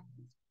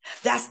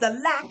 That's the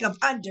lack of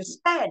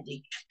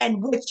understanding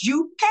in which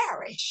you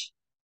perish.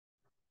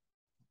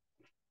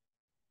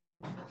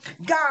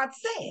 God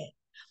said,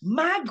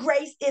 my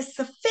grace is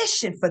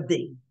sufficient for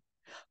thee,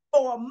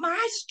 for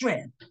my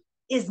strength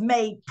is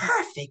made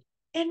perfect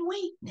in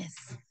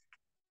weakness.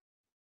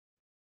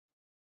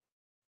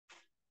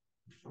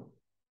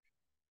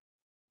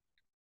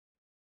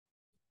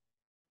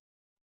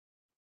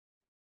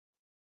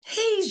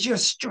 He's your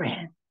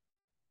strength.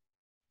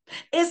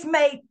 It's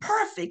made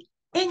perfect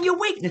in your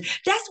weakness.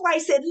 That's why he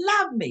said,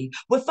 love me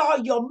with all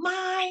your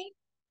mind,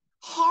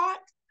 heart,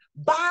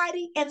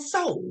 body, and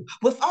soul,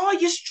 with all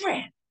your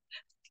strength.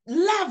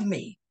 Love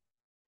me.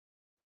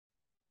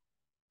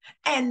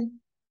 And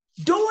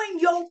during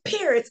your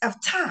periods of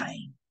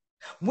time,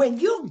 when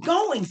you're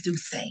going through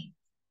things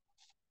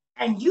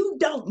and you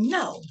don't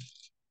know,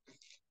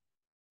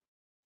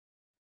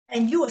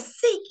 and you are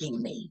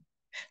seeking me,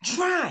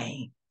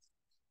 trying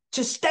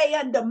to stay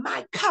under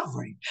my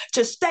covering,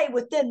 to stay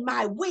within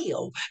my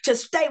will, to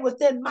stay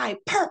within my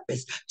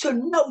purpose, to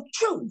know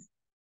truth.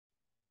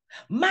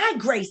 My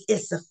grace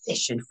is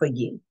sufficient for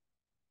you,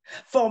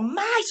 for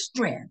my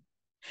strength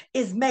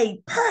is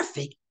made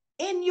perfect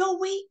in your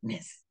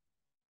weakness.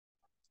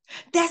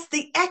 That's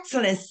the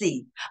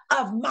excellency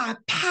of my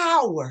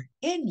power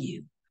in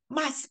you,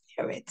 my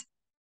spirit,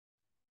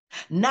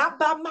 not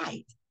by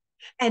might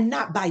and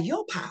not by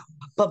your power,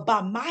 but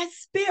by my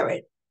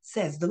spirit,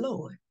 says the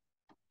Lord.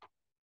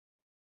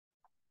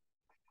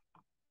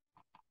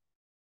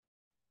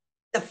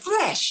 The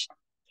flesh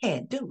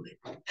can't do it.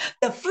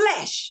 The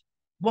flesh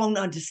won't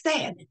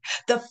understand it.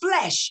 The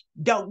flesh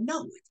don't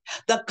know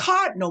it. The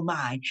carnal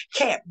mind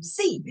can't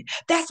receive it.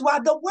 That's why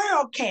the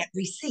world can't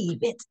receive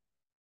it.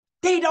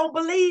 They don't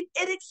believe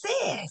it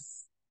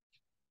exists.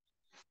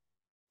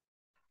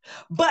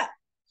 But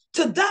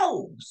to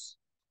those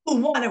who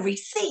want to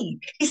receive,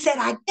 he said,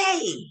 I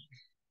gave.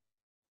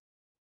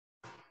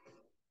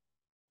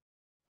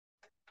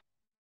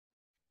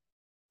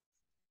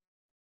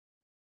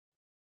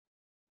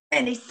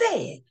 And he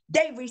said,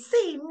 they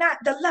receive not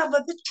the love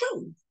of the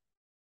truth.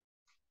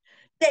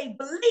 They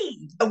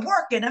believe the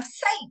working of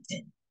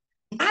Satan,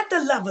 not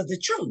the love of the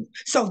truth.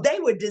 So they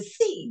were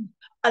deceived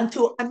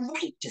unto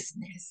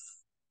unrighteousness.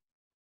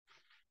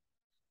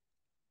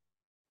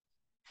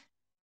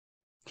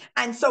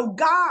 And so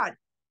God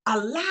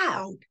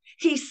allowed,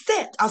 he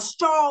sent a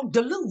strong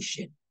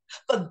delusion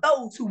for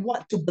those who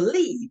want to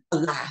believe a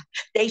lie.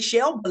 They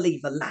shall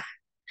believe a lie.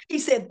 He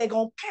said they're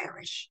going to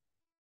perish.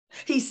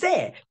 He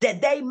said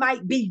that they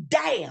might be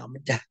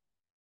damned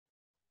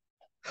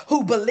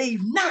who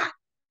believe not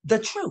the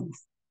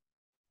truth,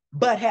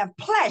 but have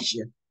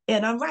pleasure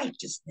in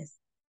unrighteousness.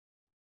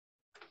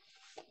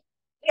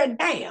 They're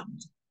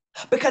damned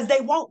because they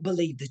won't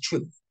believe the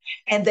truth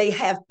and they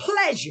have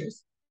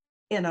pleasures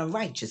in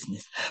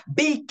unrighteousness.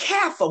 Be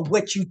careful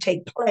what you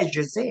take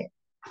pleasures in.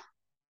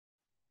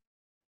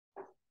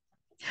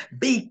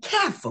 Be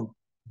careful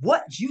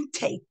what you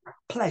take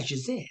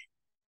pleasures in.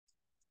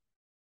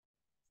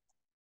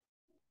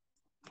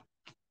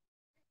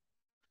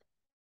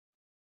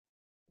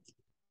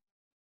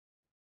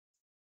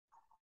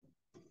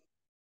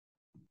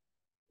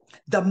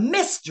 The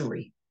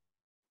mystery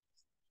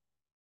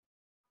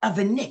of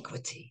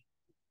iniquity.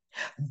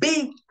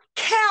 Be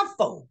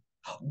careful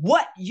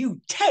what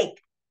you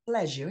take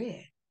pleasure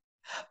in,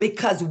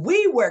 because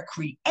we were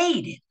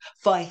created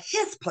for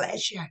his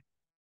pleasure.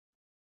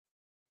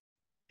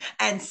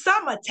 And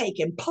some are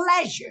taking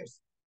pleasures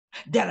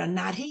that are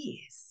not his.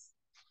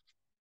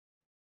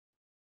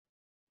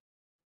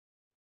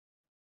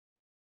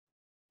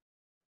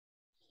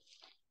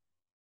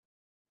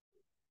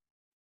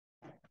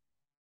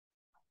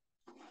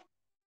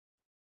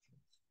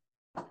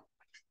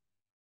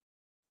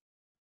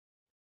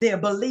 They're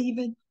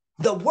believing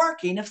the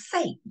working of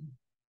Satan.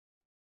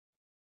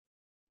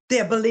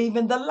 They're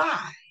believing the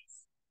lies.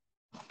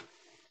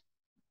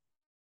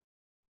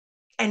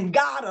 And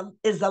God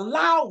is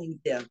allowing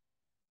them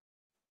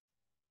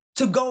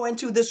to go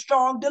into the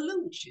strong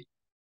delusion.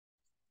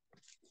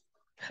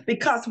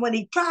 Because when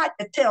he tried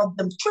to tell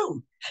them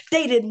truth,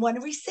 they didn't want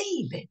to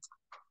receive it.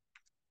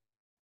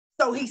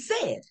 So he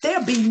said,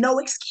 there'll be no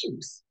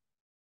excuse.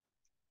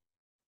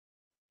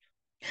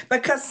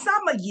 Because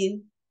some of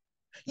you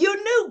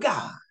knew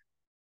God.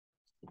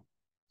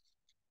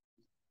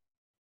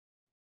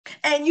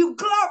 And you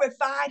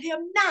glorified him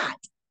not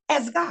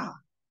as God.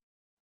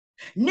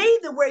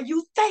 Neither were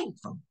you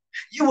thankful.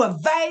 You were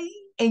vain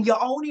in your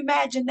own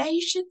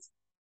imaginations.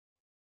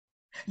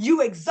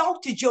 You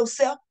exalted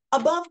yourself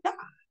above God.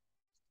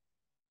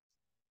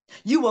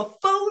 You were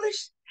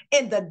foolish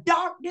in the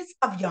darkness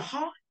of your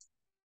heart.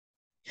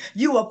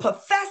 You were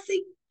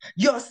professing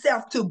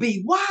yourself to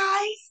be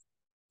wise.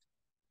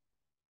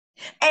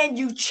 And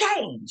you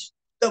changed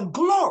the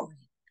glory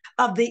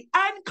of the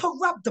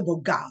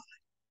uncorruptible God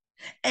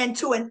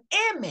into an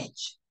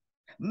image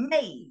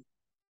made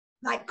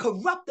like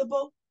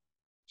corruptible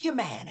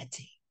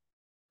humanity.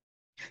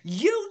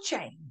 You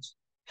changed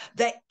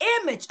the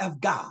image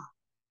of God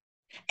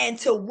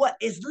into what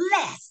is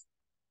less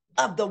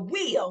of the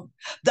will,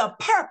 the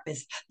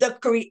purpose, the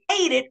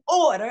created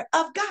order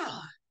of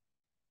God.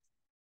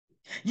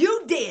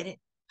 You did it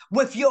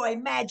with your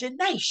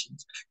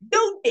imaginations.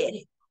 You did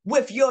it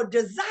with your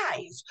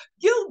desires.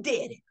 You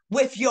did it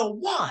with your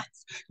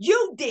wants.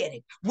 You did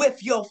it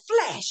with your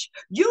flesh.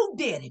 You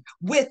did it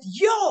with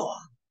your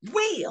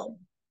will.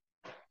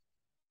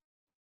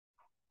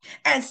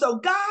 And so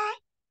God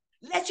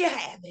let you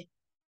have it,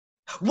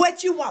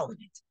 what you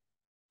wanted.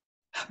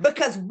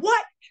 Because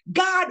what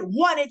God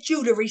wanted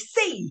you to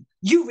receive,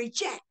 you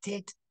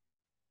rejected.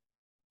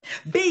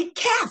 Be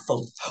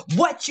careful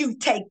what you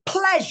take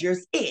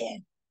pleasures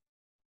in,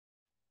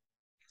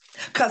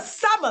 because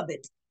some of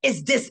it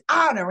is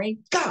dishonoring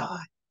God.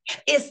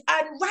 It's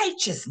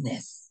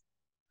unrighteousness.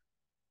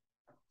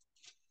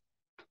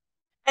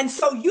 And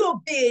so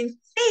you're being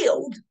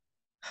filled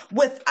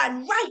with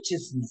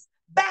unrighteousness,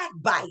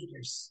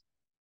 backbiters,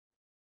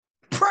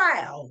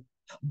 proud,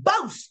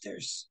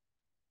 boasters,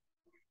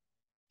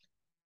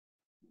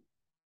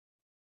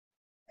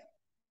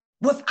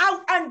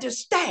 without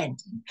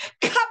understanding,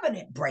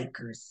 covenant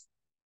breakers.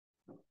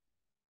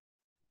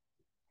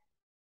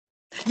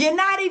 You're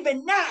not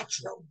even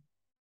natural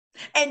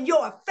in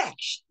your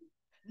affection,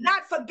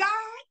 not for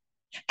God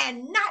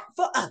and not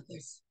for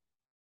others.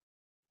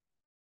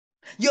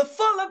 You're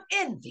full of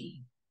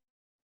envy,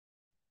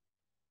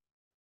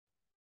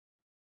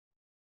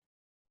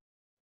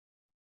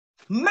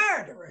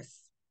 murderous,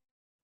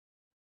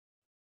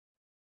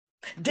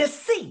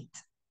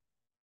 deceit.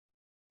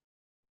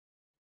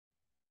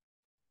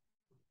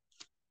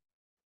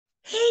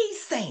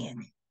 He's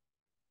saying it.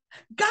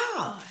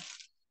 God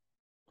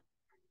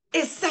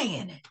is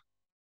saying it.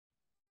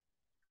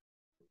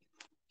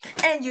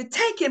 And you're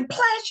taking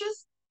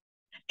pleasures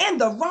in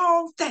the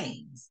wrong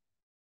things.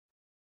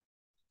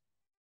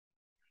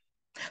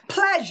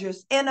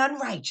 Pleasures in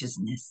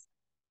unrighteousness.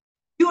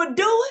 You'll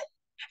do it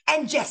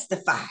and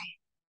justify it.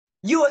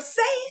 You'll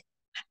say it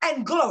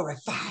and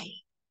glorify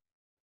it.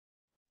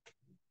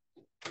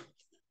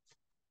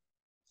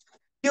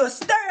 You'll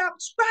stir up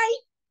strife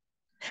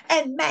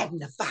and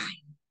magnify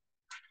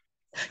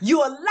it.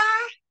 You'll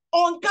lie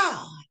on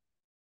God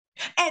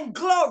and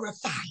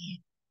glorify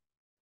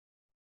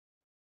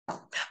it.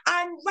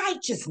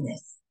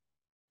 Unrighteousness,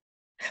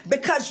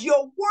 because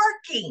your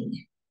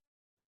working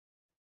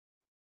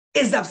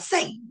is of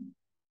Satan,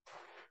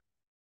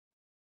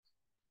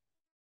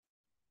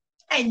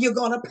 and you're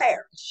going to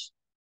perish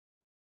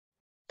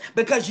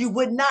because you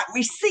would not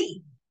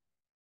receive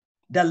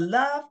the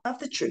love of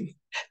the truth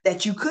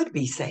that you could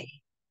be saved.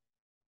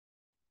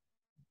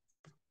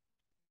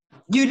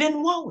 You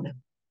didn't want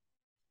him.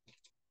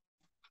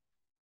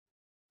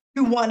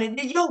 You wanted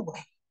it your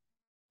way.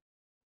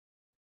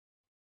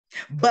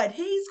 But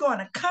he's going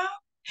to come,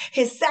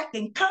 his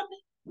second coming.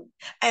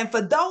 And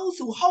for those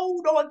who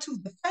hold on to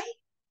the faith,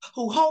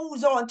 who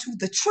holds on to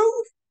the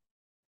truth,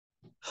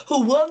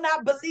 who will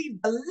not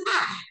believe the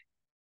lie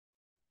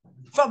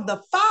from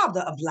the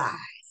father of lies,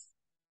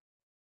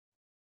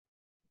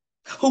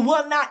 who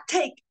will not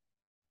take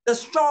the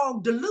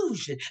strong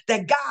delusion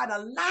that God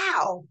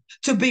allowed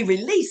to be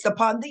released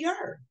upon the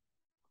earth.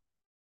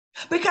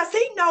 Because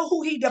he knows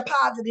who he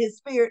deposited his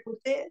spirit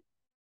within,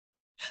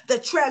 the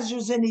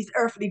treasures in these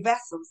earthly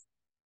vessels.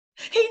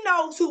 He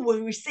knows who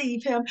will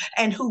receive him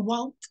and who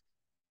won't.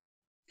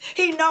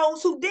 He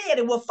knows who did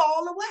and will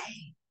fall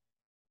away.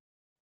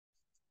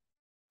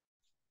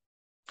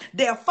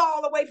 They'll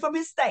fall away from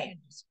his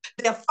standards.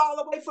 They'll fall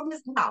away from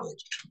his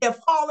knowledge. They'll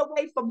fall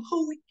away from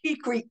who he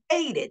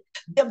created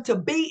them to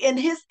be in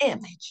his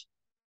image,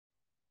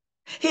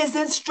 his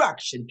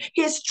instruction,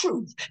 his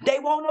truth. They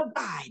won't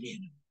abide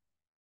in him.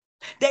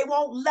 They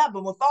won't love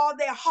him with all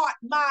their heart,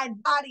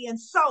 mind, body, and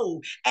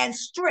soul and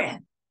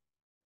strength.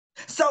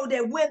 So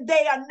that when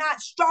they are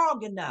not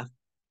strong enough,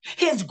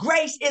 his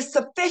grace is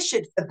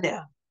sufficient for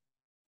them.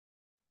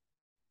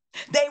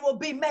 They will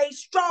be made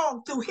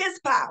strong through his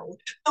power,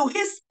 through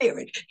his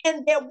spirit,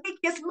 in their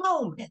weakest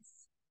moments.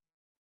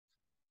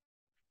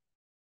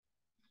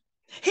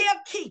 He'll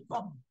keep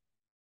them.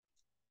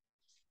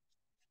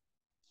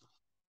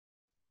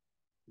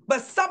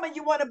 But some of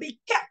you want to be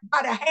kept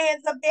by the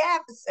hands of the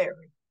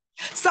adversary.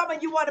 Some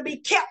of you want to be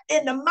kept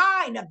in the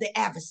mind of the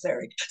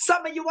adversary.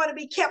 Some of you want to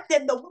be kept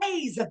in the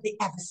ways of the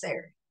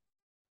adversary.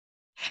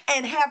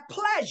 And have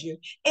pleasure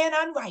in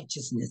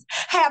unrighteousness,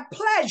 have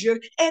pleasure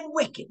in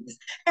wickedness,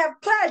 have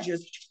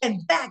pleasures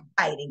in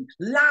backbiting,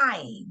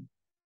 lying,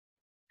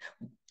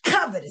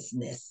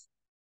 covetousness,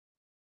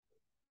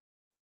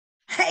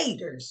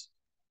 haters,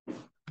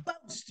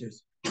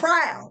 boasters,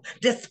 proud,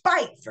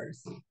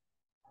 despiteful,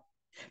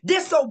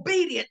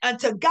 disobedient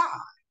unto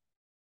God,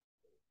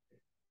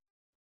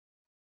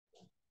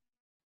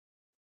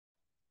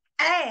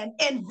 and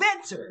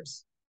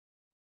inventors.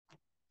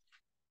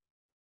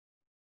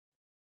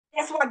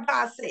 That's what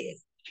God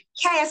says.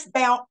 Cast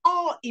down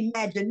all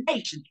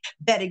imagination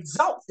that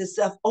exalts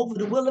itself over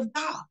the will of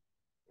God.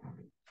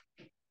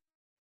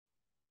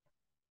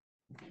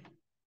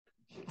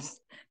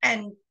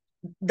 And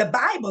the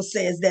Bible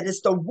says that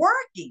it's the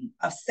working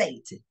of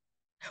Satan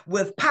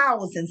with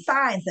powers and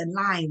signs and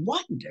lying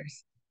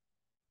wonders.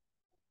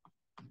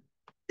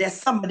 That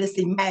some of this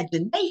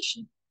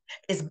imagination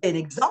has been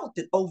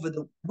exalted over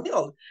the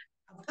will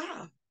of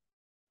God,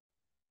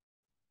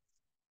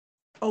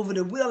 over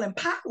the will and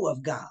power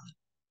of God.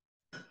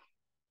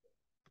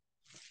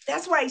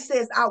 That's why he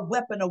says our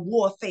weapon of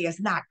warfare is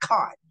not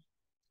carnal,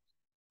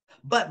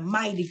 but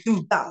mighty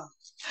through God.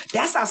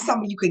 That's how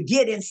some of you could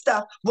get in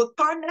stuff with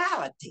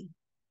carnality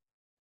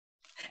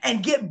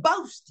and get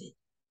boasted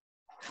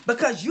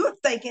because you're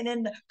thinking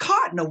in the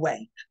cardinal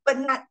way, but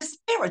not the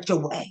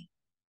spiritual way.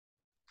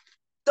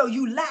 So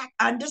you lack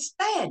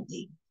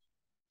understanding.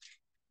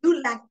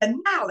 You lack the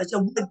knowledge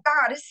of what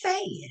God is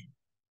saying.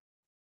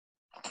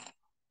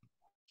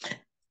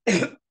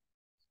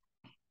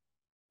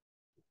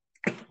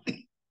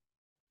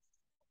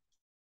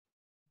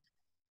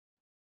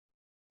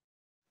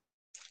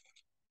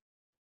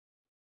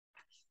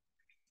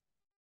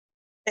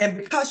 And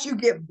because you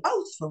get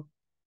boastful,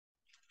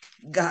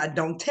 God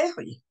don't tell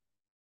you.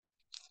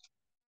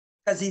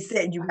 Because he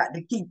said you got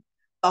to keep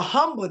a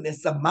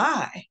humbleness of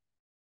mind.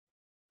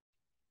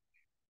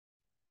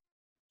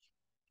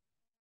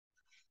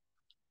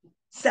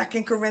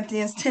 Second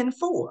Corinthians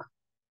 10:4.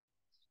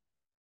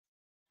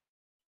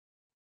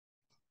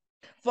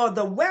 For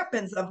the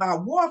weapons of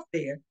our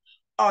warfare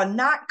are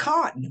not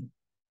carnal,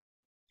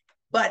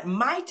 but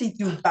mighty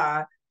through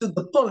God to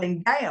the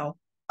pulling down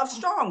of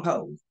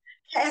strongholds,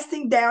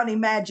 casting down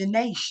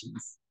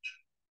imaginations,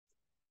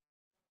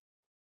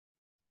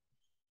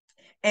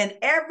 and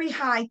every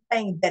high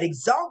thing that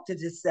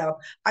exalted itself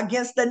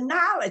against the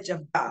knowledge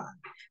of God,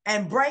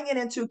 and bringing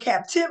into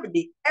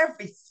captivity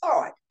every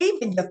thought,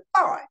 even your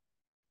thought.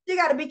 You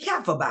got to be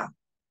careful about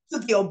to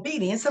the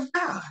obedience of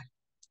God.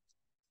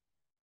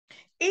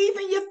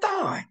 Even your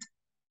thought.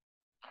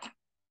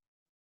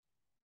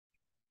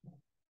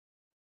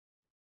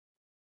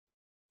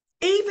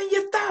 Even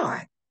your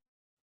thought.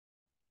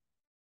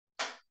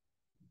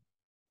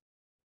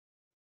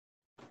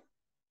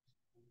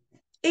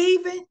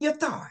 Even your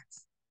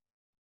thoughts.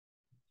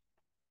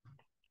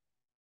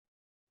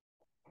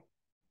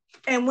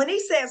 And when he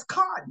says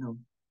cardinal,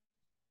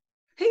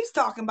 he's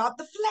talking about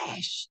the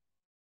flesh.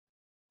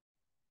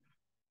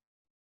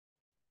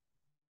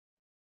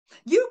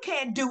 You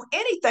can't do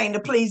anything to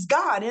please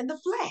God in the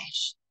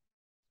flesh.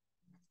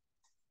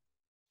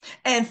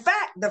 In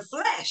fact, the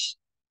flesh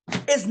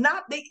is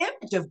not the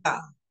image of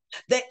God.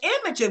 The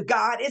image of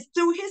God is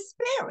through his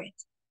spirit.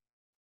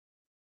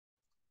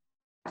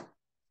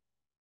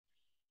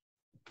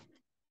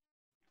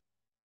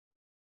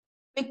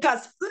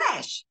 Because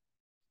flesh,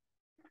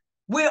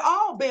 we're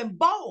all been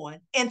born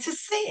into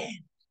sin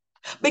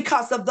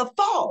because of the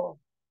fall.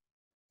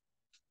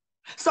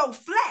 So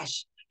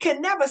flesh can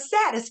never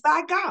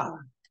satisfy God,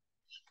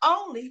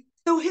 only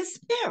through his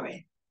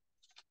spirit.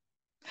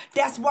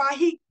 That's why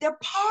he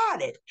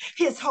departed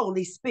his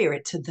Holy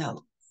Spirit to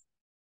those.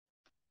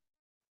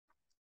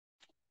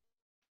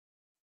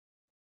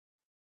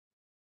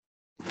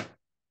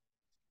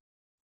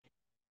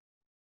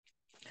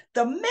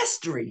 The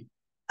mystery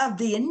of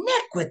the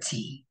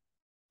iniquity.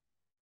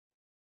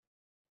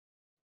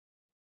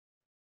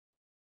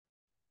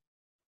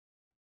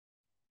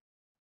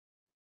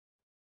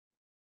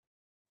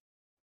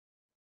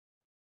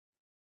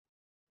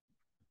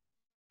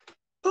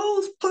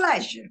 Whose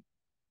pleasure?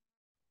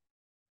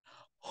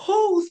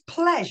 Whose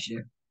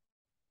pleasure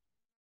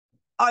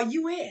are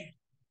you in?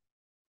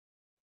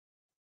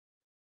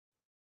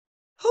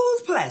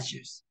 Whose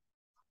pleasures?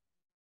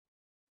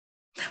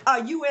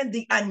 Are you in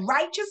the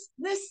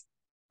unrighteousness,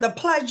 the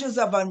pleasures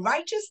of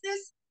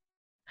unrighteousness?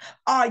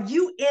 Are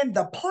you in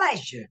the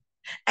pleasure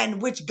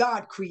and which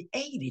God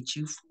created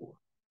you for?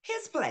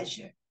 His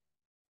pleasure.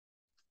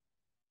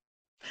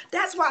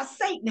 That's why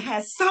Satan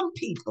has some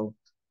people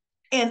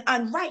in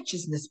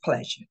unrighteousness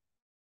pleasure,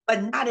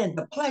 but not in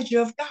the pleasure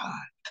of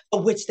God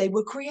for which they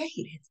were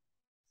created.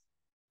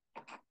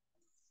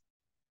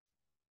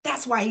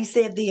 That's why he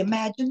said the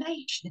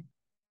imagination.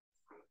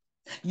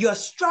 Your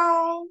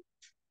strong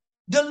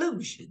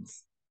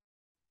delusions,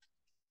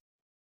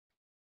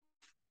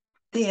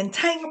 the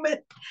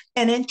entanglement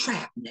and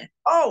entrapment.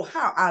 Oh,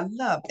 how I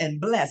love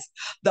and bless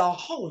the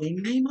holy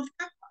name of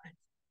God.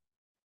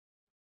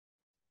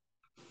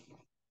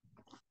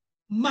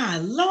 My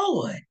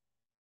Lord,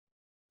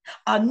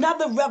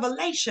 another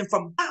revelation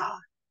from God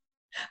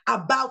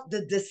about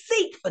the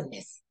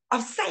deceitfulness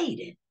of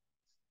Satan.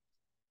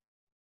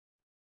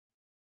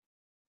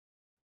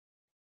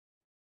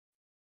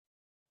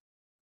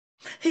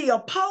 He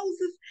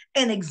opposes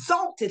and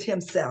exalted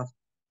himself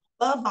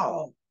above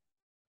all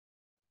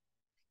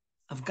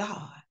of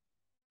God.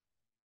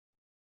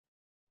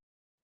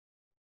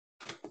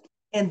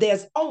 And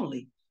there's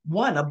only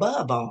one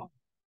above all,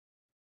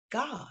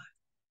 God.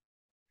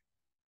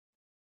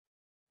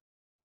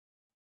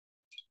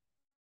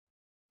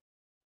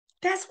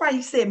 That's why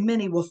he said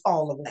many will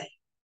fall away.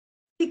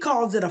 He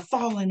calls it a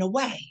falling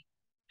away.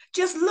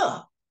 Just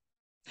look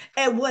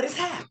at what has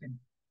happened.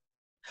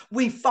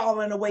 We've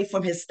fallen away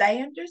from his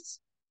standards,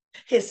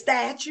 his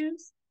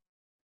statutes.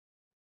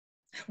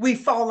 We've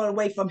fallen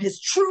away from his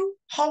true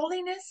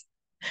holiness.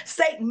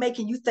 Satan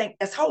making you think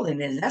that's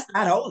holiness. That's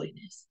not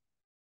holiness.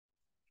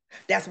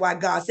 That's why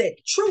God said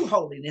true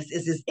holiness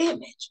is his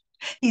image.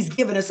 He's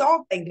given us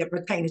all things that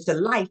pertain to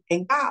life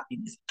and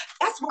godliness.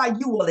 That's why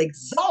you will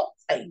exalt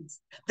things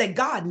that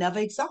God never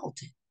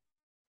exalted.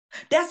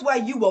 That's why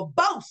you will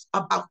boast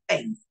about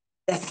things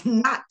that's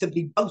not to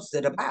be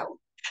boasted about.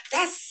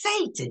 That's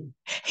Satan,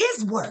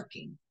 his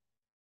working.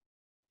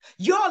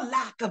 Your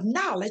lack of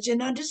knowledge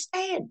and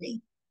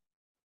understanding.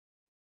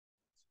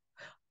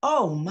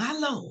 Oh, my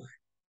Lord.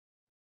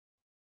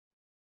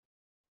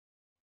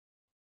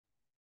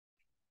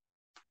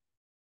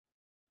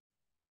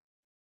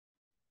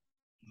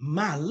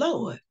 My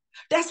Lord.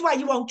 That's why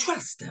you won't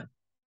trust him.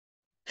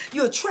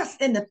 You'll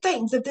trust in the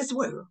things of this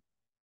world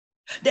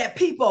that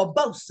people are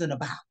boasting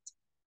about.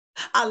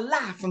 A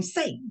lie from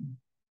Satan.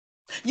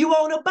 You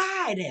won't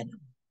abide in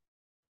them.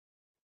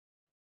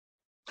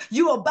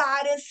 You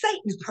abide in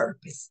Satan's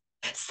purpose,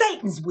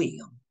 Satan's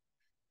will.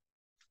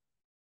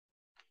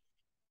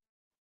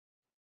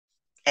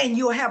 and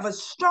you'll have a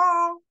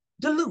strong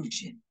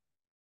delusion.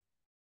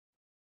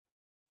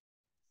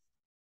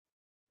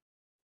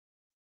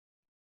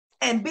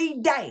 And be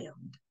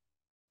damned,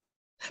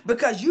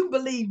 because you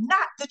believe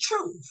not the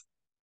truth,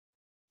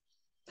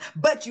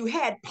 but you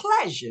had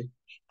pleasure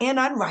in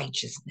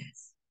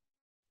unrighteousness.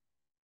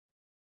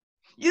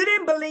 You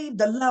didn't believe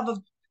the love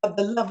of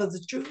the love of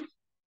the truth.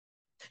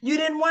 You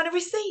didn't want to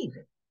receive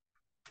it.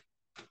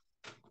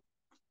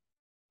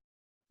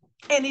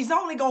 And he's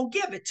only going to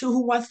give it to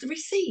who wants to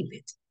receive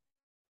it.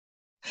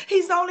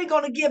 He's only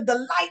going to give the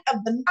light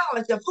of the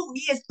knowledge of who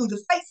he is through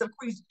the face of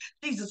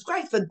Jesus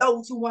Christ for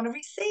those who want to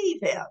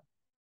receive him.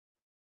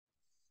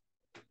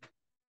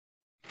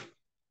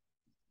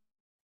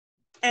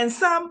 And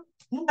some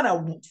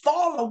want to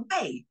fall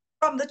away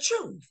from the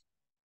truth.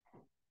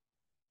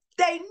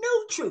 They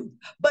knew truth,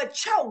 but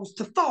chose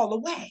to fall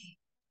away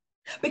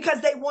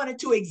because they wanted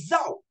to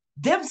exalt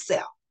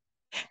themselves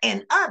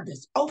and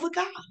others over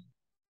God.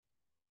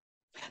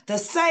 The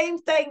same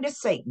thing that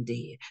Satan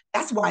did.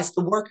 That's why it's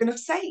the working of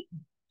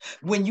Satan.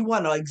 When you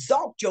want to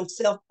exalt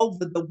yourself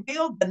over the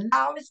will, the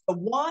knowledge, the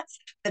wants,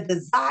 the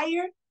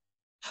desire,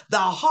 the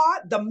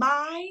heart, the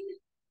mind,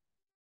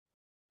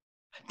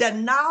 the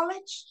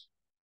knowledge,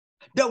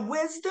 the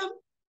wisdom,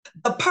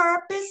 the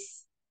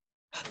purpose,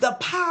 the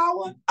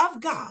power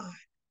of God.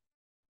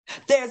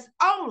 There's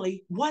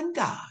only one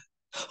God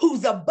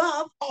who's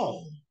above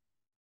all.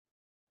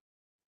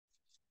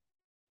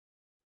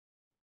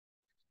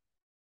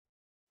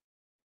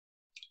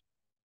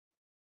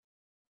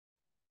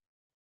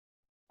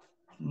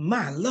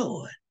 My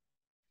Lord.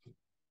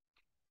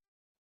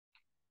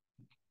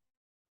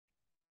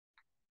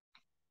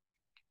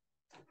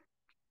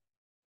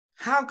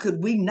 How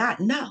could we not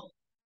know?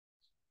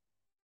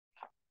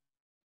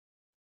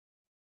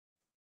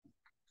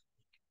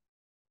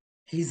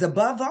 He's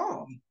above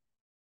all.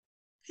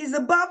 He's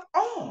above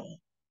all.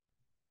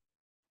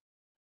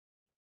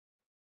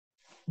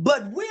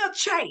 But we'll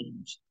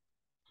change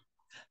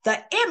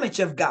the image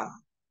of God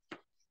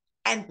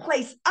and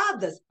place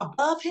others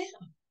above him.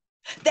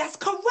 That's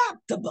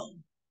corruptible.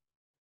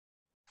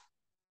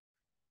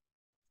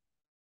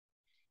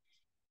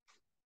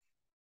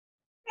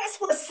 That's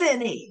what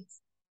sin is.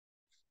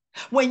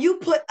 When you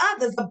put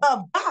others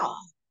above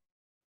God,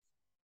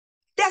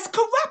 that's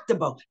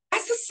corruptible.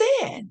 That's a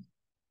sin.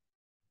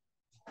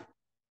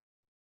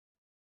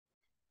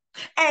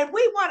 And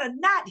we want to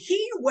not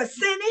hear what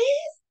sin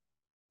is.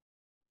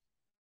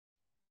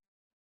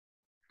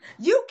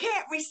 You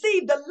can't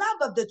receive the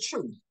love of the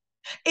truth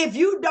if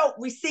you don't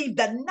receive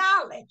the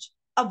knowledge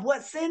of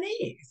what sin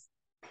is.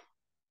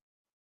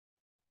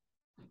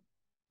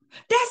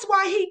 That's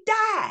why he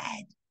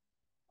died.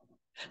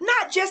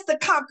 Not just to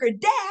conquer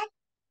death,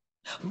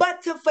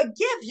 but to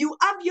forgive you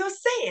of your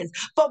sins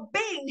for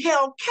being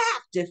held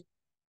captive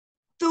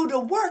through the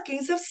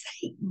workings of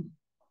Satan.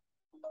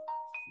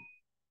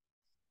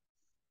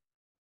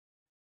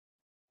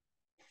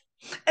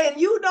 And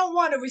you don't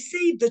want to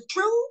receive the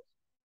truth.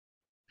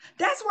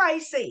 That's why he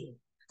said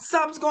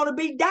some's going to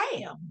be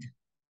damned.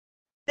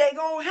 They're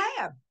going to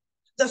have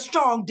the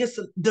strong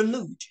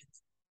delusions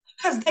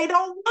because they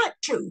don't want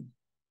truth.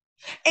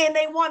 And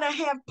they want to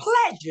have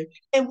pleasure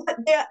in what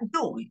they're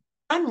doing,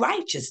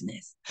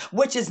 unrighteousness,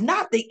 which is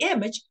not the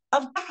image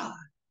of God.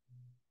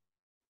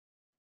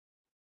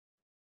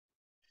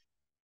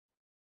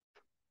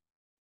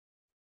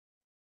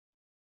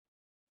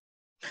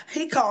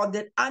 He called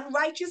it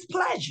unrighteous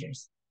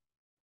pleasures.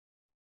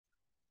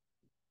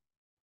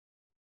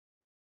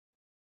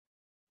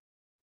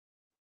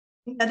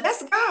 Now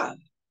that's God.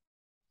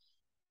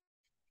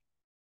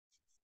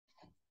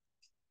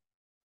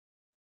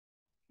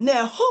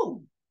 Now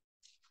who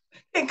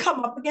can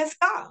come up against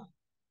God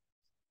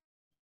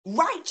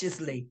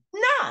righteously?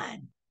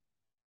 None.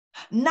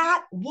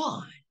 Not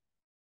one.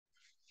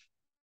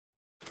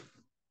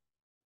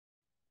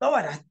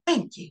 Lord, I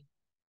thank you.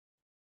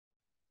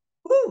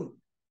 Woo.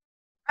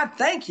 I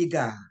thank you,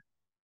 God.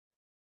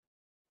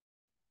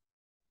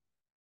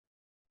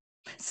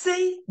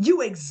 See,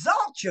 you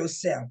exalt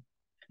yourself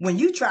when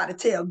you try to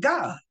tell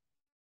God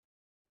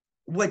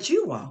what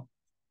you want.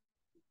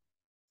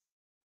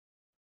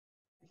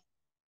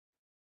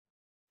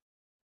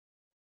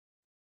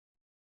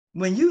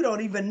 When you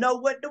don't even know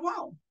what to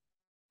want.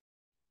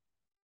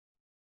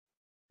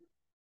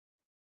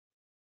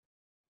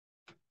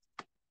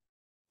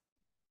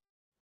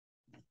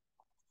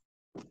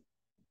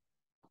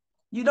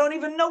 You don't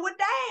even know what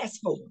to ask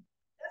for.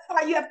 That's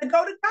why you have to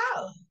go to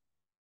God.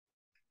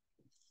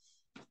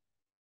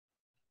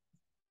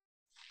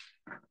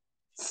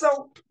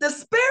 So the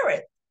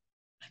Spirit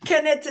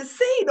can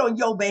intercede on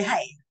your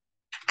behalf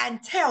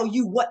and tell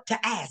you what to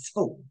ask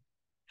for.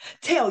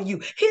 Tell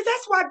you. Here,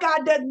 that's why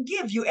God doesn't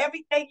give you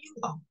everything you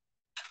want.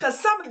 Because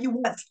some of you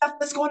want stuff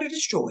that's going to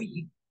destroy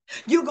you.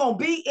 You're going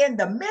to be in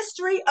the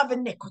mystery of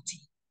iniquity.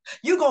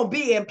 You're going to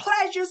be in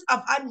pleasures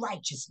of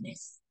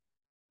unrighteousness.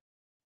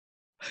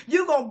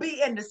 You're going to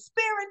be in the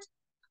spirit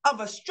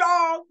of a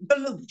strong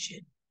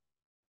delusion.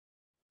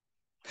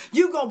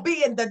 You're going to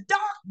be in the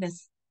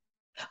darkness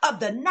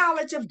of the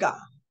knowledge of God.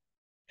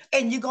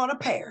 and you're going to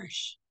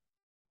perish.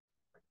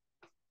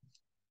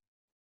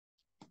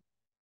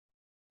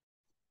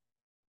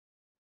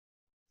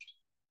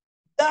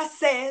 Thus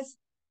says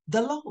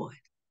the Lord.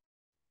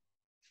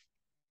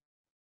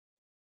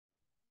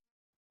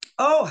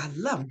 Oh, I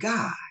love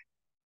God.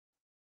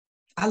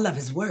 I love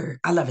his word.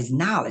 I love his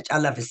knowledge. I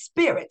love his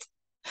spirit.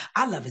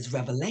 I love his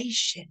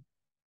revelation.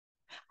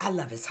 I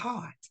love his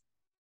heart.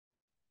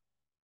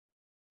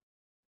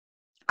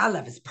 I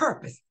love his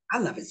purpose. I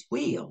love his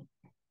will.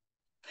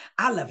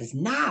 I love his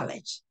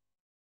knowledge.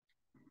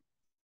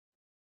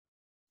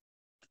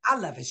 I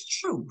love his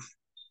truth.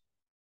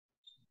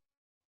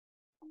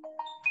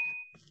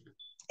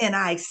 And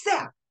I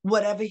accept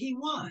whatever he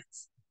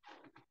wants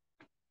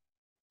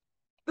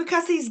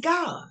because he's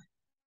God.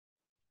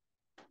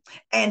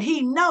 And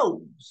he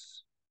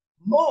knows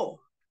more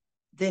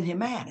than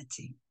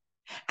humanity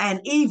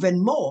and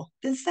even more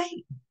than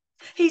Satan.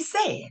 He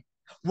said,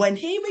 when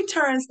he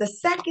returns the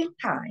second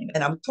time,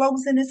 and I'm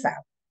closing this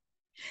out,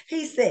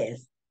 he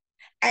says,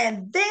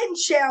 and then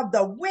shall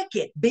the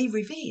wicked be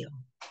revealed.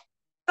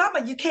 Some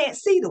of you can't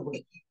see the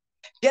wicked,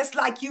 just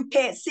like you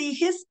can't see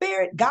his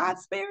spirit,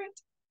 God's spirit,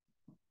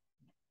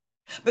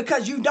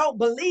 because you don't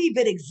believe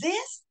it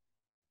exists.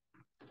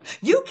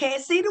 You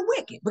can't see the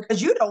wicked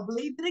because you don't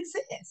believe it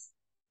exists.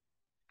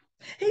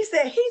 He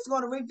said he's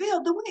going to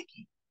reveal the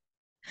wicked,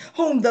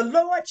 whom the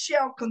Lord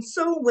shall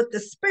consume with the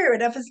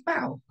spirit of his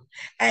mouth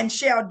and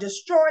shall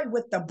destroy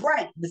with the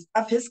brightness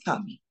of his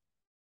coming.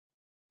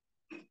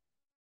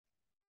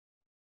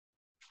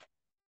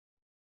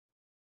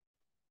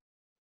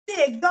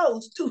 It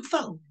goes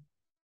twofold.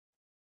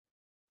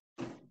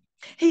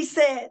 He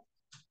said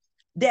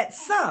that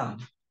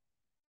some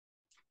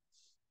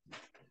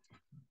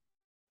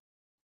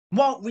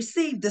won't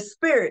receive the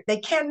spirit. They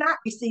cannot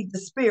receive the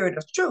spirit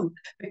of truth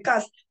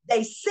because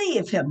they see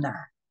of him not.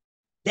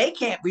 They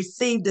can't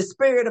receive the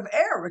spirit of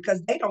error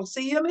because they don't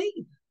see him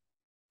either.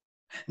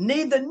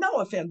 Neither know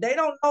of him. They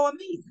don't know him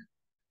either.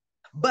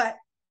 But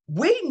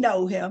we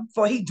know him,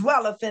 for he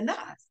dwelleth in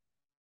us.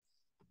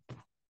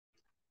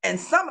 And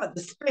some of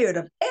the spirit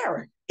of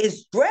error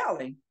is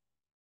dwelling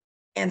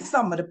in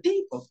some of the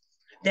people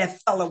that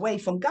fell away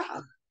from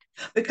God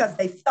because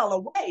they fell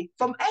away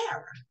from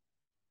error.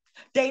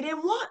 They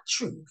didn't want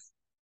truth.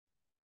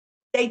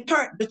 They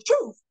turned the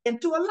truth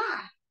into a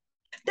lie.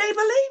 They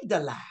believed the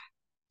lie.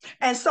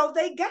 And so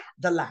they got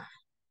the lie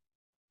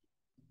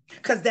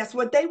because that's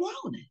what they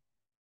wanted.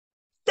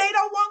 They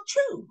don't want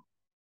truth.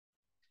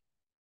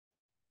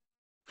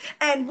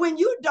 And when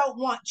you don't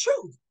want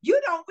truth, you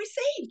don't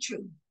receive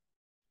truth.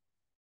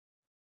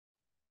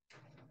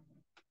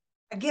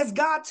 I guess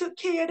God took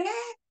care of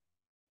that.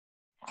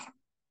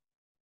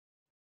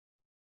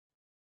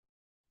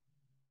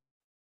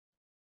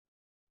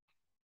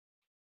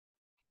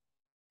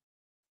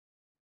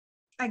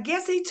 I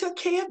guess he took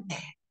care of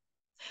that.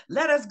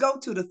 Let us go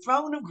to the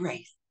throne of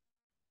grace.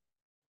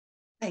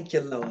 Thank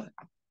you, Lord.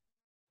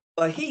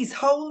 For he's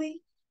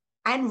holy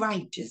and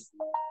righteous.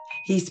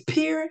 He's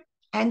pure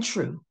and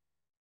true.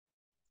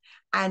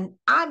 And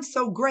I'm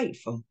so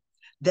grateful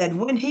that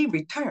when he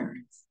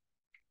returns,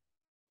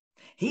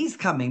 he's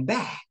coming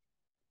back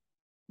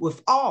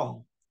with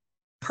all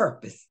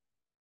purpose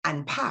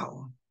and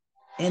power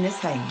in his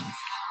hands.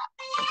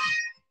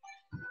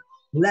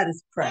 Let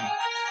us pray.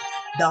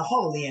 The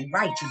holy and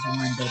righteous one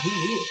that he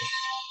is.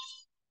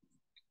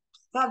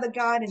 Father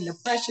God, in the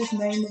precious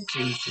name of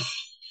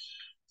Jesus,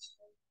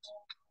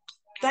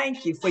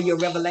 thank you for your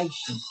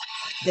revelation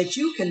that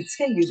you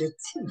continue to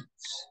teach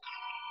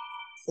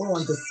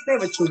on the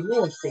spiritual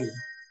warfare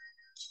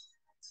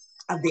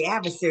of the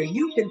adversary.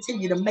 You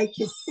continue to make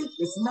his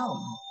secrets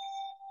known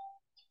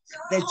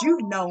that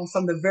you've known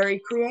from the very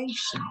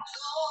creation,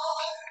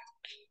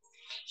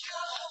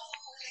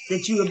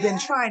 that you have been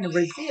trying to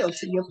reveal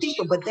to your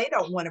people, but they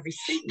don't want to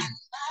receive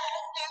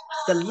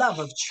the love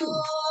of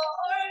truth.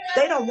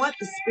 They don't want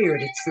the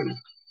spirit of truth.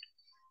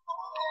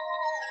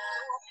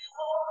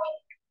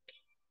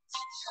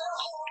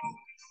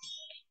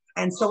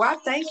 And so I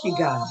thank you,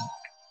 God.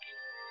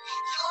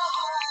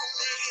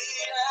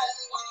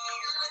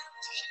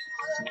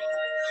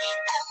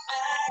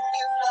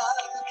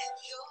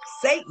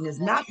 Satan is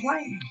not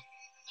playing.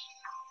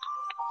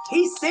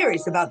 He's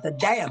serious about the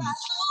damage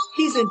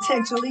he's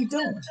intentionally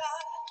doing.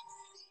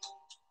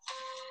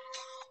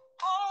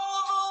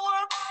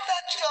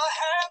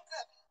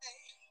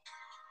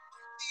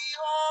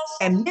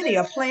 And many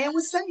are playing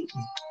with Satan.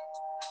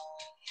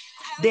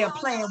 They're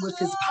playing with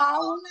his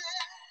power.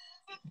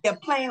 They're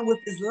playing with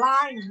his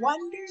lying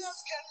wonders.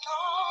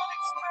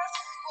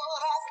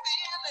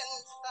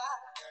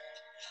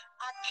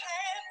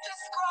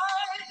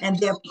 And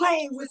they're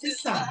playing with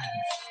his signs.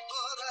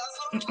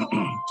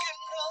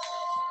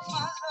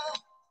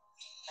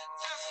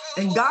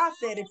 And God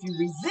said, if you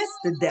resist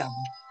the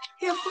devil,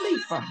 he'll flee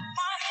from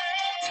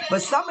you.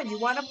 But some of you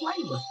want to play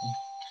with him.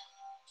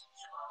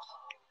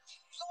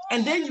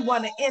 And then you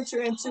want to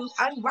enter into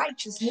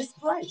unrighteousness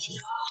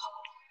pleasure,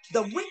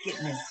 the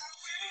wickedness,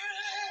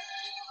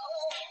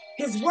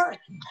 his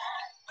working.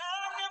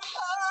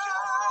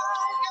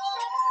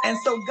 And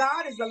so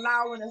God is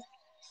allowing us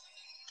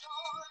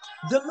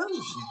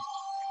delusion,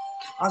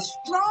 a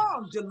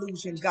strong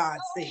delusion, God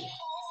said,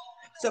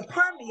 to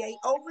permeate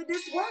over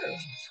this world.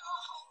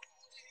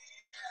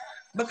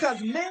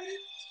 Because many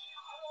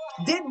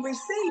didn't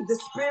receive the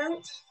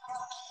spirit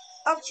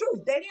of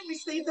truth. They didn't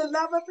receive the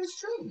love of his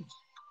truth.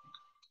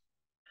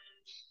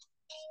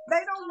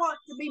 They don't want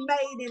to be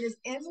made in his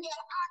image.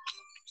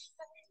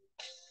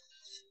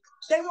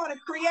 They want to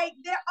create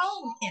their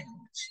own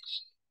image.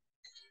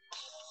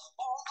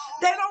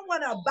 They don't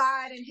want to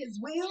abide in his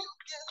will.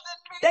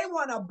 They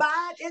want to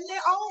abide in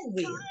their own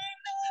will.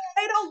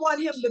 They don't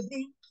want him to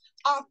be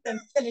often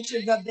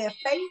finishers of their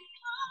faith.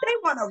 They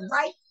want to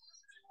write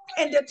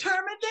and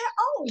determine their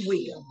own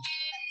will.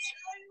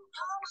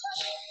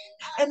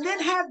 And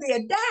then have the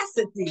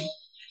audacity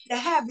to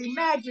have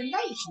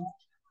imagination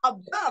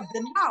above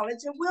the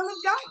knowledge and will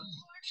of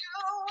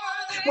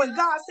God. When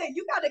God said,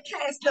 you got to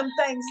cast them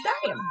things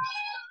down.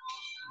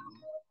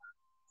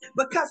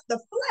 Because the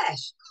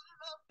flesh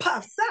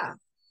puffs up.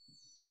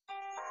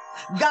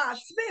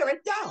 God's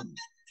spirit don't.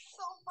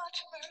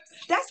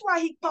 That's why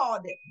he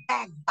called it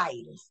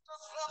backbiters,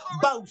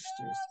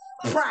 boasters,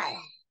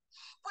 proud,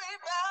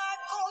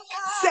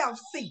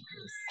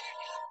 self-seekers,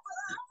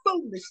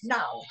 foolish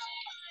knowledge,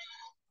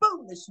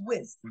 foolish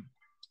wisdom,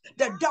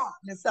 the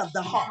darkness of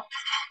the heart,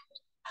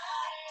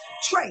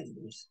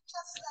 traitors,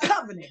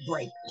 covenant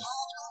breakers,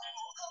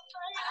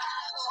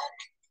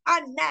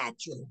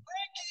 unnatural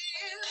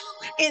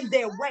in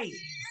their ways.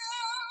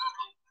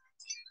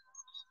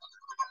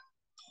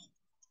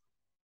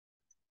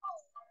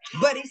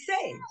 But he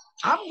said,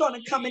 I'm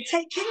going to come and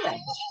take care of it.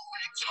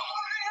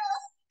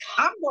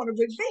 I'm going to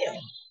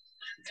reveal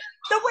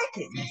the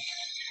wickedness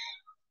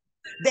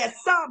that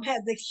some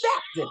has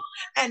accepted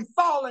and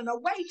fallen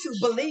away to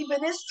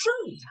believing is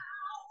true.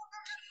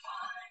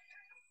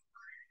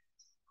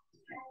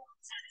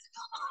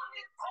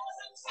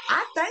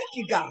 I thank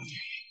you, God.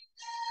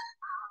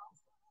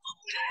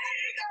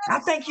 I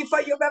thank you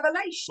for your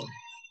revelation.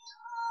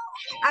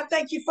 I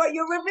thank you for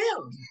your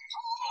revealing.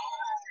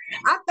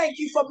 I thank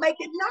you for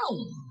making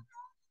known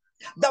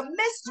the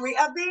mystery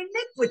of the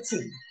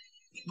iniquity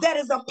that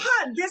is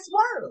upon this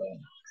world.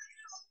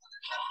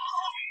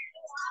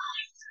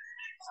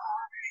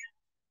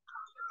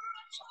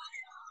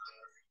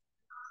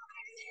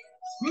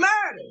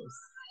 Murders,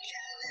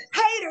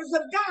 haters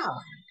of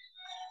God.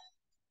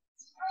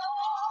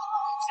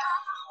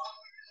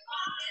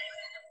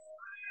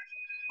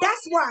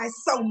 That's why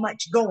it's so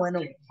much going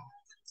on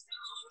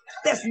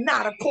that's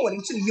not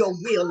according to your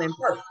will and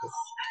purpose.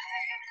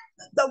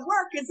 The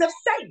workings of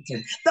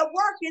Satan, the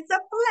workings of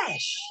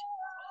flesh,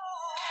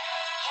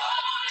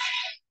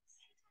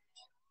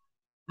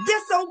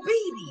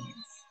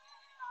 disobedience,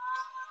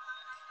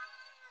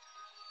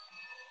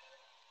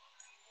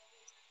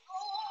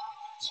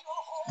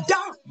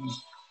 darkness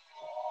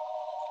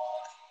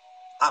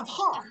of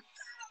heart.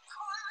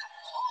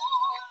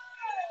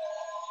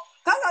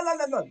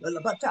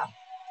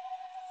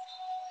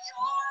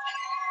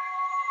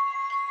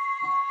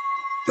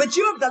 But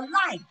you're the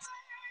light.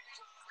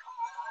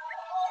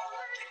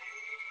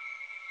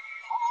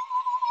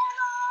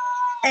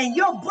 And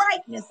your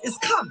brightness is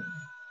coming.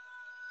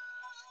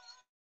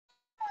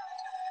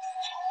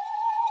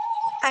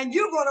 And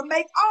you're going to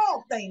make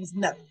all things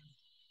known.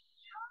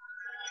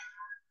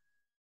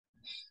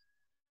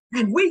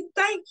 And we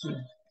thank you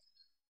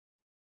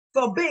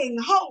for being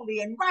holy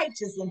and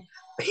righteous and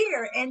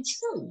pure and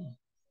true.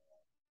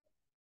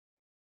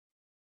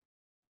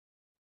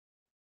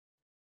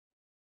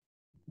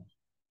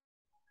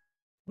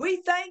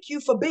 We thank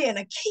you for being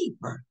a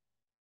keeper.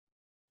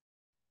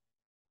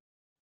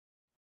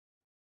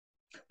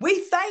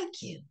 We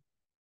thank you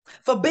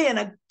for being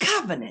a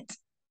covenant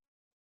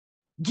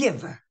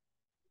giver.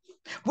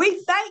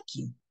 We thank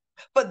you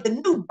for the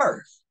new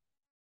birth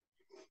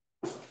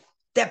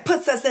that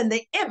puts us in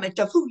the image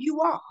of who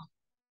you are.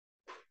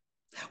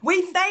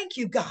 We thank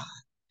you, God,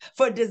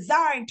 for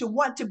desiring to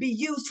want to be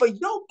used for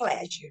your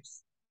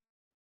pleasures,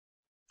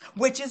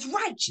 which is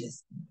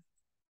righteous.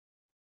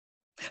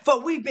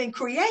 For we've been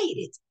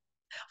created.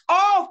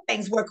 All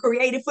things were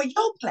created for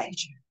your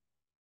pleasure.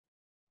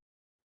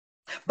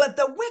 But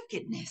the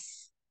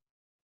wickedness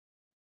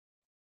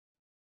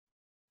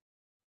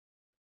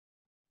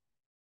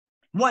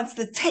wants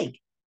to take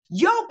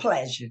your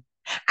pleasure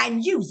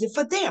and use it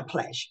for their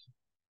pleasure.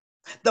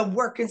 The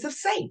workings of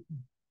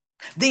Satan,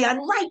 the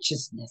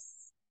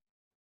unrighteousness.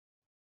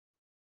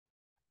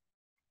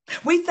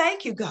 We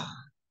thank you, God,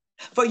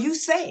 for you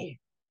said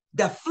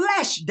the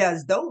flesh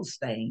does those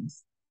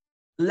things,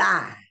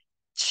 lie,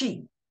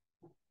 cheat,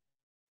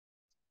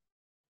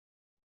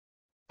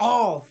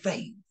 all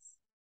things,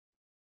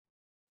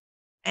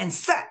 and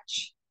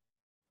such.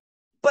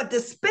 But the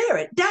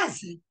spirit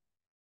doesn't.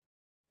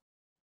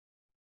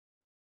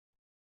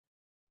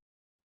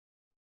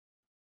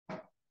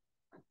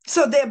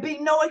 So there'll be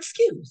no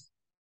excuse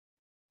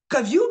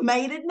because you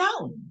made it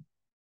known.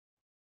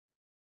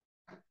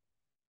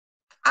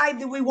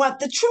 Either we want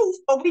the truth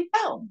or we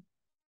don't.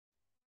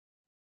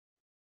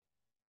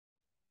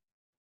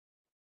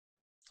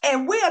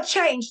 And we'll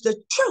change the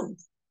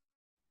truth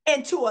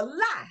into a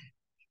lie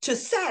to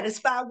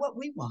satisfy what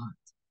we want.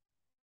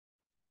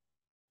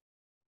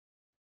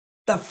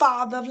 The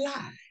father of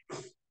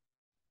lies.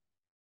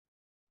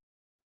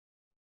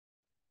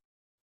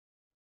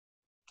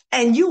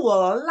 And you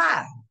will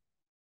allow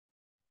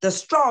the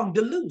strong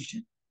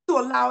delusion to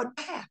allow it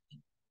to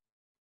happen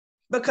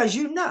because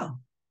you know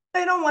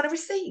they don't want to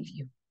receive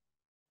you.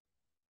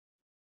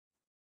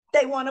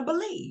 They want to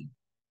believe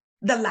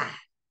the lie.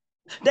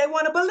 They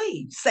want to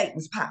believe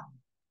Satan's power.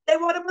 They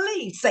want to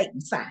believe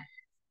Satan's sign.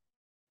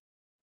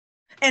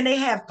 And they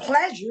have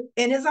pleasure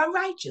in his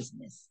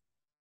unrighteousness.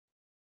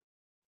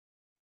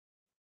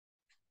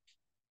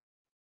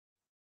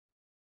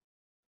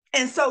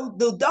 And so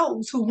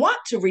those who want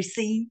to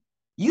receive,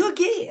 you'll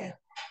give.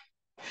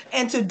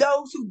 And to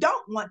those who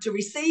don't want to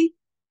receive,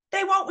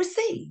 they won't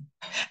receive.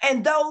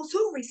 And those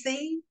who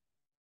receive,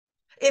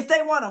 if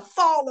they want to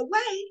fall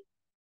away,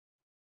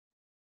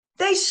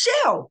 they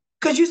shall.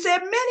 Because you said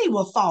many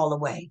will fall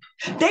away.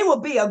 They will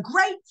be a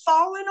great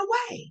falling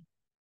away.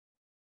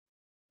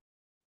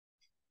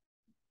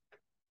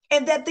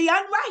 And that the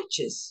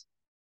unrighteous,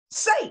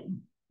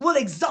 Satan, will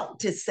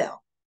exalt himself.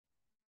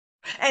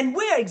 And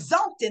we're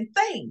exalting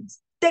things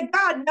that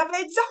God never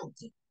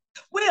exalted.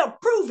 We're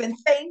approving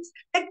things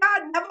that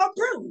God never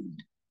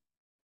approved.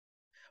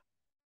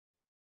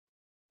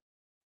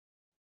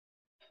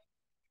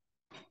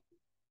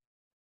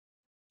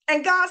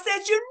 And God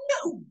says, you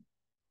knew,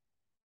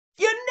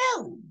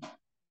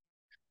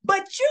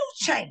 but you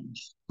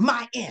changed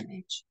my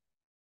image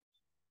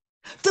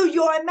through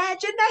your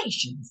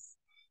imaginations.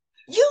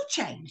 You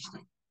changed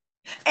it.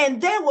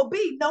 And there will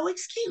be no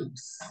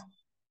excuse.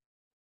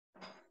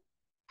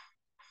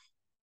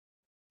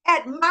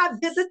 At my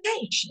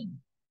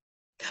visitation,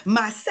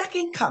 my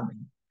second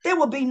coming, there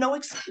will be no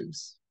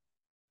excuse.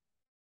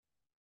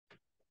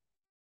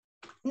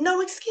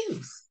 No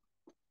excuse.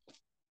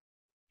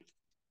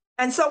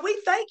 And so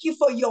we thank you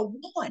for your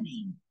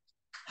warning.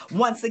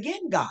 Once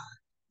again, God,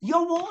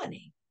 your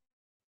warning,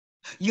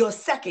 your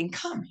second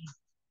coming.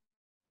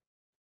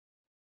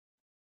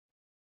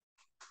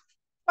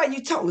 But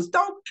you told us,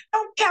 don't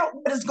count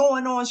what is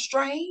going on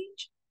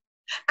strange.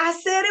 I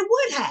said it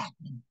would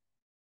happen.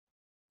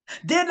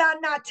 Did I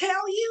not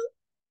tell you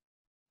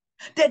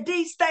that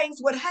these things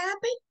would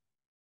happen?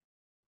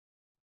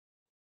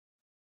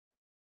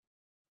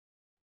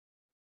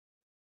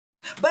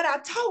 But I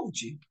told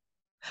you,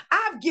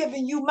 I've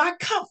given you my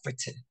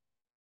comforter.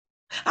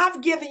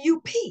 I've given you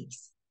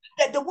peace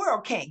that the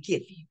world can't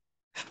give you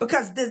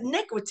because the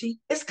iniquity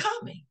is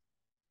coming.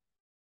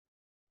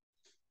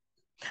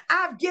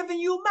 I've given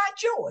you my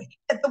joy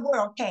that the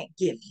world can't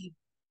give you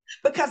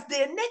because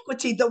the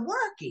iniquity, the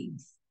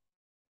workings,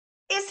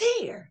 is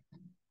here.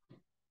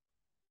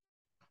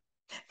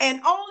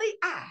 And only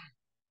I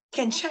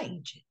can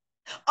change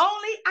it.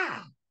 Only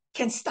I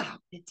can stop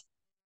it.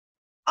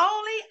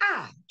 Only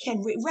I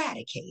can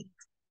eradicate it.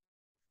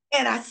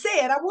 And I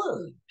said I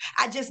would.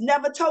 I just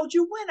never told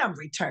you when I'm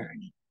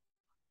returning.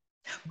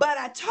 But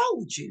I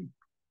told you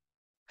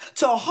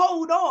to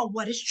hold on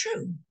what is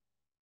true,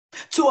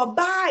 to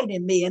abide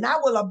in me, and I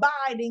will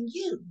abide in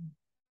you.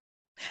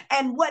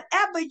 And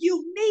whatever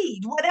you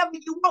need, whatever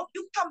you want,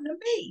 you come to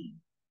me.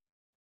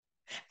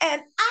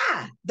 And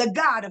I, the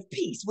God of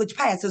peace, which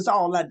passes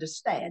all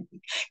understanding,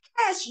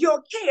 cast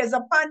your cares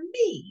upon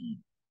me.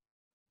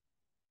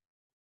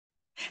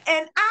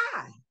 And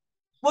I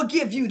will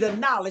give you the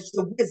knowledge,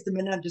 the wisdom,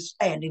 and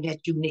understanding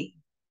that you need.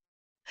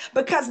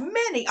 Because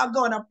many are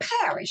going to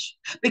perish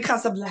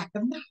because of lack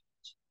of knowledge.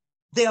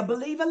 They'll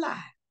believe a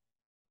lie.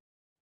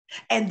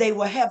 And they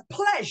will have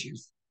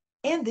pleasures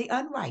in the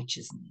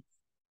unrighteousness.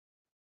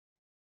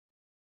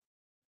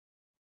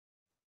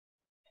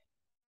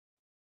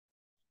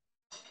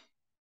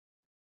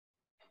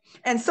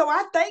 And so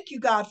I thank you,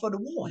 God, for the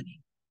warning.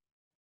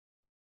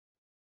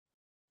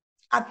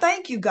 I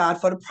thank you, God,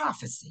 for the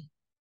prophecy.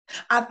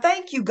 I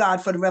thank you,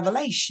 God, for the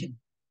revelation.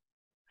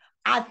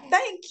 I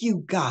thank you,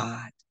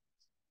 God,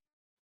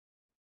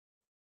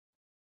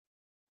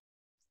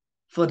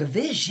 for the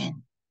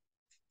vision.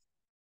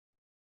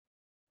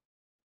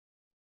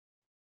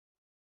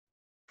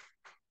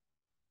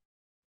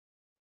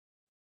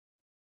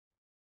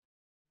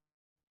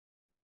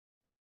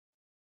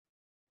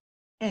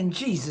 In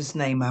Jesus'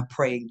 name I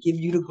pray and give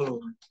you the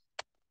glory.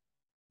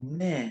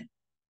 Amen.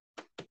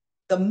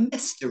 The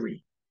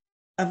mystery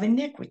of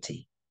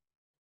iniquity.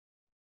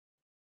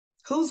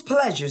 Whose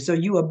pleasures are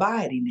you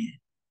abiding in?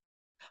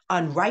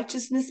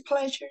 Unrighteousness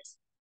pleasures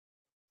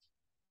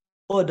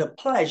or the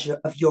pleasure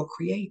of your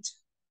Creator?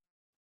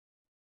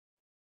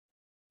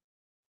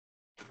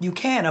 You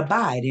can't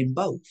abide in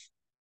both.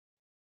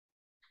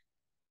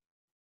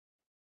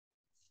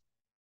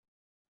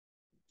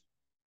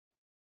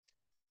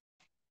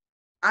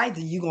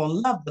 Either you're going to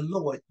love the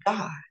Lord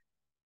God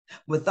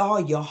with all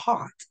your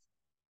heart,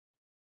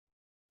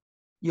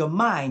 your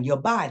mind, your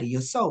body, your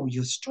soul,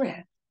 your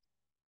strength,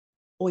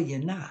 or you're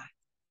not.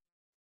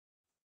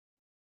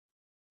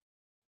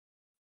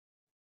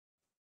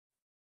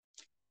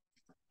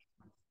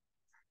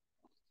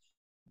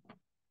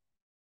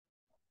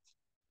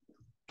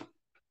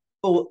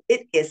 For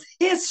it is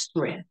his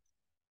strength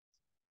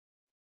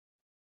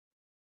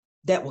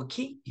that will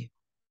keep you.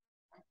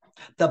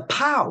 The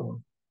power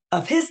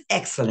of his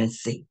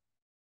excellency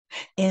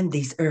in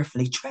these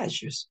earthly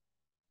treasures,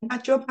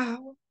 not your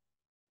power.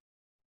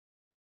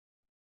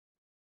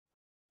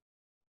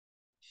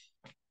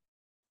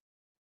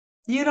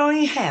 You don't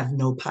even have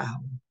no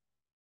power.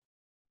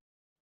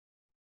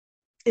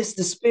 It's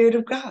the Spirit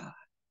of God.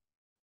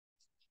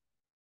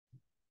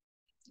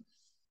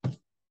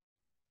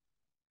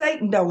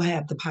 Satan don't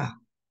have the power.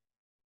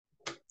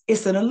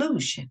 It's an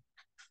illusion,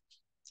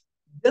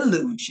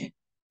 delusion,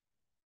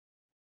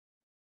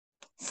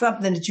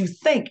 something that you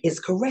think is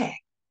correct,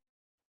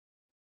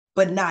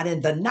 but not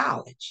in the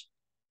knowledge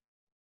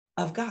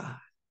of God.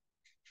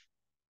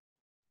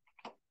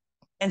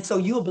 And so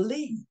you'll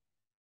believe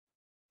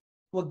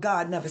what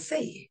God never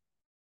said.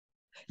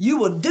 You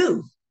will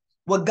do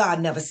what God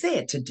never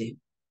said to do.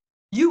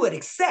 You would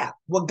accept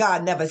what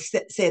God never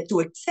said to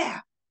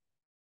accept.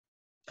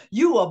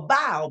 You will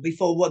bow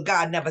before what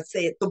God never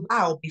said to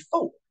bow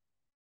before.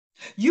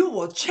 You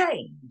will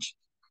change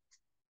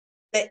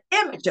the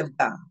image of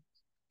God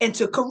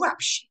into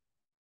corruption.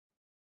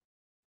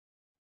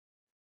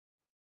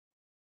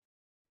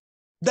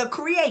 The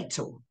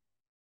creator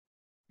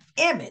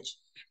image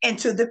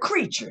into the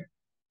creature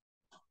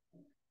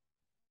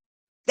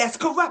that's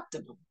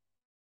corruptible.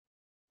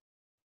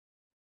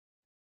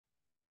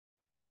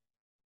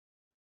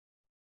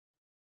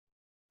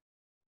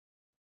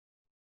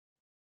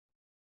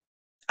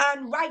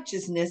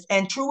 Unrighteousness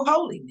and true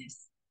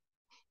holiness.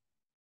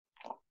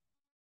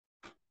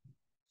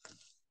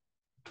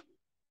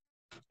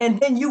 And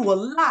then you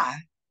will lie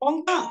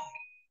on God.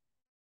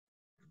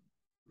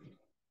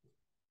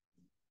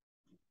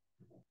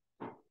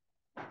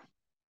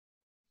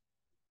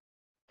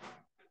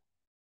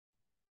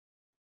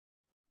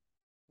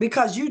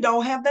 Because you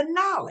don't have the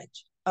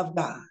knowledge of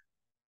God.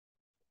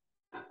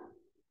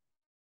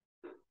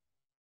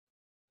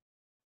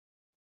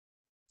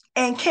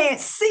 And can't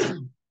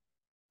see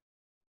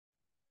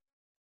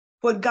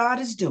what God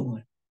is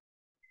doing.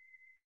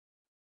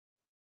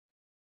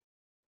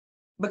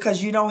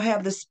 Because you don't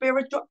have the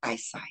spiritual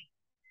eyesight.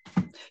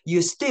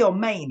 You're still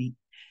maintaining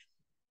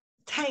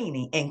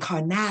in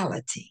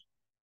carnality.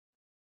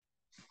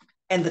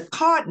 And the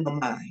cardinal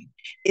mind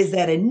is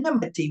at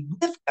enmity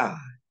with God.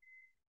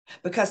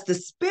 Because the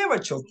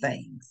spiritual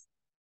things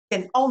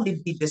can only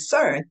be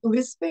discerned through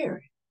his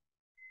spirit.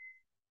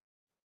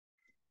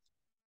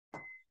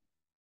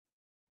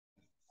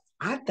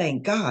 I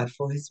thank God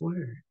for his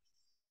word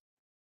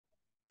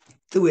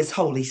through his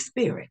Holy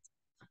Spirit.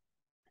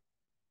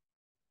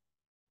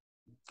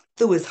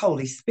 Through his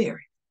Holy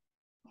Spirit.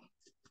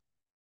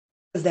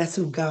 Because that's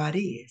who God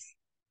is.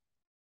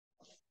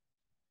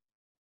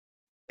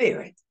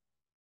 Spirit.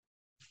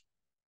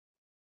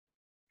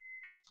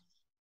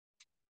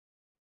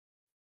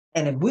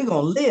 And if we're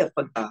going to live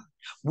for God,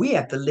 we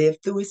have to live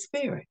through his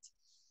spirit.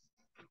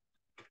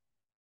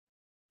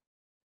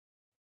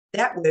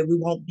 That way we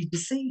won't be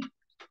deceived.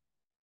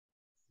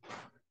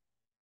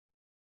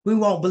 We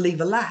won't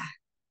believe a lie.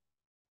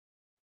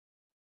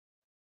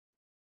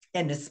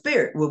 And the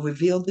spirit will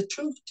reveal the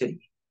truth to you.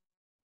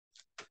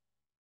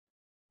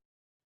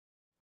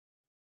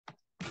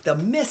 The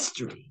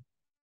mystery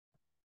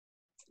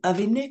of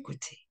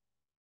iniquity.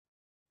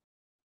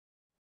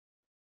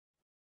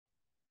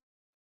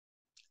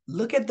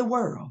 Look at the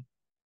world.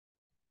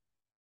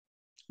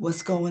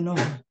 What's going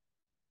on?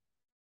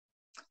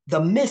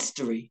 The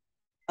mystery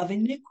of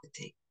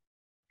iniquity.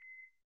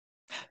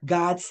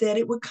 God said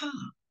it would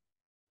come.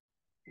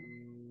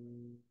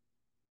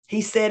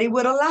 He said he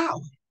would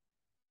allow it.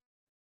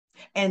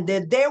 And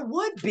that there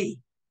would be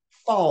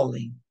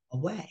falling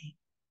away.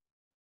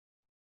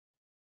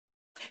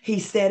 He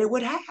said it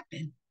would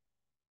happen.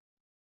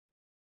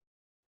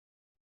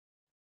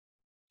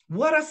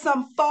 What are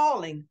some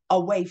falling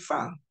away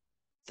from?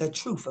 The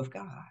truth of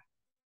God.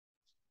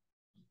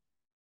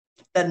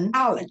 The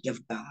knowledge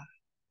of God.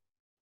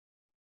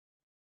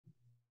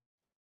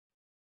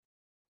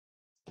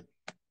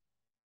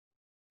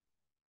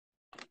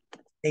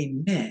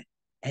 Amen.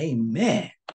 Amen.